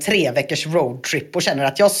från en 3 veckors roadtrip och känner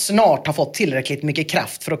att jag snart har fått tillräckligt mycket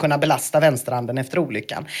kraft för att kunna belasta vänsterhanden efter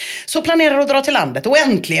olyckan. Så planerar att dra till landet och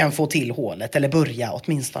äntligen få till hålet, eller börja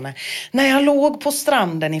åtminstone. När jag låg på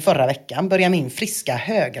stranden i förra veckan började min friska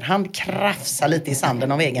högerhand krafsa lite i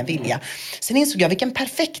sanden av egen vilja. Sen insåg jag vilken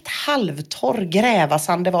perfekt halvtorr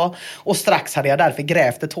grävasand det var och strax hade jag därför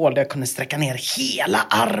grävt ett hål där jag kunde sträcka ner hela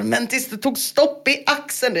armen tills det tog stopp i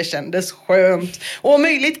axeln. Det kändes skönt och om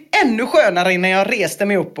möjligt ännu skönare innan jag reste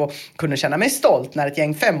mig upp och kunde känna mig stolt när ett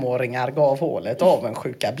gäng 5-åringar gav hålet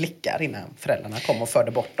avundsjuka blickar innan föräldrarna kom och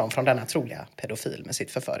förde bort dem från denna troliga pedofil med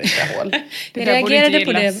sitt förföriska hål. Jag reagerade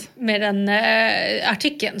på det med den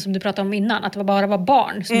artikeln som du pratade om innan, att det bara var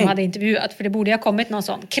barn som hade intervjuat, för det borde ha kommit någon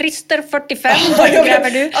sån. Christer 45,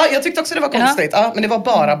 du? Ja, jag tyckte också det var konstigt. Ja, men det var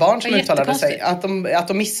bara barn som uttalade sig. Att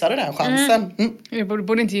de missade den chansen. Det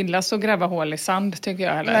borde inte gillas att gräva hål i sand, tycker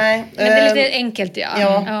jag heller. Nej, men det är lite enkelt,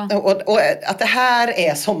 Och att det här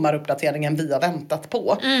är sommaruppdateringen vi har väntat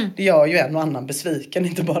på. Det gör ju en och annan besviken,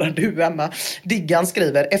 inte bara du, Emma. Diggan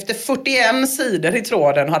skriver: efter 41 sidor i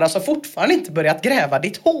tråden har alltså fortfarande inte börjat gräva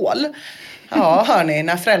ditt hål. Ja, hörni,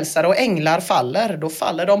 när frälsare och änglar faller, då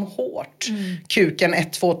faller de hårt. Kuken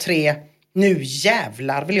 1, 2, 3. Nu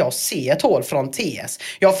jävlar vill jag se ett hål från TS.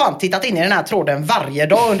 Jag har fan tittat in i den här tråden varje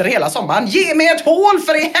dag under hela sommaren. Ge mig ett hål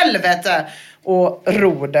för i helvete! Och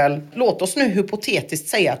Rodel, låt oss nu hypotetiskt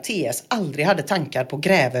säga att TS aldrig hade tankar på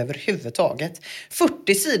gräva överhuvudtaget.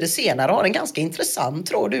 40 sidor senare har en ganska intressant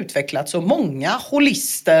tråd utvecklats och många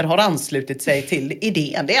holister har anslutit sig till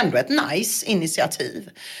idén. Det är ändå ett nice initiativ.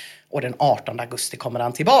 Och den 18 augusti kommer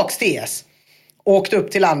han tillbaks TS. Åkte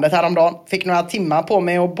upp till landet häromdagen. Fick några timmar på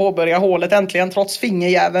mig att påbörja hålet äntligen trots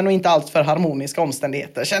fingerjäveln och inte allt för harmoniska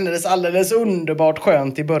omständigheter. Kändes alldeles underbart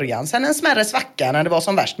skönt i början. Sen en smärre svacka när det var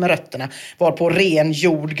som värst med rötterna. Var på ren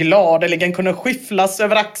jord gladeligen kunde skyfflas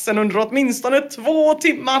över axeln under åtminstone 2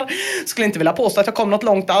 timmar. Skulle inte vilja påstå att jag kom något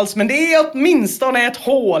långt alls, men det är åtminstone ett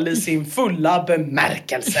hål i sin fulla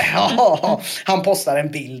bemärkelse. Ja, han postar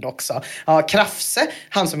en bild också. Ja, Krafse,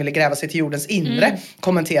 han som ville gräva sig till jordens inre,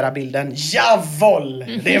 kommenterar bilden.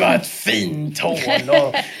 Det var ett fint hål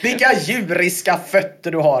och vilka djuriska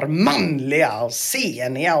fötter du har. Manliga och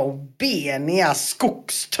seniga och beniga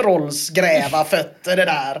skogstrollsgräva fötter det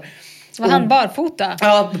där. Var han barfota?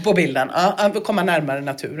 Ja, på bilden. Ja, han kommer närmare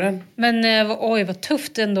naturen. Men oj, vad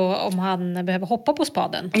tufft ändå om han behöver hoppa på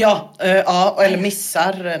spaden. Ja, eller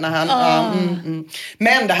missar när han...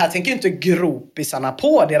 Men det här tänker ju inte gropisarna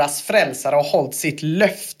på. Deras frälsare har hållit sitt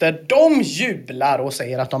löfte. De jublar och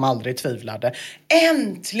säger att de aldrig tvivlade.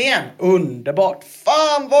 Äntligen! Underbart!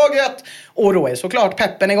 Fan vad gött! Och då är såklart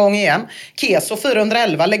peppen igång igen. Keso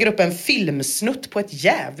 411 lägger upp en filmsnutt på ett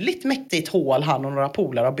jävligt mäktigt hål han och några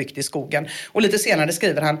polare har byggt i skogen. Och lite senare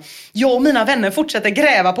skriver han: jag och mina vänner fortsätter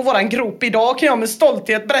gräva på våran grop. Idag kan jag med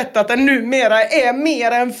stolthet berätta att den numera är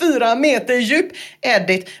mer än 4 meter djup.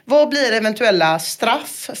 Edit, vad blir eventuella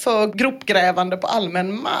straff för gropgrävande på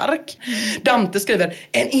allmän mark? Dante skriver: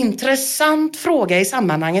 en intressant fråga i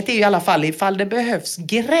sammanhanget är i alla fall ifall det behövs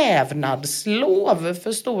grävnadslov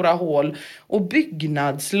för stora hål och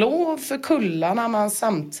byggnadslov för kullarna man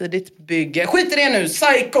samtidigt bygger. Skit i det nu,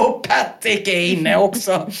 Psychopathic är inne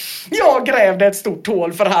också. Jag grävde ett stort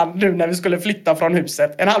hål för hand nu när vi skulle flytta från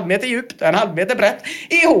huset. 1,5 meter djupt, 1,5 meter brett.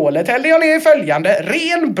 I hålet hällde jag ner följande: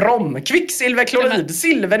 ren brom, kvicksilverklorid,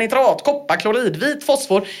 silvernitrat, kopparklorid, vit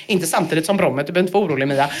fosfor. Inte samtidigt som brommet, du behöver inte vara orolig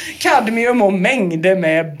Mia. Kadmium och mängder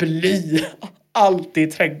med bly. Allt i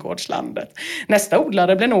trädgårdslandet. Nästa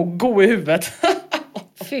odlare blir nog god i huvudet.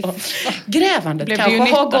 Grävandet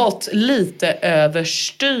kanske har gått lite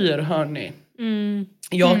överstyr, hörni.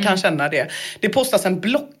 Jag kan känna det. Det postas en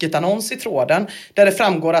Blocket-annons i tråden där det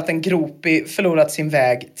framgår att en gropig förlorat sin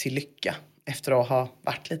väg till lycka efter att ha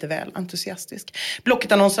varit lite väl entusiastisk.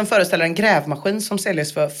 Blocket-annonsen föreställer en grävmaskin som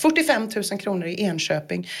säljs för 45 000 kronor i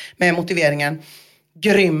Enköping med motiveringen: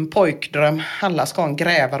 grym pojkdröm, alla ska ha en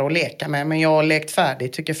grävare att leka med, men jag har lekt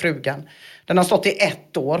färdigt, tycker frugan. Den har stått i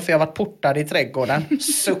 1 år för jag har varit portad i trädgården.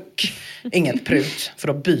 Suck. Inget prut. För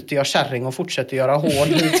då byter jag kärring och fortsätter göra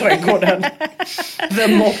hål i trädgården. The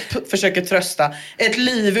Mop försöker trösta. Ett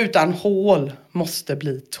liv utan hål måste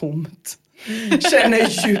bli tomt.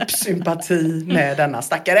 Känner djup sympati med denna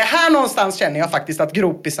stackare. Här någonstans känner jag faktiskt att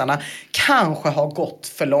gropisarna kanske har gått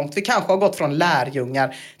för långt. Vi kanske har gått från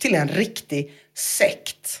lärjungar till en riktig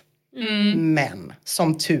sekt. Men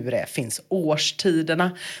som tur är finns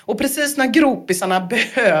årstiderna. Och precis när gropisarna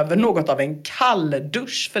behöver något av en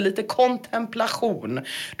kalldusch för lite kontemplation,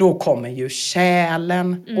 då kommer ju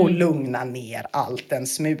själen och lugna ner allt en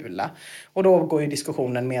smula. Och då går ju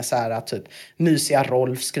diskussionen med så här typ: mysiga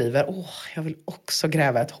Rolf skriver: jag vill också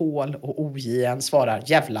gräva ett hål. Och OJN svarar: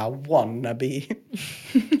 jävla wannabe.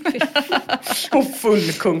 Och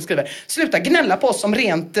Fullkung skriver: sluta gnälla på oss som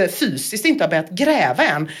rent fysiskt inte har börjat gräva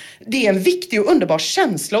än. Det är en viktig och underbar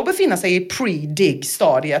känsla att befinna sig i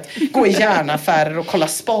pre-dig-stadiet. Gå i järnaffärer och kolla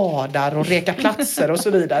spadar och reka platser och så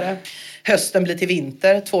vidare. Hösten blir till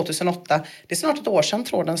vinter 2008. Det är snart ett år sedan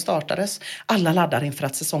tråden startades. Alla laddar inför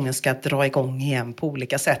att säsongen ska dra igång igen på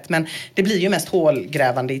olika sätt. Men det blir ju mest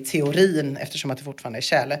hålgrävande i teorin eftersom att det fortfarande är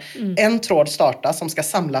tjäle. En tråd startas som ska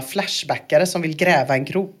samla flashbackare som vill gräva en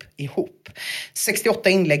grop ihop. 68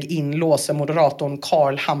 inlägg in låser moderatorn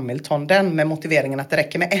Carl Hamilton den med motiveringen att det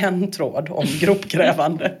räcker med en tråd om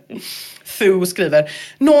gropgrävande. Thu skriver: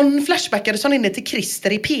 någon flashbackare som ringde till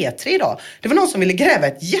Christer i P3 idag. Det var någon som ville gräva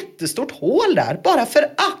ett jättestort hål där, bara för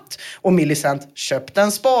att. Och Millicent köpte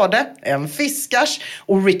en spade, en fiskars,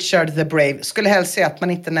 och Richard the Brave skulle helst se att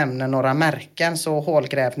man inte nämner några märken så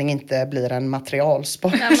hålgrävning inte blir en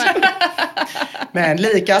materialsport. Men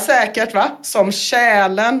lika säkert va, som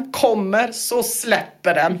kärlen kommer så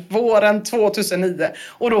släpper den våren 2009.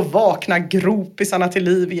 Och då vaknar gropisarna till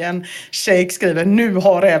liv igen. Shake skriver: nu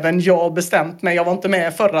har även jag bestämt mig. Jag var inte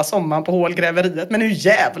med förra sommaren på hålgräveriet, men nu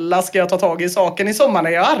jävla ska jag ta tag i saken. I sommar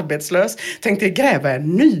när jag är arbetslös tänkte jag gräva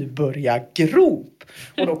en nybörjargrop.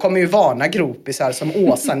 Och då kommer ju vana gropisar som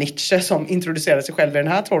Åsa Nietzsche som introducerade sig själv i den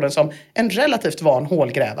här tråden som en relativt van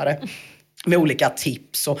hålgrävare. Med olika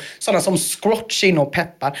tips och sådana som scrotchin och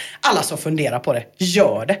peppar. Alla som funderar på det,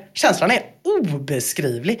 gör det. Känslan är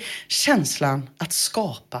obeskrivlig. Känslan att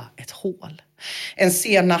skapa ett hål. En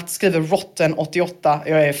sen natt skriver Rotten 88.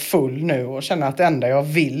 Jag är full nu och känner att det enda jag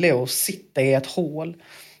vill är att sitta i ett hål.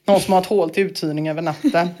 Någon som har ett hål till uthyrning över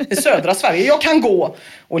natten. I södra Sverige, jag kan gå.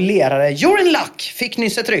 Och lerare, you're in luck, fick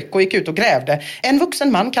nyss ett ryck och gick ut och grävde. En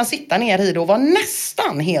vuxen man kan sitta ner i det och vara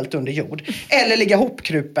nästan helt under jord. Eller ligga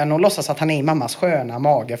hopkrupen och låtsas att han är i mammas sköna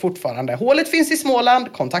mage fortfarande. Hålet finns i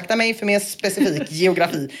Småland, kontakta mig för mer specifik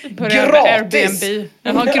geografi. Gratis! Airbnb.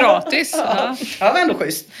 Jaha, gratis. Ja, det var ändå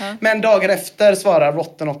schysst. Ja. Men dagar efter svarar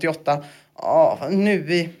Rotten 88. Ja, nu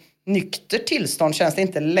i nykter tillstånd känns det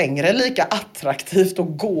inte längre lika attraktivt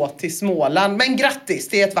att gå till Småland. Men grattis,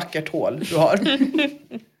 det är ett vackert hål du har.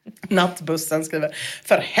 Nattbussen skriver,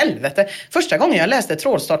 för helvete. Första gången jag läste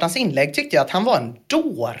Trådstartans inlägg tyckte jag att han var en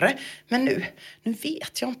dåre. Men nu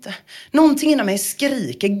vet jag inte. Någonting inom mig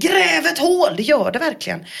skriker, gräv ett hål, det gör det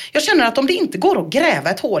verkligen. Jag känner att om det inte går att gräva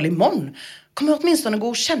ett hål imorgon, kommer jag åtminstone gå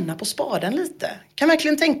och känna på spaden lite. Kan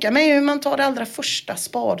verkligen tänka mig hur man tar det allra första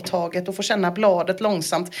spadtaget och får känna bladet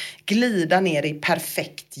långsamt glida ner i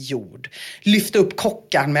perfekt jord. Lyfta upp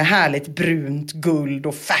kockan med härligt brunt guld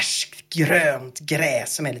och färskt grönt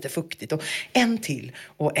gräs som är lite fuktigt. Och en till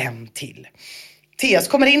och en till. TS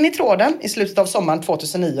kommer in i tråden i slutet av sommaren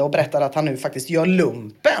 2009 och berättar att han nu faktiskt gör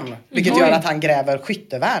lumpen. Vilket gör att han gräver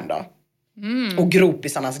skyttevärn då. Och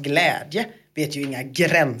gropisarnas glädje vet ju inga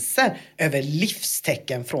gränser över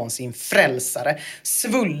livstecken från sin frälsare.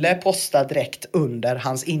 Svulle postar direkt under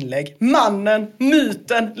hans inlägg. Mannen,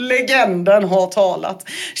 myten, legenden har talat.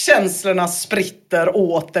 Känslorna spritter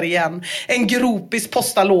återigen. En gropis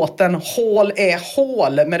postar låten Hål är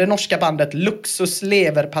hål med det norska bandet Luxus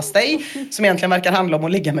leverpastej. Som egentligen verkar handla om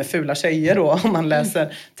att ligga med fula tjejer då. Om man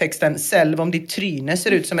läser texten. Själv om ditt tryne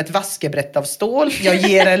ser ut som ett vaskebrett av stål. Jag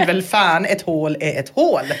ger väl fan, ett hål är ett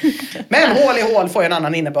hål. Men hål i hål får en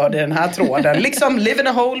annan innebörd i den här tråden. Liksom Live in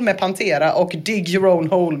a Hole med Pantera och Dig Your Own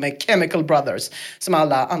Hole med Chemical Brothers. Som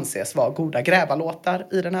alla anses vara goda grävarlåtar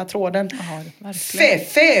i den här tråden.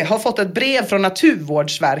 Fefe har fått ett brev från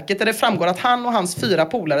Naturvårdsverket där det framgår att han och hans 4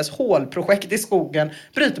 polares hålprojekt i skogen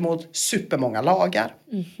bryter mot supermånga lagar.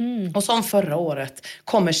 Och som förra året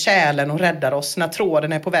kommer kärlen och räddar oss när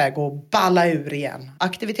tråden är på väg att balla ur igen.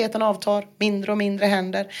 Aktiviteten avtar, mindre och mindre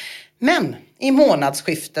händer. Men i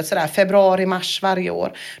månadsskiftet, sådär februari-mars varje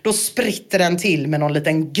år, då spritter den till med någon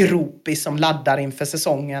liten gropis som laddar inför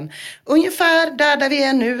säsongen. Ungefär där vi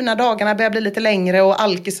är nu när dagarna börjar bli lite längre och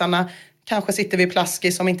alkisarna kanske sitter vid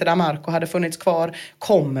Plaski som inte där Marco hade funnits kvar,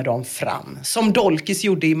 kommer de fram. Som Dolkis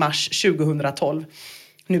gjorde i mars 2012.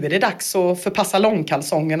 Nu är det dags att förpassa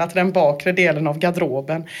långkalsongerna till den bakre delen av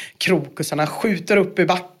garderoben. Krokusarna skjuter upp i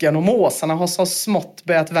backen och måsarna har så smått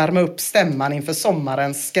börjat värma upp stämman inför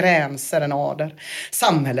sommarens skränserenader.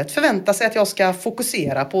 Samhället förväntar sig att jag ska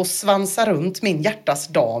fokusera på att svansa runt min hjärtas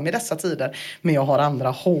dam i dessa tider. Men jag har andra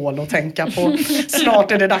hål att tänka på.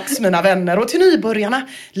 Snart är det dags, mina vänner. Och till nybörjarna,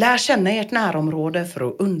 lär känna ert närområde för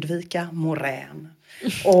att undvika morän.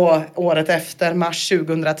 Och året efter, mars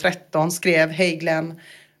 2013, skrev Hej Glenn: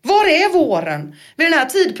 var är våren? Vid den här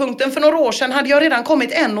tidpunkten för några år sedan hade jag redan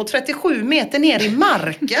kommit 1,37 meter ner i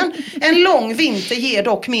marken. En lång vinter ger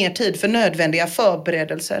dock mer tid för nödvändiga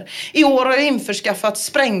förberedelser. I år har jag införskaffat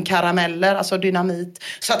sprängkarameller, alltså dynamit,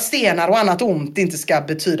 så att stenar och annat ont inte ska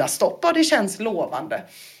betyda stopp. Och det känns lovande.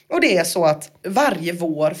 Och det är så att varje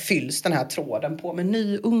vår fylls den här tråden på med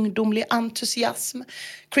ny ungdomlig entusiasm.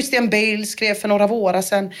 Christian Bale skrev för några vårar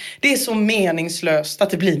sedan: det är så meningslöst att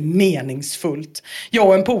det blir meningsfullt. Jag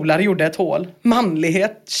och en polare gjorde ett hål.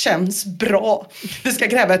 Manlighet känns bra. Vi ska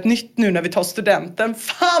gräva ett nytt nu när vi tar studenten.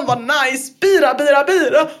 Fan vad nice! Bira, bira,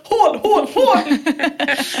 bira! Hål, hål, hål!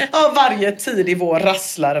 Ja, varje tid i vår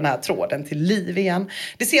rasslar den här tråden till liv igen.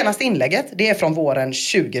 Det senaste inlägget, det är från våren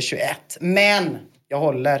 2021. Men jag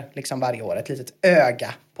håller liksom varje år ett litet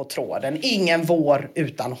öga på tråden. Ingen vår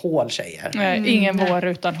utan hål, tjejer. Nej, ingen vår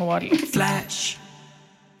utan hål. Flashback.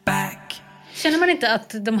 Känner man inte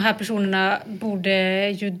att de här personerna borde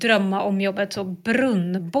ju drömma om jobbet som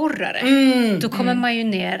brunnborrare? Då kommer man ju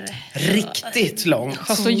ner riktigt långt.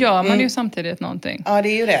 Fast så gör man ju samtidigt någonting. Ja, det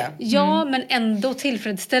är ju det. Ja, men ändå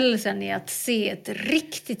tillfredsställelsen i att se ett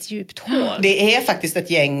riktigt djupt hål. Det är faktiskt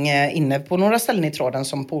ett gäng inne på några ställen i tråden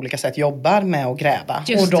som på olika sätt jobbar med att gräva.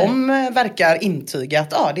 Just och de verkar intyga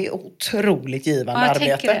att det är otroligt givande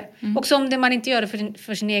arbete. Också om man inte gör det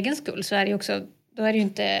för sin egen skull, så är det också, då är det ju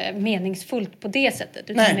inte meningsfullt på det sättet.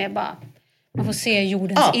 Utan det är bara, man får se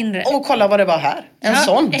jordens inre. Och kolla vad det var här. En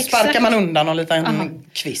sån exakt. Sparkar man undan och liten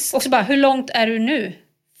kvist. Och så bara, hur långt är du nu?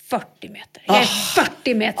 40 meter. Jag är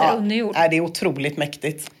 40 meter under jord. Det är otroligt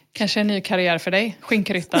mäktigt. Kanske en ny karriär för dig,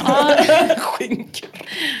 skinkryttan.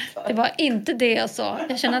 Skinkryttan. Det var inte det jag sa.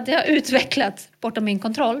 Jag känner att jag har utvecklat bortom min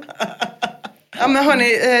kontroll. Ja, men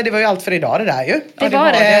hörni, det var ju allt för idag det där ju. Det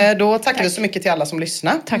var det. Då tackar vi så mycket till alla som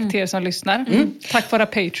lyssnar. Tack till er som lyssnar. Tack våra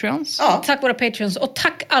Patreons. Ja. Tack våra Patreons. Och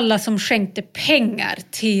tack alla som skänkte pengar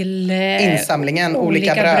till insamlingen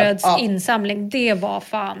Olika bröd. bröds insamling. Det var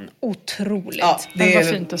fan otroligt. Ja, det var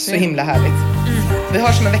är fint att se. så himla härligt. Vi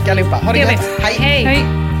hörs om en vecka allihopa. Ha det gött. Hej. Hej.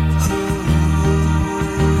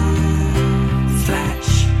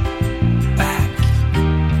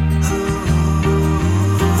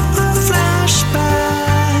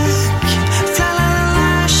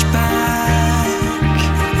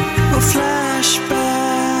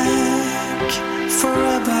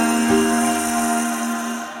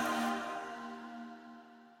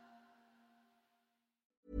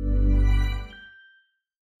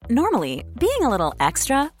 Normally, being a little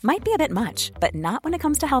extra might be a bit much, but not when it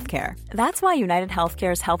comes to healthcare. That's why United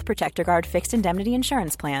Healthcare's Health Protector Guard fixed indemnity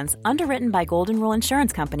insurance plans, underwritten by Golden Rule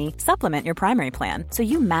Insurance Company, supplement your primary plan so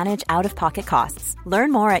you manage out-of-pocket costs.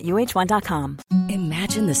 Learn more at uh1.com.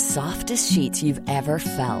 Imagine the softest sheets you've ever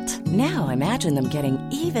felt. Now imagine them getting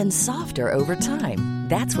even softer over time.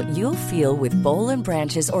 That's what you'll feel with Boll &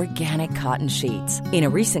 Branch's organic cotton sheets. In a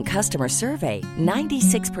recent customer survey,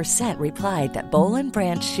 96% replied that Boll &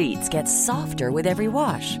 Branch sheets get softer with every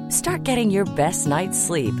wash. Start getting your best night's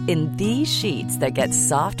sleep in these sheets that get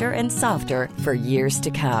softer and softer for years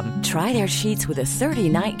to come. Try their sheets with a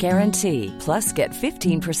 30-night guarantee. Plus, get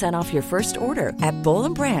 15% off your first order at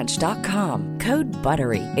BollandBranch.com. Code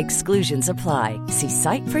BUTTERY. Exclusions apply. See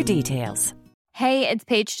site for details. Hey, it's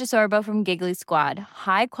Paige DeSorbo from Giggly Squad.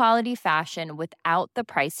 High quality fashion without the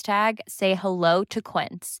price tag. Say hello to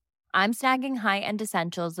Quince. I'm snagging high-end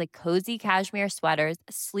essentials like cozy cashmere sweaters,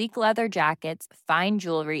 sleek leather jackets, fine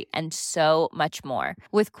jewelry, and so much more.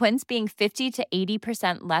 With Quince being 50 to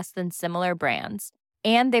 80% less than similar brands.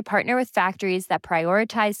 And they partner with factories that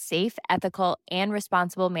prioritize safe, ethical, and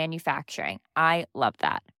responsible manufacturing. I love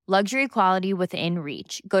that. Luxury quality within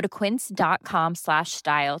reach. Go to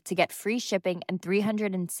quince.com/style to get free shipping and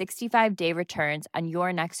 365-day returns on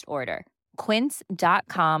your next order.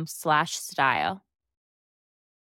 Quince.com/style.